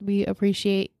you, and we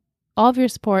appreciate all of your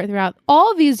support throughout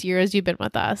all these years you've been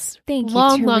with us. Thank you,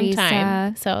 long Teresa.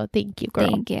 time. So thank you, girl.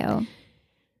 Thank you.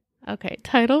 Okay,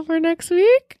 title for next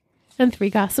week and 3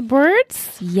 gossip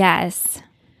words. Yes.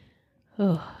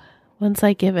 Oh, once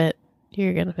I give it,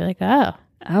 you're gonna be like, oh,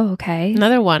 okay.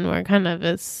 Another one where kind of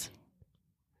is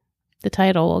the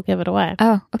title will give it away.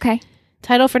 Oh, okay.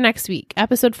 Title for next week,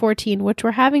 episode 14, which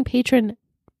we're having patron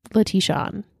Letitia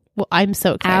on. Well, I'm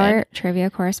so excited. Our trivia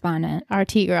correspondent. Our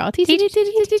T girl. Okay.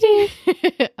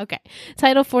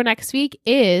 Title for next week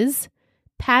is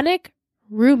Panic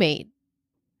Roommate.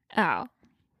 Oh.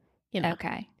 You know.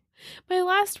 Okay. My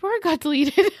last word got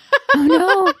deleted.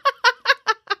 Oh,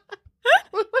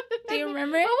 no. Do you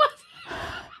remember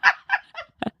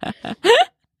it?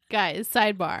 Guys,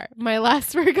 sidebar. My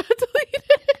last word got deleted.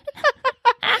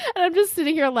 And I'm just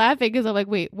sitting here laughing because I'm like,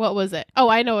 wait, what was it? Oh,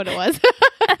 I know what it was.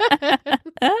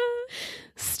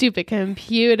 Stupid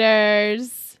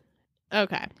computers.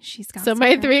 Okay. She's got so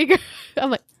my 3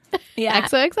 I'm like, yeah.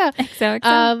 XOXO.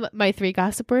 XOXO. My 3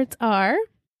 gossip words are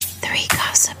 3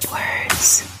 gossip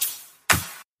words.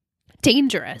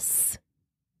 Dangerous.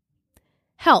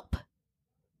 Help.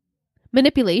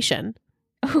 Manipulation.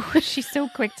 Oh, she's so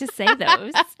quick to say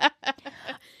those.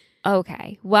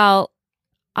 Okay. Well,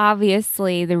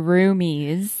 obviously the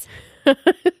roomies.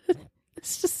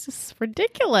 It's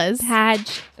ridiculous.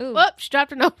 Padge. Ooh. Whoops, she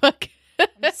dropped her notebook.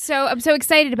 I'm so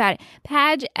excited about it.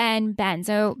 Padge and Ben.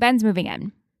 So Ben's moving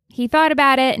in. He thought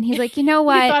about it and he's like, you know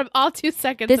what? He thought of all 2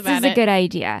 seconds this about is a good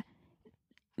idea.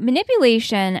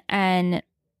 Manipulation, and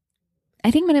I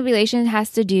think manipulation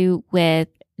has to do with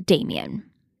Damien.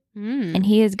 And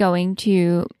he is going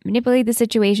to manipulate the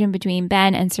situation between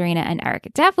Ben and Serena and Eric.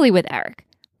 Definitely with Eric.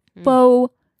 For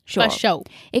sure.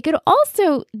 It could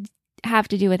also have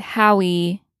to do with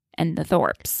Howie and the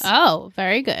Thorpes. Oh,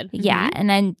 very good. Yeah. And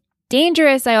then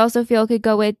dangerous, I also feel could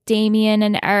go with Damien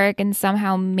and Eric, and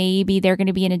somehow maybe they're going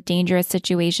to be in a dangerous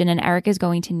situation and Eric is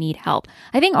going to need help.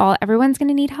 I think everyone's going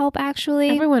to need help, actually.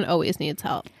 Everyone always needs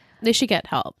help. They should get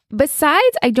help.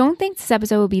 Besides, I don't think this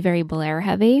episode will be very Blair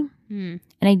heavy. And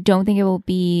I don't think it will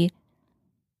be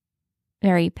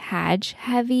very Padge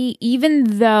heavy,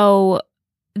 even though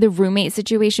the roommate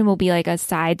situation will be like a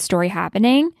side story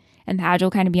happening and Padge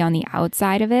will kind of be on the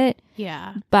outside of it.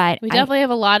 Yeah. But we definitely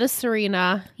have a lot of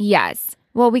Serena. Yes.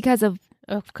 Well, because of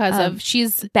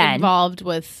she's Ben. Involved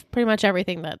with pretty much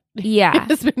everything that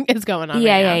is going on.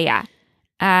 Yeah.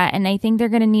 And I think they're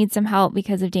going to need some help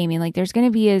because of Damien. Like there's going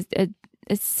to be a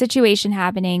situation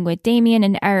happening with Damien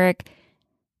and Eric.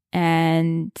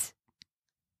 And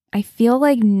I feel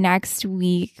like next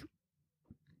week,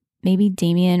 maybe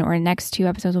Damien, or next 2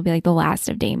 episodes will be like the last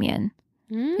of Damien.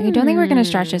 Like, I don't think we're going to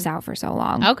stretch this out for so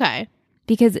long. Okay.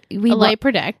 Because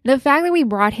predict. The fact that we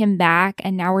brought him back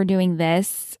and now we're doing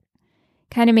this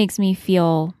kind of makes me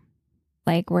feel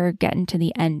like we're getting to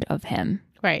the end of him.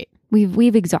 Right.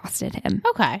 We've exhausted him.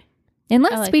 Okay.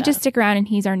 Unless we just stick around and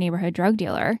he's our neighborhood drug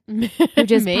dealer who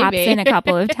just pops in a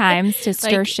couple of times to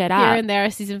stir shit up. Here and there,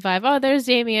 season 5. Oh, there's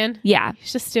Damien. Yeah.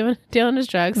 He's just dealing his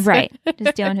drugs. Right.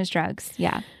 Just dealing his drugs.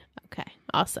 Yeah. Okay.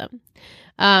 Awesome.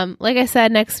 Like I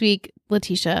said, next week,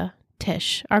 Letitia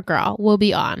Tish, our girl, will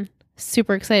be on.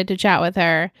 Super excited to chat with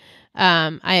her.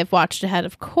 I have watched ahead,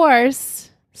 of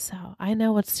course, so I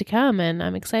know what's to come, and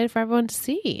I'm excited for everyone to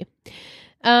see.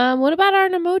 What about our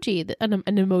emoji?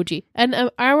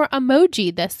 Our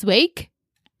emoji this week?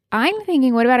 I'm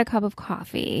thinking, what about a cup of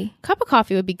coffee? Cup of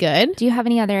coffee would be good. Do you have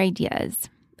any other ideas?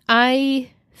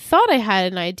 I thought I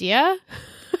had an idea.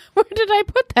 Where did I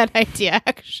put that idea,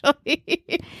 actually?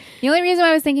 The only reason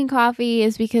why I was thinking coffee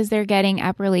is because they're getting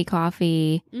Epperly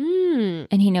coffee.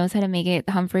 And he knows how to make it.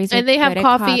 The Humphreys are and they have good at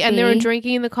coffee, and they were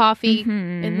drinking the coffee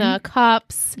in the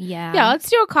cups. Yeah. Yeah, let's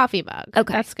do a coffee mug.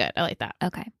 Okay. That's good. I like that.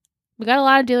 Okay. We got a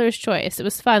lot of dealer's choice. It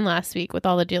was fun last week with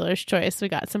all the dealer's choice. We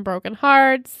got some broken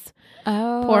hearts.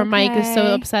 Oh, Poor Mike is so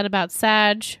okay. upset about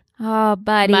Sag. Oh,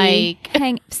 buddy.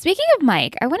 Mike. Speaking of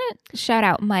Mike, I want to shout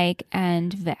out Mike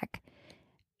and Vic.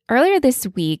 Earlier this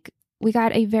week, we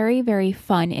got a very, very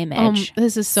fun image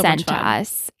This is so sent much fun. to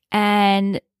us.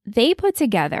 And they put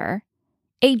together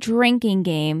a drinking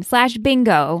game /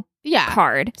 bingo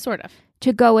card Sort of.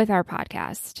 to go with our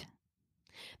podcast.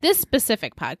 This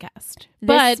specific podcast.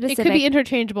 But it could be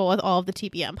interchangeable with all of the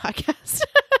TBM podcasts.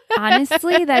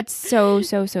 Honestly, that's so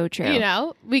true. You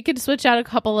know, we could switch out a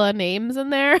couple of names in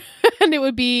there and it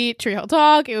would be Treehill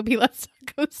Talk. It would be Let's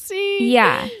Go See.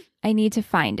 Yeah, I need to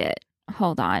find it.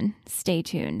 Hold on. Stay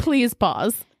tuned. Please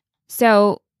pause.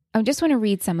 So I just want to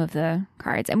read some of the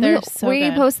cards. And They're so we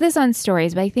good. post this on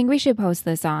stories, but I think we should post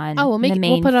this on the main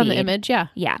we'll put it on the feed. image. Yeah.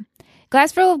 Yeah.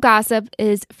 Glass Full of Gossip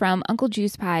is from Uncle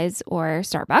Juice Pies or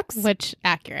Starbucks. Which,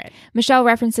 accurate. Michelle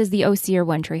references the OC or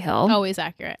One Tree Hill. Always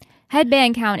accurate.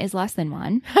 Headband count is less than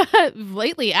 1.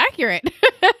 Lately accurate.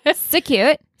 So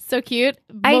cute. So cute.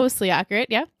 Mostly accurate.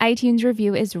 Yeah. iTunes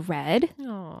review is red.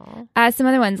 Aww. Some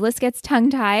other ones. List gets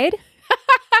tongue-tied.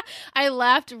 I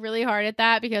laughed really hard at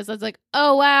that because I was like,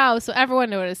 oh, wow. So everyone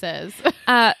notices.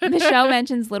 Michelle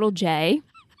mentions Little J.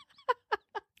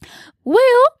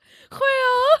 Will.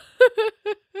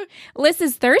 Liz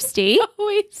is thirsty.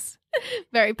 Always.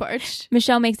 Very parched.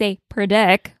 Michelle makes a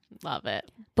predict. Love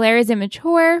it. Blair is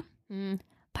immature.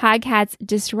 Podcasts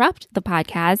disrupt the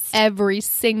podcast. Every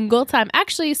single time.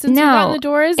 Actually, since we got in the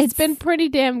doors, it's been pretty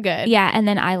damn good. Yeah, and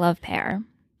then I love Pear.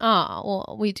 Oh,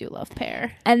 well, we do love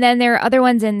Pear. And then there are other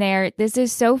ones in there. This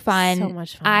is so fun. So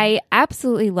much fun. I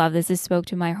absolutely love this. This spoke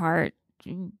to my heart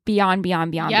beyond.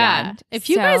 If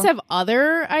you guys have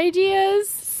other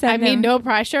ideas, I mean, no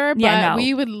pressure, but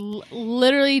we would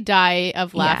literally die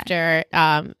of laughter.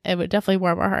 It would definitely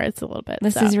warm our hearts a little bit.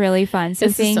 This is really fun. So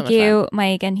thank you, fun.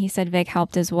 Mike. And he said Vic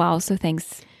helped as well. So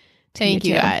thanks to Thank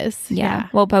you too. guys. Yeah.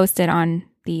 We'll post it on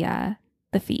the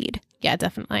feed. Yeah,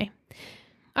 definitely.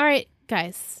 All right,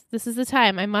 guys, this is the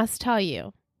time. I must tell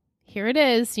you. Here it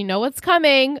is. You know what's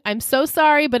coming. I'm so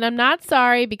sorry, but I'm not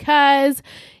sorry because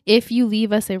if you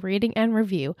leave us a rating and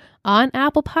review on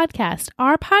Apple Podcast,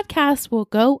 our podcast will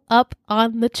go up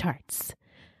on the charts.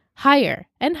 Higher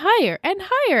and higher and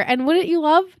higher. And wouldn't you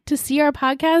love to see our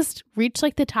podcast reach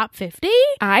like the top 50?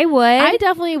 I would. I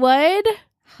definitely would.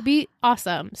 It'd be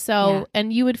awesome. So,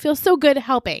 and you would feel so good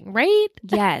helping, right?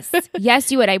 Yes.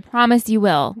 Yes, you would. I promise you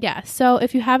will. Yeah. So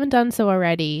if you haven't done so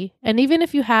already, and even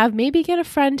if you have, maybe get a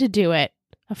friend to do it.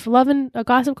 A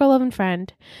Gossip Girl loving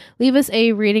friend. Leave us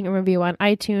a rating and review on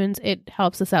iTunes. It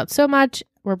helps us out so much.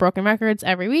 We're broken records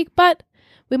every week, but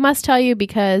we must tell you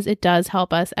because it does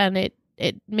help us and it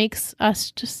makes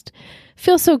us just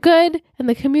feel so good and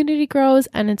the community grows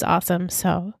and it's awesome.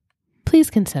 So please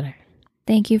consider.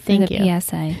 Thank you for the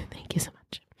PSA. Thank you so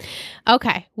much.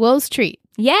 Okay. Will's treat.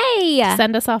 Yay!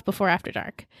 Send us off before After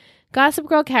Dark. Gossip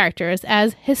Girl characters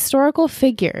as historical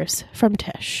figures from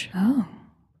Tish. Oh.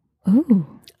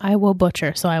 Ooh. I will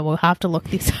butcher, so I will have to look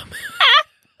these up.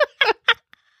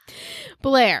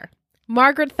 Blair.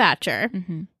 Margaret Thatcher.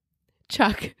 Mm-hmm.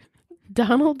 Chuck.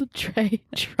 Donald Trey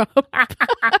Trump.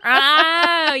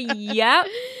 Oh, yep.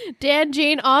 Dan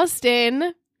Jane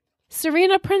Austen.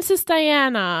 Serena Princess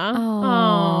Diana.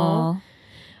 Oh.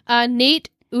 Nate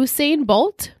Usain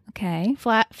Bolt. Okay.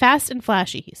 Fast and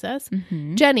flashy, he says.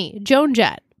 Mm-hmm. Jenny Joan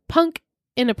Jett. Punk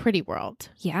in a pretty world.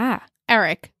 Yeah.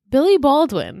 Eric Billy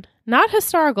Baldwin. Not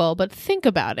historical, but think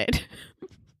about it.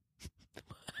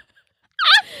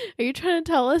 Are you trying to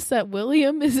tell us that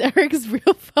William is Eric's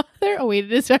real father? Oh, wait,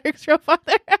 it is Eric's real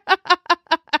father.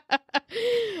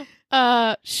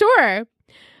 Sure.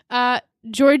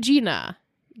 Georgina.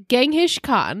 Genghis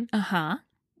Khan. Uh-huh.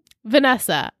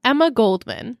 Vanessa. Emma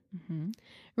Goldman. Mm-hmm.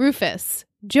 Rufus.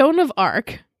 Joan of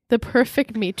Arc. The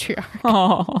perfect matriarch.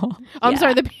 Oh. I'm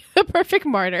sorry, the perfect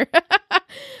martyr.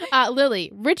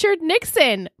 Lily. Richard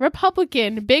Nixon.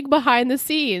 Republican. Big behind the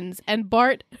scenes. And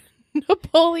Bart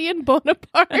Napoleon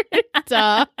Bonaparte.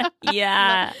 Duh.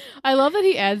 Yeah. I love that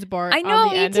he adds Bart I know, on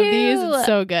the me end too. of these. It's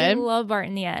so good. I love Bart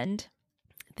in the end.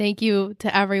 Thank you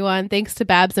to everyone. Thanks to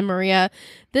Babs and Maria.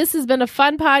 This has been a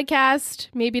fun podcast.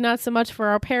 Maybe not so much for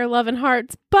our pair love and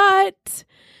hearts, but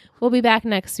we'll be back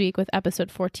next week with episode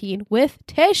 14 with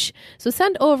Tish. So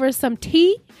send over some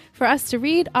tea for us to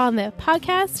read on the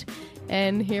podcast.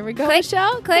 And here we go, Click,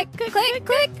 Michelle. click, click,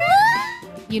 click.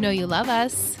 You know you love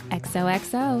us.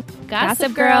 XOXO.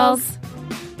 Gossip Girls.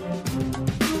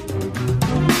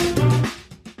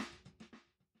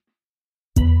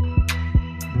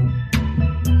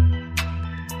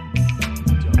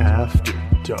 After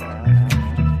dark.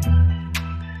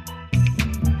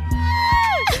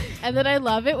 And then I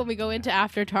love it when we go into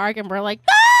After Dark and we're like,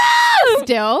 ah!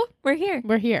 Still, We're here.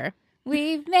 we're here.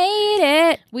 We've made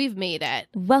it. We've made it.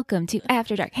 Welcome to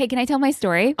After Dark. Hey, can I tell my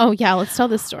story? Oh, yeah. Let's tell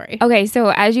this story. Okay, so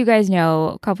as you guys know,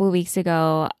 a couple of weeks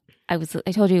ago, I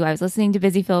told you I was listening to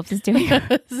Busy Phillips is doing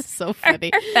This is so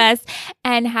funny. her best,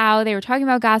 and how they were talking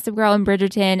about Gossip Girl and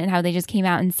Bridgerton, and how they just came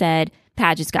out and said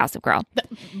Padge is Gossip Girl.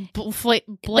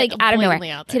 Like Out of nowhere.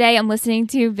 Out there. Today, I'm listening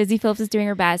to Busy Phillips is doing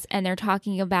her best, and they're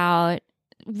talking about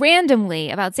randomly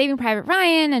about Saving Private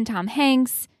Ryan and Tom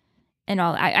Hanks and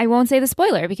all. I won't say the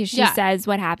spoiler because she says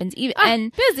what happens.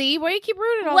 And Busy. Why do you keep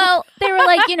ruining all well, they were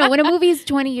like, when a movie's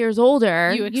 20 years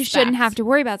older, You you expect. shouldn't have to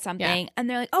worry about something. Yeah. And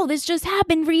they're like, oh, this just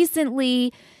happened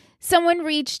recently. Someone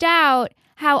reached out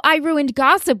how I ruined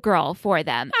Gossip Girl for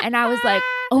them. And I was like,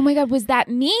 oh my God, was that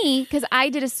me? Because I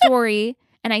did a story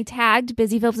and I tagged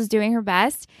Busy Phillips is doing her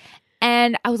best.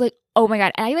 And I was like, oh my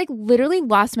God. And I literally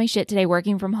lost my shit today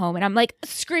working from home. And I'm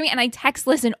screaming and I text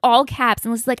Liz in all caps.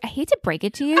 And Liz is I hate to break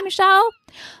it to you, Michelle,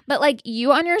 but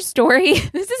you on your story,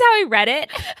 this is how I read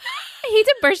it. I hate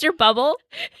to burst your bubble.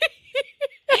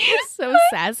 You're so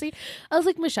sassy. I was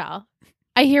like, Michelle,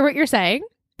 I hear what you're saying,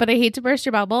 but I hate to burst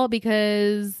your bubble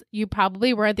because you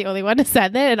probably weren't the only one to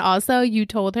send it. And also you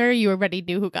told her you already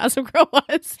knew who Gossip Girl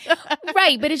was.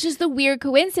 Right. But it's just the weird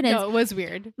coincidence. No, it was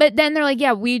weird. But then they're like,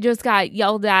 yeah, we just got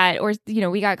yelled at or,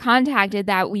 we got contacted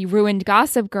that we ruined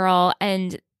Gossip Girl.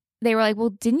 And they were like, well,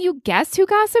 didn't you guess who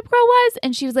Gossip Girl was?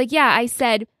 And she was like, yeah, I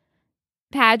said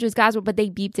Padge was Gossip Girl, but they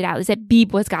beeped it out. They said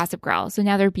Beep was Gossip Girl. So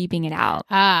now they're beeping it out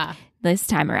this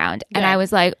time around. And I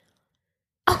was like,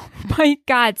 oh my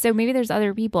God. So maybe there's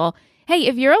other people. Hey,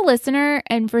 if you're a listener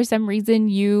and for some reason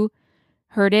you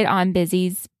heard it on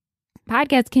Busy's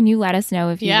podcast, can you let us know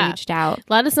if you reached out?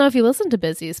 Let us know if you listen to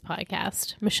Busy's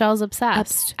podcast. Michelle's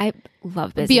obsessed. I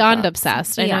love Busy. Beyond Phillips.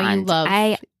 obsessed. I know you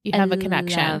love. You have a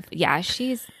connection.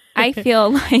 She's. I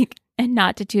feel like, and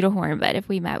not to toot a horn, but if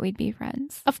we met, we'd be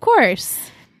friends. Of course.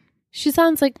 She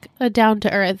sounds like a down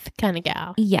to earth kind of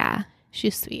gal. Yeah.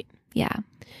 She's sweet. Yeah.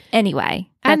 Anyway,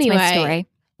 that's my story.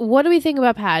 What do we think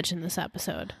about Padge in this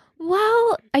episode?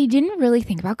 Well, I didn't really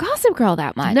think about Gossip Girl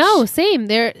that much. No, same.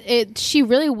 She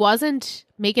really wasn't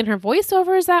making her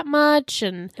voiceovers that much,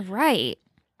 and right.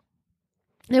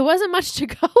 There wasn't much to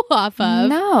go off of.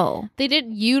 No. They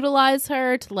didn't utilize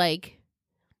her to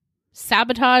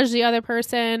sabotage the other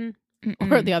person.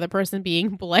 Or the other person being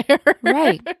Blair.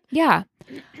 Right. Yeah.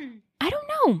 I don't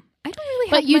know. I don't really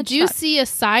have But you much do thought. see a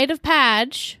side of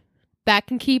Padge that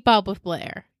can keep up with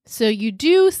Blair. So you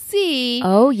do see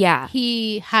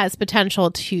he has potential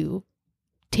to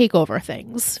take over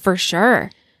things. For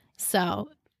sure. So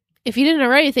if you didn't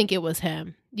already think it was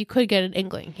him, you could get an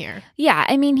inkling here. Yeah.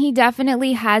 I mean, he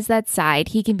definitely has that side.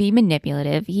 He can be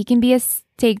manipulative. He can be a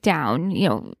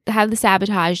takedown, have the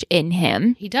sabotage in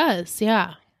him. He does.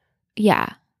 Yeah. Yeah.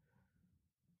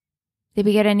 Did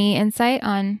we get any insight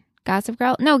on Gossip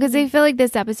Girl? No, because I feel like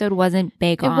this episode wasn't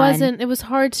big on. It wasn't. It was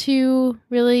hard to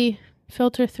really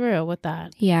filter through with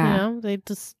that. Yeah.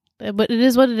 But it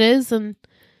is what it is. And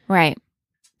right.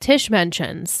 Tish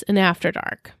mentions in After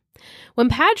Dark, when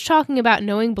Padge talking about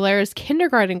knowing Blair's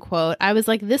kindergarten quote, I was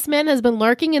like, this man has been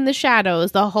lurking in the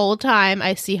shadows the whole time.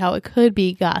 I see how it could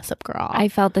be Gossip Girl. I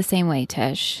felt the same way,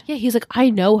 Tish. Yeah, he's like, I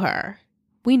know her.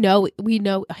 We know.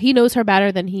 He knows her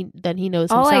better than he knows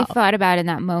himself. All I thought about in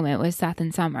that moment was Seth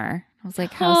and Summer. I was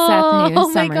like, how Seth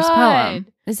knew Summer's poem.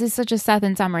 This is such a Seth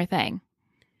and Summer thing.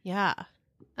 Yeah.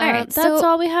 All right. That's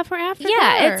all we have for After Dark.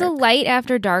 Yeah, it's a light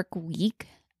After Dark week.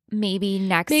 Maybe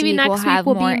next week we'll have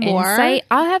more insight.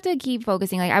 I'll have to keep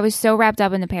focusing. I was so wrapped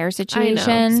up in the Pear situation.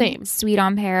 I know. Same. Sweet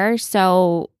on Pear.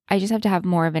 So I just have to have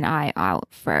more of an eye out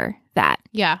for that.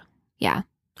 Yeah. Yeah.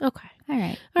 Okay. All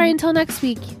right. Until next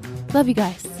week. Love you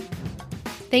guys.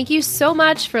 Thank you so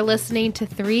much for listening to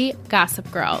 3 Gossip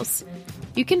Girls.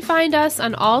 You can find us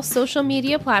on all social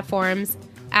media platforms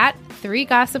at 3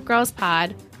 Gossip Girls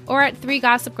Pod or at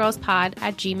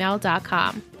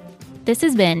 3gossipgirlspod@gmail.com. This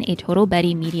has been a Total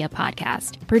Betty Media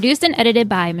podcast, produced and edited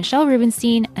by Michelle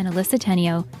Rubenstein and Alyssa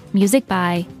Tenio, music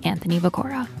by Anthony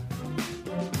Vicora.